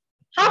do.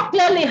 Have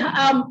clearly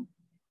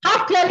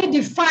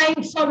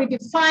defined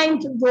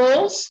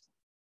roles.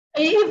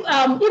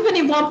 Even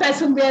if one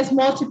person wears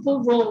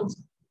multiple roles,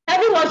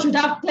 everyone should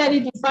have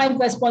clearly defined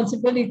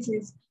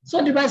responsibilities.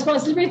 So the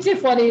responsibility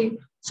for the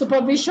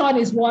supervision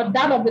is what?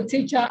 That of the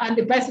teacher and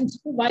the person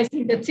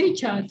supervising the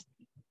teachers.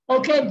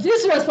 Okay,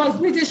 this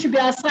responsibility should be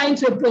assigned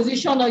to a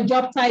position or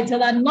job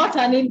title and not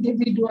an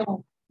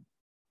individual.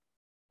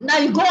 Now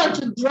you go on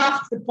to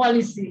draft the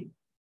policy.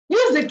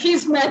 Use the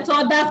KISS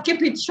method, that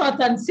keep it short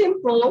and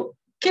simple,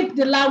 keep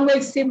the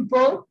language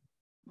simple.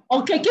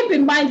 Okay, keep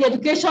in mind the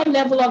education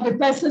level of the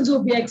persons who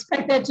will be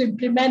expected to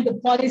implement the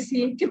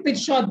policy. Keep it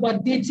short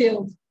but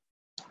detailed.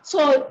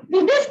 So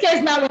in this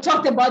case now we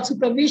talked about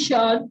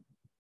supervision.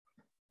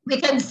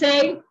 We can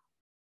say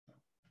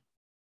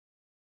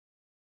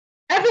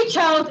every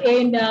child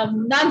in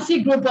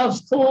Nancy group of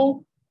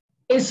school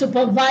is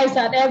supervised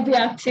at every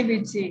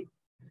activity.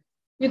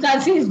 You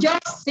can see it's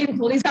just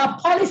simple. It's a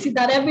policy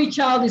that every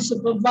child is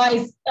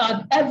supervised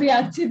at every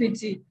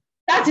activity.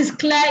 That is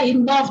clear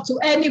enough to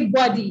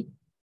anybody,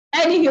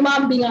 any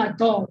human being at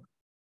all.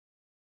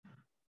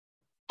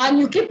 And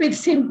you keep it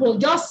simple,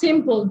 just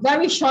simple,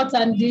 very short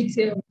and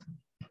detailed.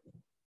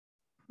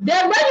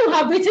 Then when you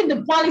have written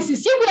the policy,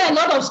 see where a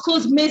lot of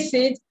schools miss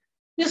it,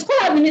 the school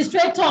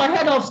administrator or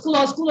head of school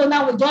or school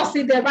owner will just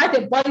sit there, write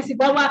a policy,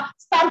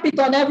 stamp it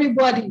on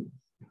everybody.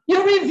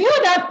 You review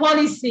that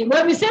policy.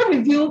 When we say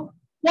review,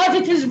 once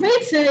it is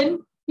written,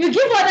 you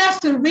give others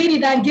to read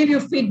it and give you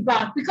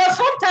feedback. Because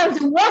sometimes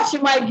the words you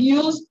might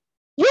use,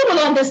 you will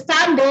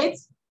understand it,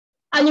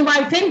 and you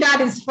might think that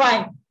is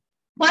fine.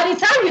 By the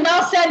time you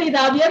now send it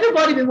out,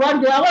 everybody will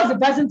wonder, what's the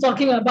person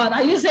talking about?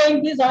 Are you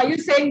saying this? Are you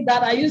saying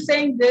that? Are you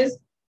saying this?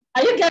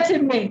 Are you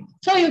getting me?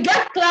 So you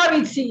get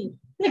clarity.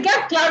 They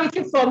get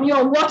clarity from you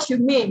on what you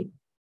mean,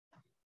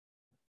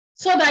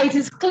 so that it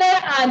is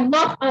clear and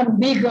not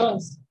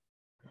ambiguous.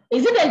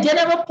 Is it a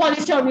general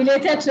policy or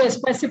related to a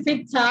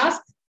specific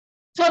task?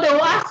 So they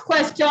will ask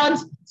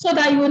questions so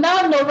that you will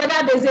now know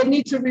whether there's a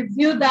need to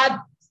review that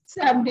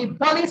the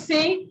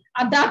policy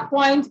at that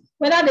point,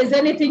 whether there's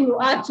anything you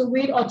add to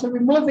it or to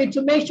remove it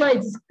to make sure it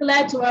is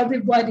clear to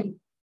everybody.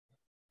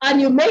 And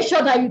you make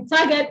sure that you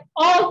target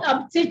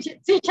all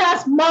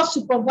teachers must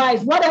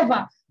supervise,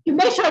 whatever. You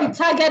make sure you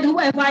target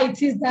whoever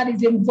it is that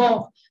is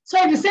involved. So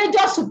if you say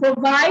just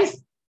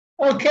supervise,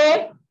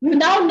 okay, you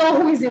now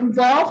know who is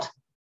involved,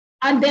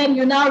 and then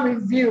you now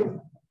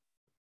review.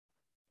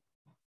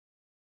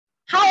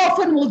 How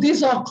often will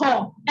this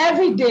occur?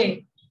 Every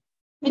day.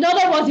 In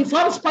other words, it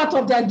forms part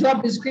of their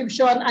job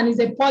description and is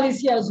a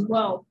policy as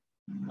well,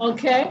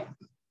 okay?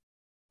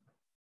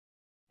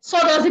 So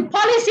does the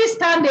policy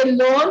stand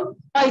alone,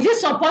 or is it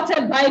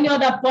supported by any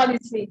other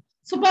policy?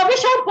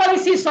 Supervision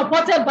policy is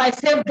supported by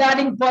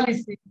safeguarding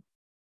policy,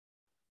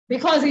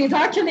 because it's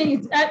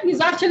actually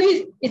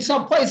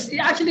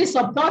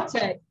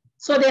supported.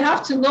 So they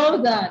have to know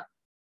that.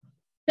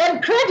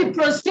 Then create the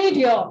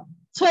procedure.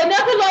 To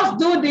enable us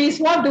do this,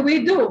 what do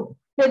we do?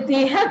 That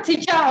the head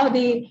teacher or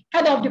the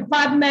head of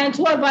department,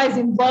 whoever is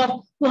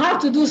involved, will have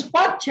to do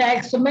spot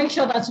checks to make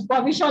sure that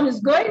supervision is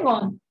going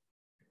on.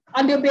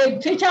 And there'll be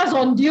teachers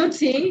on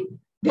duty.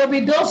 There'll be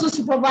those who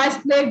supervise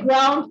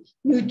playground.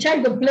 You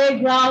check the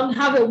playground,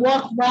 have a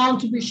walk round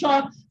to be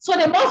sure. So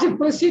there must be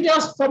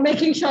procedures for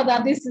making sure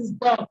that this is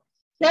done.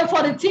 Then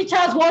for the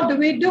teachers, what do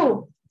we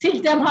do?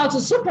 Teach them how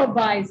to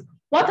supervise.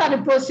 What are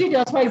the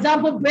procedures? For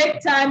example,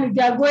 break time, if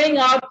they're going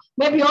out,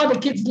 maybe all the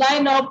kids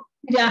line up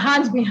with their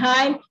hands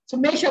behind to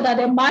make sure that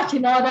they march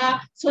in order,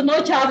 so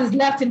no child is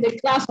left in the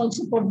class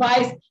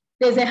unsupervised.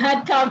 There's a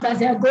head count as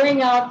they're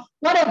going out.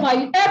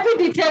 Whatever, every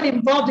detail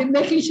involved in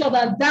making sure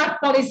that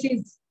that policy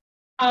is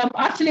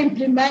actually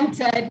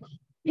implemented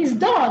is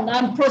done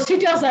and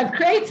procedures are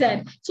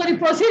created. So the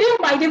procedure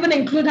might even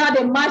include how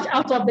they march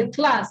out of the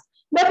class.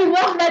 Maybe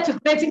what led to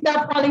creating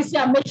that policy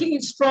and making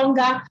it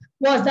stronger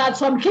was that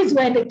some kids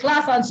were in the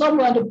class and some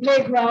were on the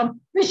playground,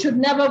 which should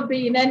never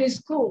be in any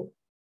school.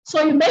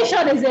 So you make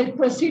sure there's a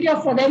procedure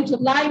for them to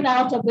line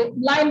up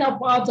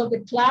out of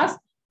the class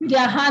with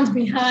their hands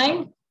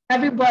behind,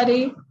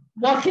 everybody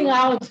walking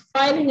out,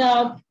 filing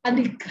out, and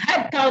the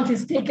head count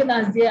is taken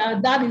as they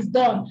are. That is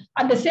done.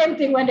 And the same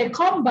thing when they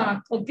come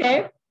back,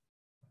 okay?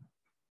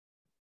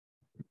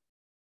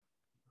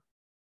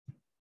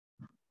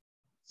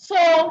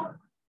 So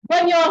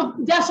when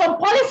there's some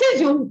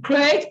policies you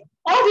create,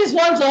 all these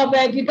ones of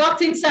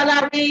deducting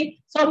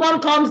salary, someone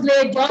comes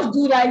late, just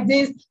do like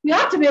this. You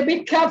have to be a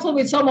bit careful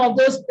with some of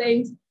those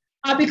things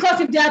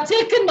because if they are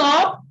taken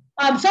up,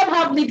 some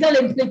have legal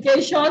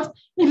implications.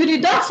 If you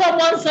deduct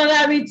someone's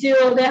salary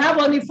till they have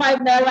only 5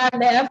 naira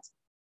left,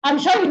 I'm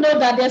sure you know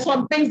that there's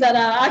some things that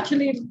are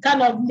actually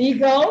kind of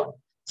legal.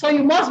 So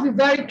you must be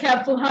very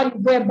careful how you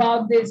go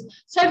about this.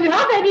 So if you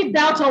have any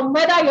doubt on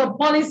whether your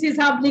policies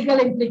have legal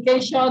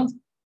implications,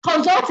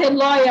 consult a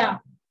lawyer.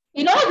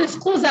 In all the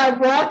schools I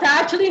worked, I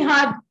actually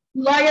had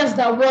lawyers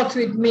that worked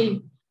with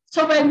me.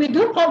 So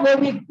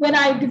when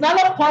I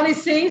develop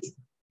policies,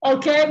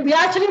 okay, we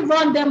actually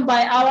run them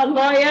by our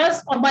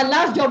lawyers. On my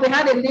last job, we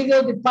had a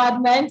legal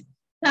department.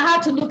 I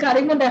had to look at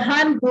even the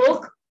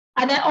handbook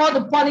and then all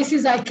the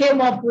policies I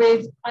came up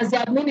with as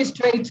the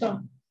administrator.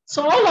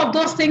 So all of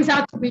those things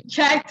had to be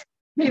checked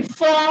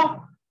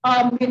before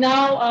we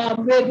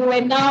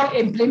were now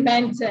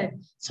implemented.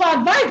 So I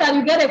advise that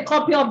you get a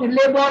copy of the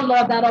labor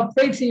law that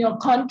operates in your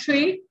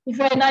country. If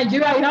you're in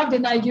Nigeria, you have the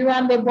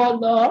Nigerian labor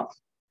law.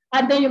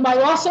 And then you might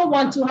also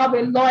want to have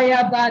a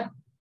lawyer that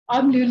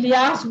you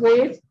liaise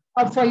with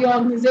for your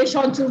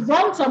organization to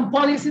run some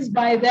policies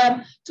by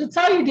them to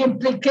tell you the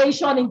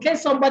implication in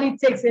case somebody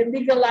takes a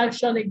legal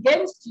action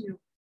against you.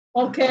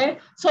 Okay,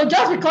 so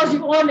just because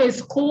you own a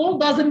school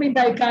doesn't mean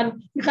that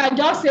you can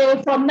just say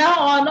from now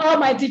on all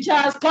my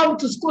teachers come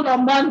to school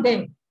on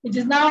Monday. It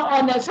is now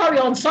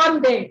on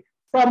Sunday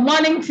from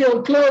morning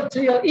till close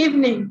to your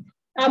evening.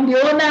 I'm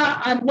the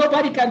owner and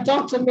nobody can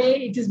talk to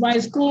me. It is my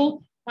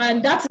school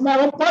and that's my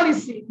own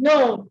policy.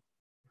 No,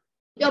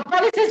 your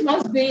policies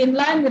must be in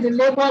line with the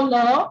labor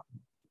law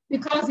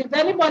because if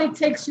anybody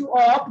takes you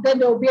up, then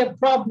there will be a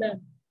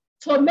problem.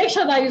 So make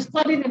sure that you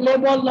study the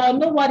labor law,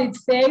 know what it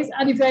says,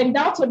 and if you're in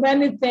doubt of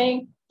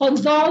anything,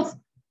 consult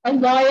a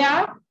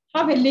lawyer,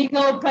 have a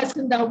legal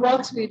person that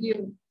works with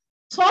you.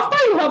 So after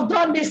you have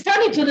done this,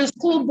 send it to the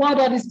school board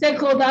or the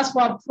stakeholders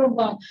for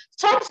approval.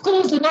 Some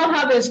schools do not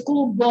have a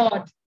school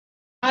board,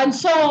 and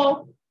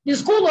so the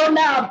school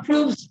owner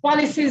approves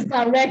policies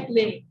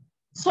directly.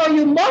 So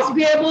you must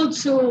be able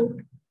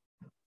to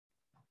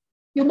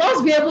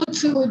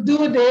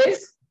do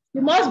this.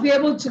 You must be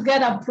able to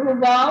get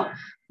approval.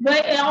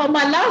 On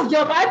my last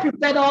job, I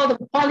prepared all the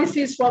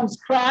policies from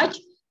scratch,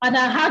 and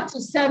I had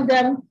to send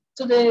them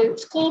to the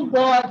school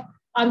board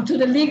and to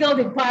the legal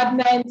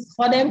department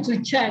for them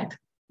to check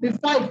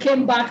before it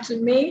came back to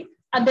me.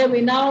 And then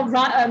we now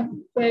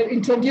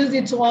introduced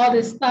it to all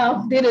the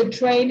staff, did a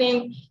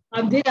training,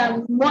 and did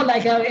more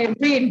like a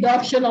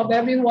re-induction of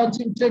everyone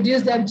to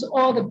introduce them to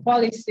all the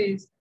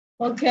policies.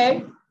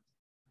 Okay.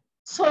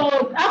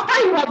 So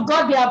after you have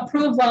got the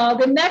approval,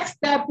 the next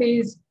step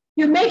is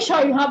you make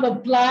sure you have a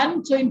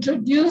plan to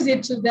introduce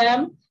it to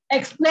them,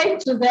 explain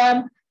to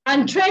them,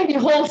 and train the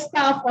whole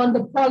staff on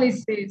the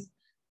policies.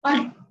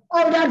 I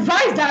would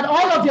advise that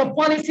all of your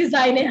policies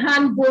are in a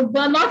handbook.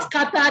 They're not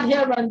scattered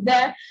here and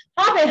there.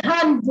 Have a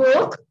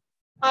handbook,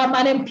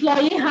 an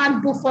employee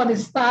handbook for the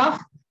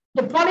staff.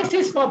 The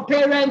policies for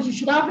parents, you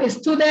should have a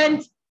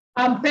student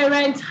and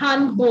parent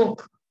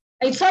handbook.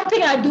 It's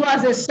something I do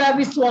as a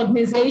service to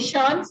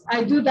organizations.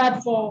 I do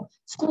that for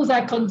schools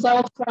I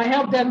consult for. I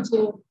help them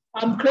to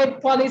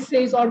create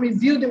policies or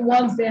review the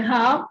ones they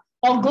have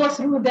or go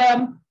through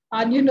them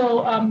and,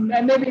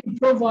 and maybe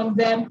improve on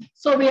them.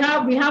 So we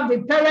have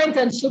the parent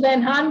and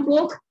student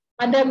handbook,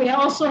 and then we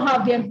also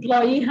have the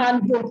employee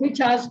handbook, which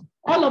has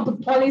all of the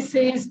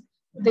policies,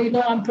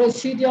 and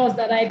procedures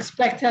that are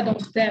expected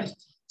of them.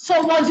 So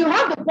once you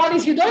have the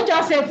policy, you don't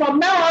just say from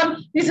now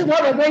on, this is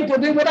what we're going to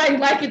do, whether you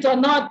like it or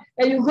not,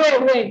 and you go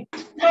away.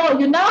 No,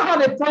 you now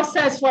have a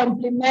process for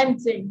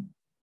implementing.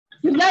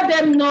 You let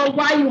them know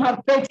why you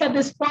have created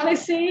this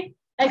policy,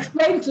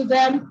 explain to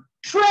them,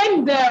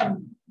 train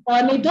them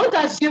on it. Don't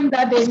assume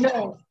that they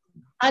know,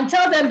 and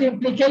tell them the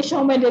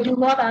implication when they do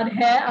not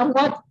adhere and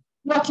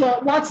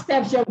what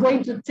steps you're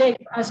going to take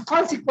as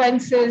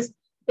consequences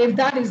if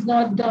that is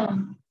not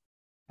done.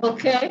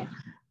 Okay,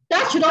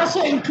 that should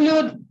also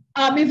include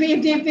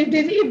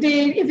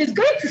if it's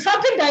going to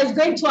something that is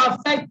going to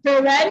affect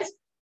parents,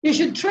 you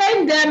should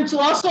train them to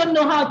also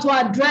know how to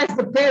address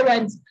the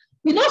parents.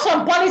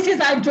 Some policies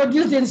are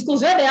introduced in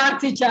schools where they are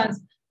teachers.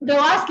 They'll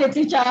ask a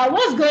teacher,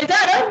 what's going on?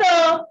 I don't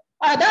know.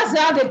 That's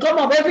how they come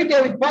up every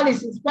day with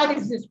policies.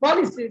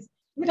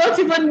 We don't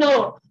even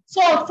know.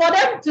 So for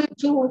them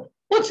to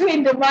put you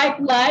in the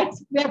right light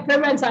where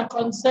parents are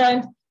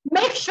concerned,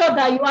 make sure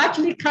that you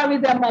actually carry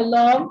them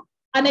along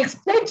and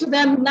explain to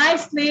them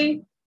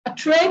nicely,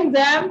 train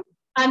them,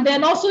 and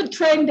then also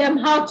train them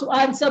how to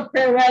answer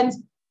parents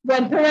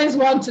when parents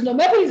want to know.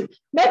 Maybe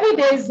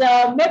it's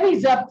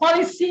a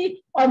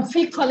policy on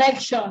fee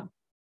collection,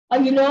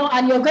 and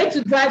you're going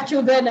to drive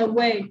children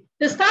away.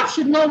 The staff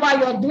should know why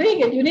you're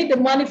doing it. You need the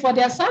money for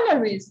their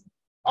salaries,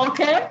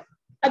 okay?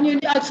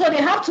 And so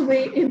they have to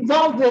be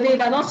involved with it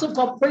and also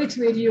cooperate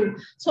with you.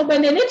 So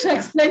when they need to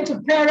explain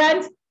to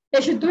parents, they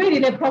should do it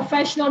in a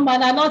professional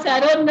manner, not say, I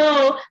don't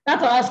know,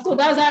 that's our school,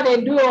 that's how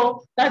they do,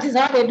 that is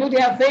how they do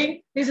their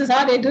thing, this is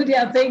how they do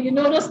their thing,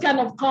 those kind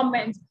of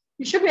comments.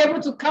 You should be able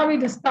to carry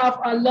the staff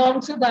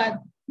along so that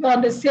you're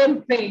on the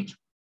same page.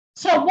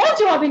 So once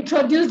you have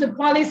introduced the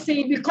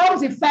policy, it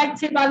becomes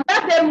effective, and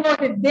let them know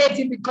the date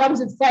it becomes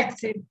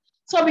effective.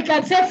 So we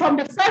can say from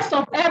the 1st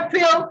of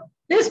April,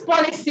 this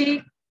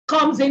policy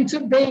comes into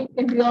being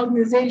in the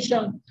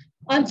organization.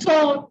 And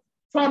so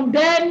from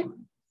then,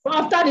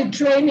 After the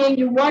training,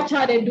 you watch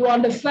how they do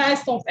on the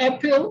 1st of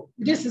April.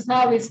 This is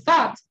how we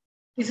start.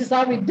 This is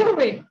how we do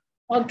it,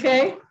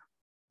 okay?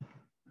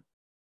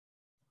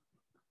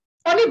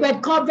 Only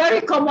but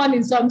very common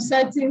in some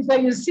settings where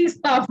you see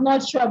staff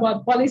not sure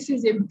about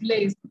policies in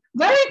place.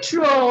 Very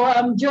true,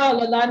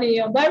 Joel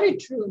Olani, very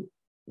true.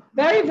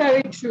 Very,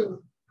 very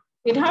true.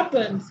 It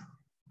happens.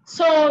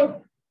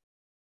 So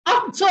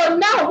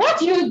now what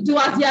do you do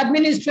as the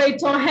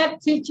administrator,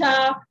 head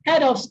teacher,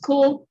 head of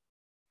school?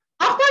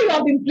 After you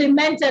have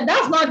implemented,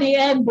 that's not the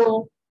end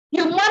goal.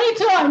 You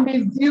monitor and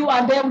review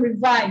and then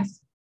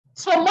revise.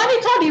 So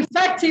monitor the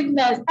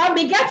effectiveness and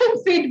be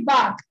getting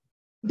feedback.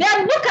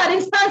 Then look at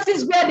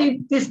instances where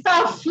the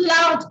staff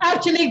flout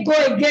actually go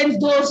against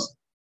those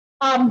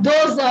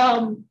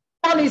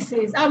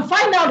policies and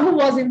find out who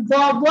was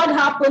involved, what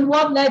happened,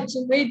 what led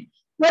to it,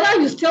 whether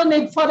you still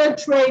need further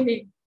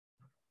training.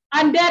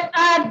 And then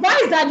I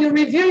advise that you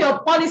review your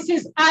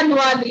policies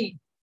annually.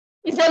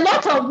 It's a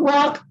lot of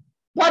work,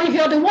 but if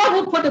you're the one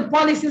who put the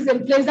policies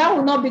in place, that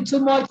will not be too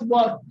much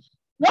work.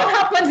 What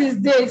happens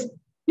is this: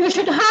 you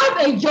should have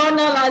a journal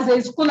as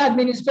a school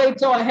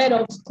administrator or head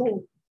of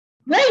school,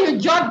 where you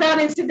jot down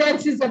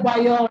incidences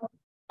about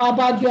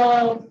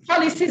your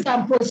policies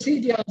and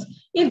procedures.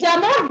 If they're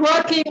not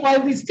working, or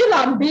if it's still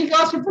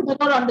ambiguous, people do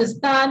not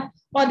understand,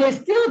 or they're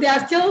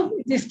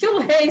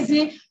still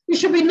hazy, you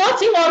should be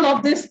noting all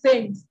of these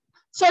things.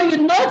 So you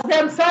note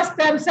them first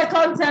term,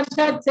 second term,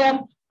 third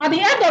term. At the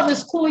end of the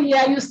school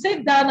year, you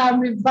sit down and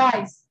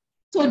revise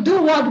to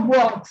do what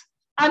works.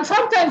 And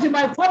sometimes you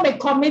might form a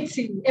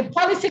committee, a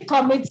policy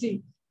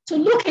committee, to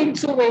look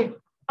into it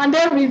and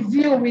then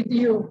review with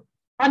you.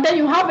 And then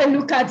you have a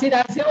look at it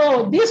and say,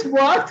 oh, this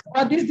worked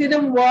or this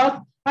didn't work.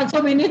 And so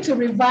we need to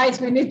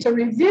revise, we need to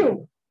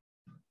review.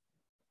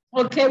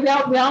 Okay,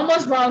 we're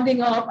almost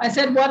rounding up. I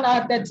said 1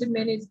 hour, 30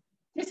 minutes.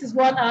 This is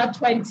 1 hour,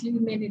 20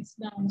 minutes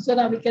now, so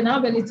that we can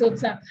have a little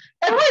time.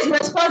 And who is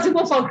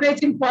responsible for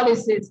creating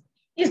policies?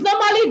 It's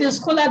normally the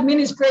school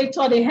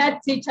administrator, the head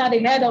teacher, the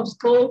head of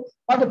school,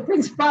 or the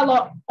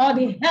principal, or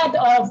the head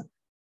of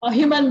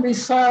human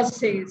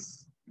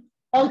resources.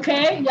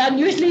 Okay, and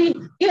usually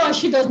he or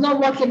she does not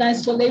work in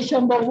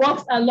isolation, but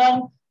works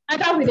along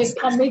either with a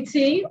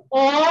committee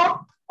or,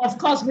 of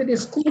course, with the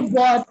school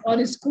board or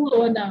the school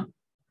owner.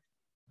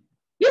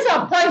 These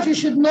are points you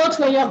should note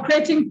when you're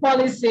creating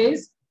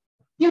policies.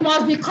 You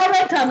must be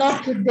current and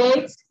up to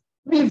date,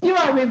 review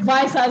and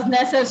revise as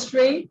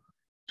necessary,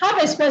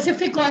 have a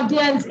specific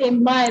audience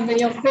in mind when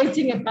you're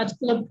creating a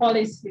particular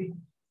policy.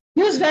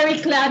 Use very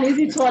clear and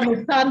easy to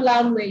understand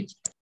language.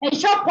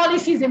 Ensure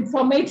policy is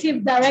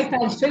informative, direct,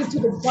 and straight to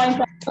the point,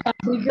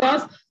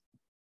 because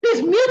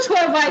please mute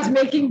whoever is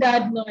making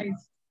that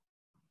noise.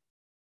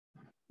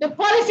 The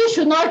policy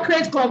should not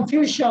create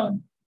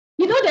confusion.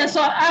 You know,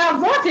 I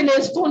worked in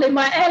a school in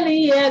my early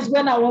years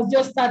when I was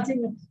just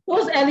starting,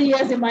 those early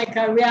years in my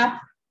career.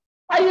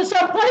 And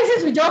some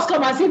policies will just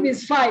come as if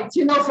it's fight,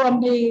 you know,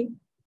 from the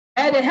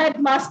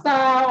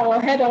headmaster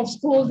or head of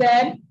school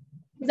then.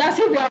 It's as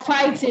if we are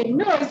fighting.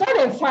 No, it's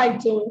not a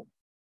fight, though.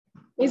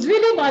 It's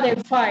really not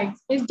a fight.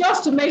 It's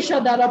just to make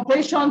sure that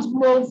operations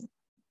move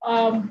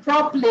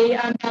properly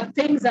and that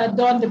things are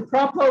done the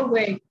proper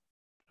way.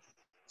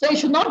 So it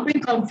should not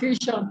bring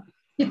confusion.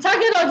 The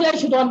target audience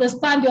should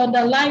understand the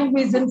underlying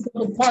reason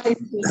for the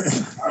policy.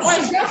 For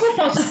example,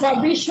 for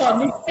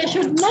supervision, they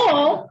should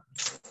know,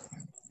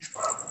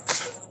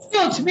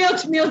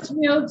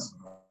 mute.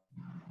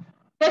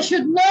 They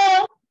should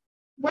know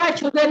why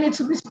children need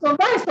to be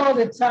supervised all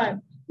the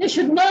time. They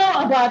should know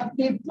about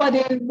what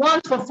they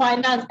want for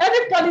finance.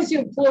 Every policy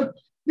you put,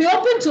 be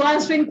open to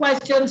answering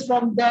questions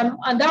from them,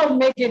 and that will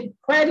make it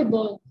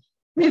credible.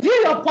 Review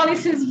your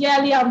policies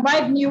yearly and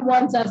write new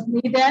ones as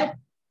needed.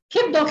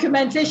 Keep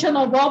documentation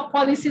of all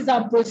policies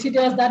and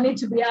procedures that need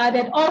to be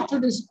added all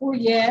through the school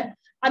year,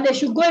 and they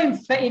should go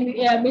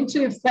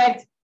into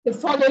effect the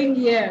following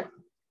year.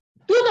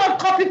 Do not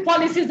copy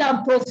policies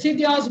and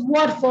procedures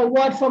word for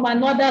word from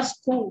another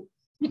school,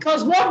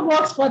 because what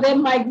works for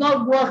them might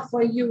not work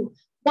for you.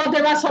 But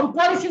there are some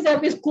policies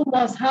every school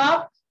must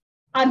have,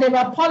 and there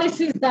are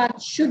policies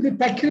that should be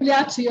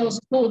peculiar to your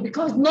school,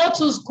 because no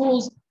two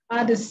schools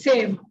are the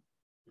same.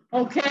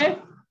 Okay?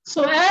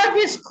 So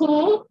every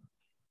school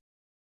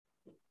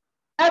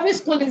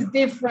is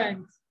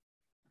different.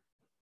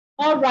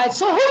 All right,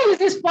 so who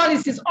uses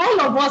policies?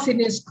 All of us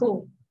in a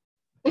school.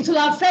 It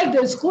will affect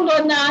the school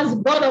owners,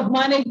 board of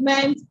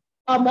management,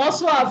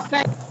 also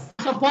affect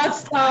support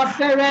staff,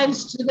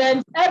 parents,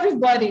 students,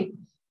 everybody.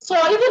 So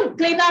even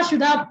cleaners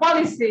should have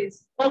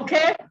policies,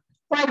 okay?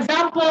 For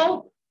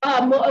example,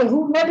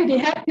 maybe the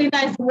head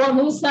cleaner is the one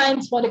who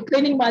signs for the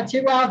cleaning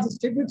materials,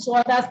 distributes to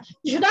others.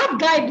 You should have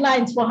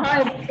guidelines for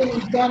how everything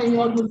is done in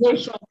your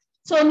organization.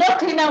 So no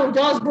cleaner will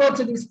just go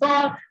to the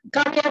store,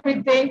 carry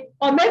everything,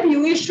 or maybe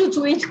you issue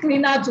to each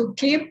cleaner to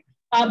keep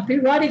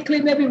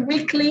periodically, maybe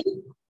weekly,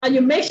 and you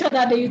make sure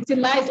that they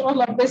utilize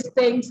all of these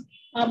things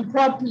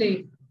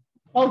properly,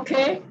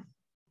 okay?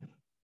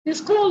 The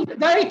school,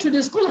 very true,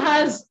 the school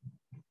has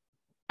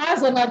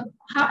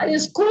a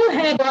school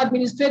head or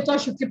administrator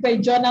should keep a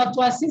journal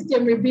to assist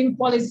in reviewing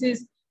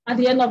policies at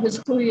the end of the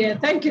school year.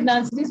 Thank you,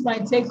 Nancy. This is my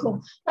take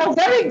home. Oh,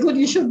 very good.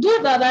 You should do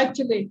that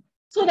actually.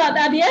 So that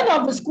at the end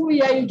of the school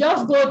year, you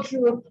just go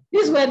through,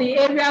 these were the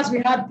areas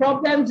we had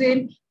problems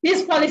in.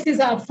 These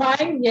policies are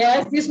fine,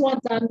 yes, these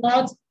ones are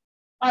not.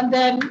 And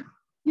then,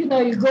 you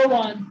go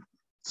on.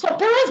 So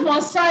parents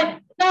must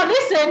sign. Now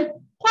listen,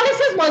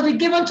 policies must be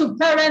given to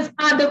parents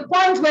at the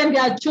point when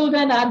their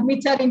children are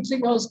admitted into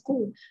your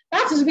school.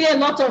 That is where a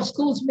lot of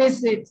schools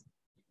miss it.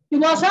 You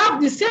must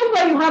have the same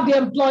way you have the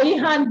employee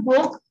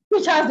handbook,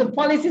 which has the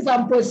policies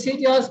and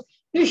procedures.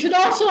 You should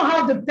also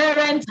have the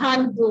parent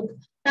handbook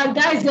that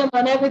guides them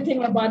on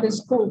everything about the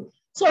school.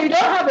 So you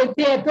don't have a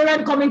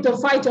parent coming to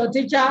fight your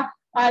teacher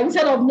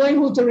instead of knowing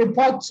who to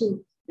report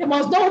to. They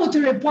must know who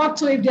to report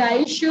to if there are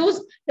issues.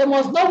 They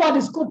must know what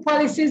the school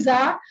policies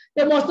are.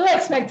 They must know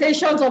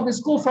expectations of the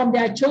school from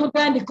their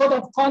children, the code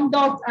of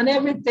conduct and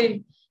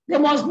everything. They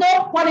must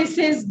know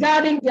policies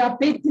guarding their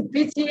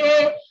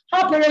PTA,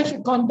 how parents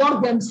should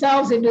conduct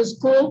themselves in the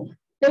school.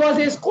 There was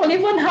a school,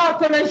 even how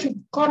parents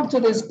should come to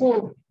the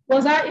school.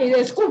 Was that in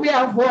a school we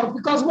have worked?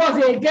 Because was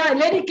a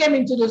lady came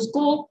into the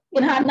school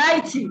in her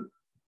nightie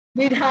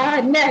with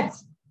her net,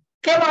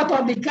 came out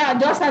of the car,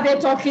 just started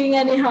talking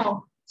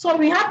anyhow. So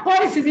we have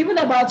policies even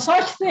about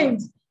such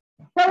things.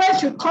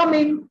 Parents should come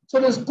in to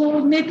the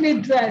school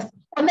neatly dressed,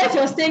 unless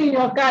you're staying in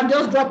your car,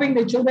 just dropping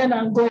the children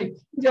and going.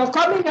 If you're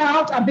coming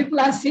out and people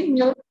are seeing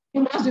you,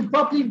 you must be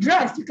properly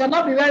dressed. You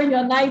cannot be wearing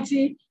your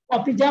nightie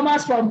or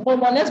pajamas from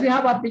home, unless we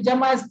have a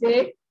pajamas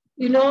day,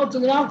 to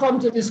now come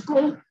to the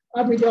school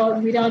with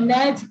your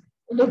net,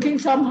 looking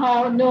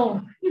somehow.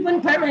 No,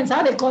 even parents,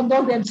 how they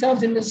conduct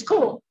themselves in the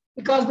school,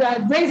 because we are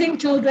raising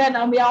children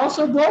and we are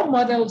also role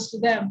models to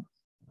them.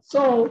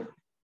 So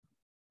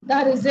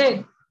that is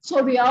it.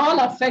 So we are all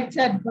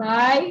affected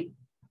by.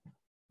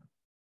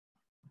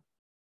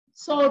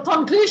 So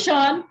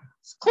conclusion,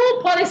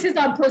 school policies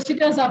and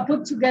procedures are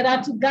put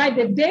together to guide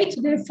the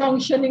day-to-day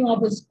functioning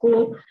of the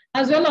school,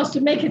 as well as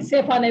to make it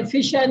safe and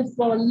efficient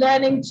for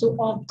learning to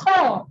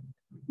occur.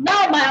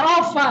 Now my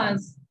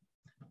offers.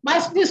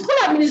 The School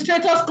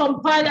Administrators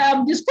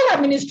the School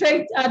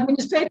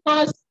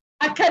Administrators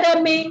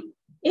Academy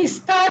is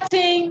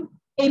starting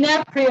in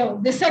April,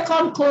 the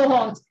second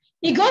cohort.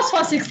 It goes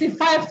for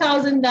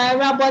 65,000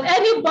 naira, but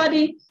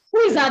anybody who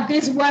is at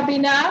this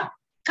webinar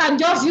can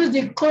just use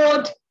the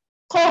code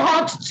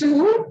cohort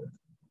 2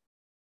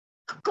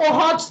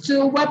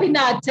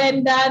 webinar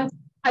attendance,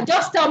 and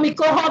just tell me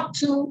cohort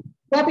 2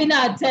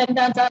 webinar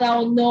attendance and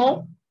I'll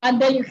know. And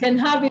then you can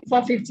have it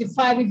for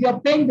 55 if you're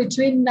paying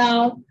between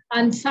now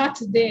and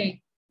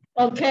Saturday.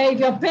 Okay, if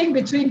you're paying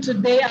between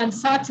today and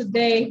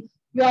Saturday,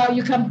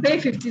 you can pay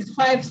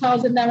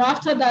 55,000. And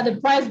after that,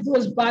 the price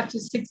goes back to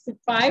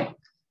 65.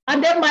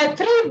 And then my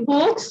 3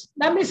 books,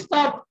 let me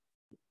stop.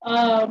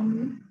 Let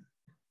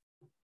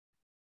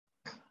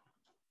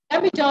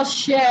me just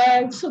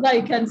share so that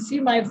you can see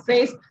my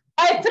face.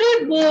 My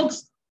 3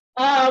 books,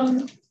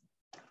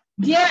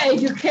 Dear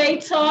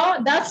Educator,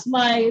 that's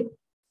my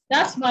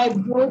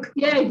book,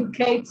 Dear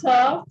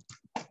Educator.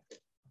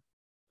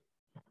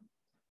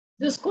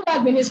 The School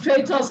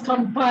Administrator's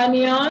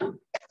Companion,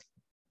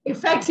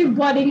 Effective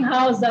Boarding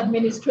House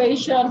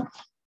Administration.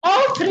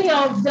 All 3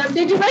 of them,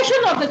 the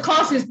duration of the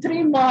course is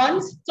 3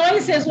 months. So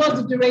it says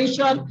what's the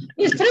duration?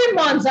 It's 3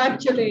 months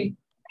actually.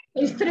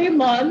 It's 3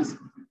 months.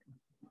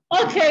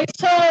 Okay,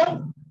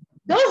 so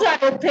those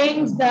are the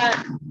things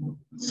that,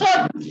 so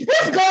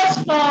this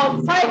goes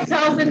for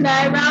 5,000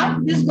 naira,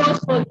 this goes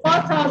for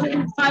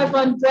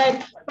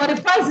 4,500, but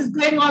the price is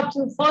going up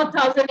to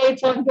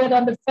 4,800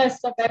 on the 1st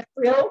of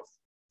April.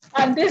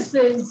 And this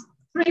is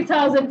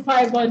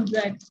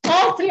 3,500.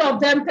 All 3 of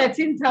them,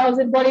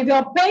 13,000, but if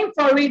you're paying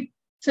for it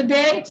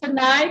today,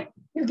 tonight,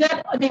 you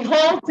get the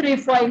whole 3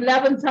 for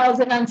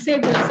 11,000 and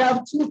save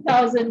yourself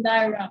 2,000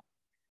 naira.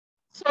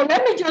 So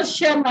let me just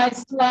share my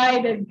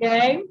slide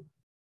again.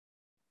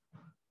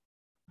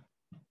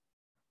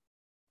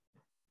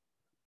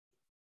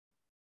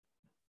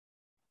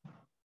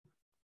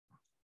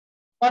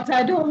 But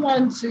I don't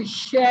want to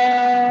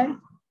share.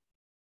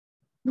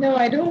 No,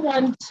 I don't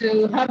want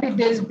to have it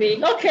this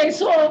big. Okay,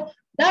 so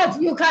that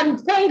you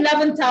can pay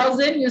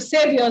 11,000, you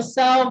save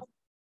yourself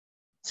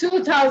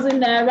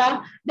 2,000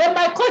 naira. Then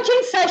my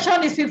coaching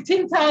session is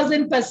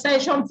 15,000 per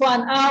session for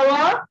an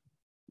hour.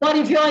 But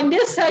if you're in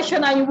this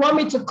session and you want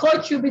me to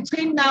coach you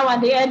between now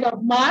and the end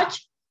of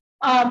March,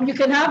 you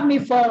can have me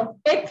for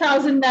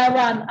 8,000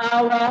 naira an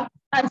hour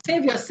and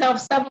save yourself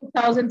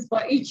 7,000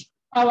 for each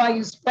hour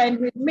you spend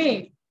with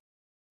me.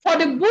 For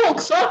the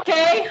books,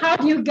 okay, how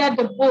do you get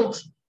the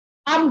books?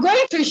 I'm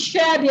going to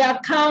share the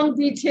account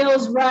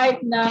details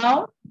right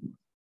now,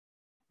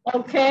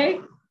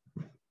 okay?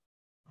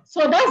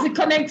 So that's the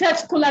Connected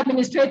School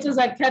Administrators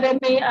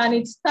Academy, and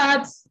it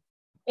starts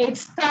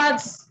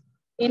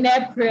in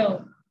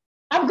April.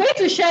 I'm going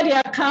to share the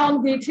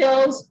account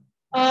details.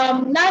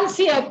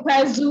 Nancy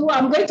Ekwezu,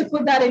 I'm going to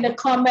put that in the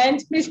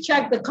comments. Please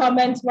check the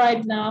comments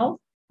right now.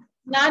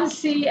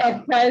 Nancy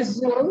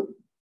Ekwezu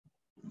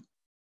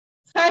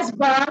First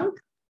Bank,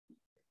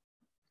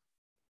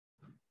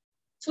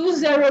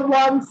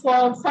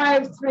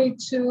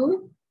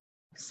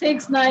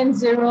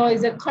 2014532690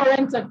 is a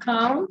current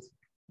account.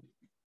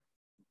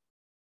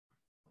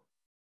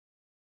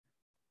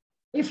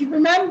 If you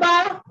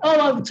remember,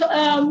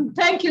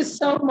 thank you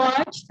so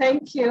much.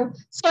 Thank you.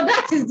 So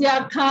that is the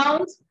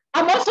account.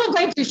 I'm also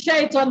going to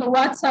share it on the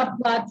WhatsApp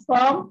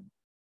platform.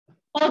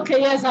 Okay,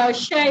 yes, I'll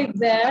share it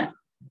there.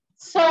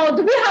 So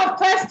do we have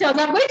questions?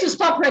 I'm going to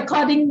stop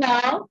recording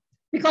now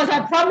because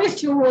I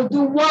promised you we'll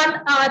do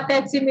 1 hour,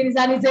 30 minutes,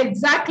 and it's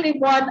exactly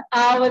 1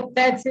 hour,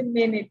 30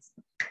 minutes.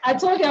 I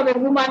told you I'm a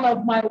woman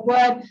of my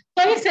word.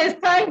 So he says,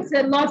 thanks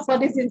a lot for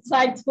this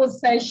insightful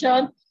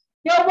session.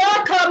 You're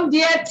welcome,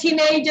 dear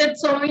teenager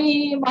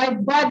Tony, my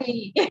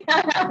buddy.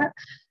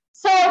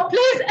 So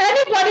please,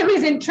 anybody who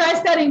is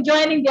interested in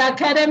joining the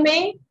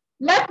academy,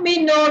 let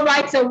me know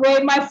right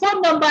away. My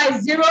phone number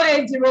is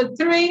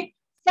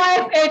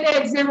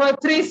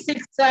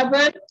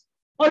 0803-588-0367.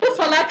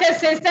 Olufalake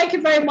says, thank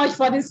you very much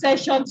for this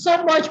session.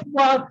 So much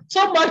work,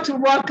 so much to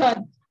work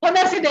on.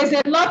 Honestly, there's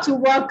a lot to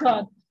work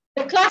on.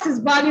 The class is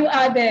value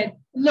added,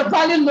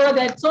 value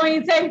loaded.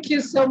 Tony, thank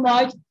you so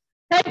much.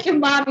 Thank you,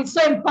 Mom. It's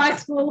so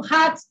impactful.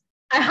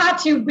 I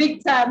heart you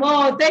big time.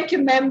 Oh, thank you,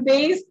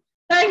 members.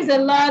 Thanks a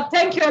lot.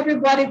 Thank you,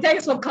 everybody.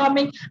 Thanks for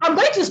coming. I'm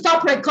going to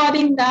stop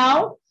recording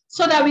now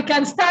so that we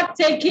can start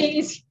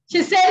taking.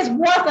 She says,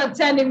 worth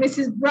attending,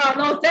 Mrs. Brown.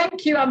 Oh,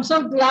 thank you. I'm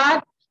so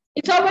glad.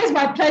 It's always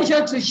my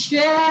pleasure to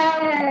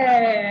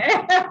share.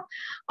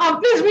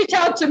 Please reach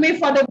out to me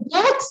for the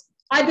books.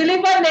 I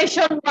deliver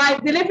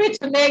nationwide. Delivery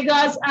to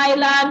Lagos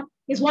Island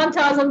is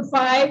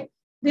 1,005.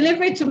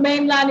 Delivery to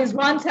mainland is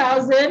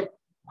 1,000.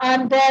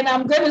 And then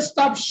I'm going to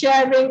stop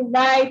sharing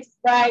right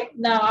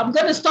now. I'm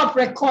going to stop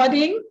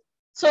recording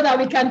so that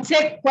we can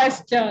take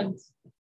questions.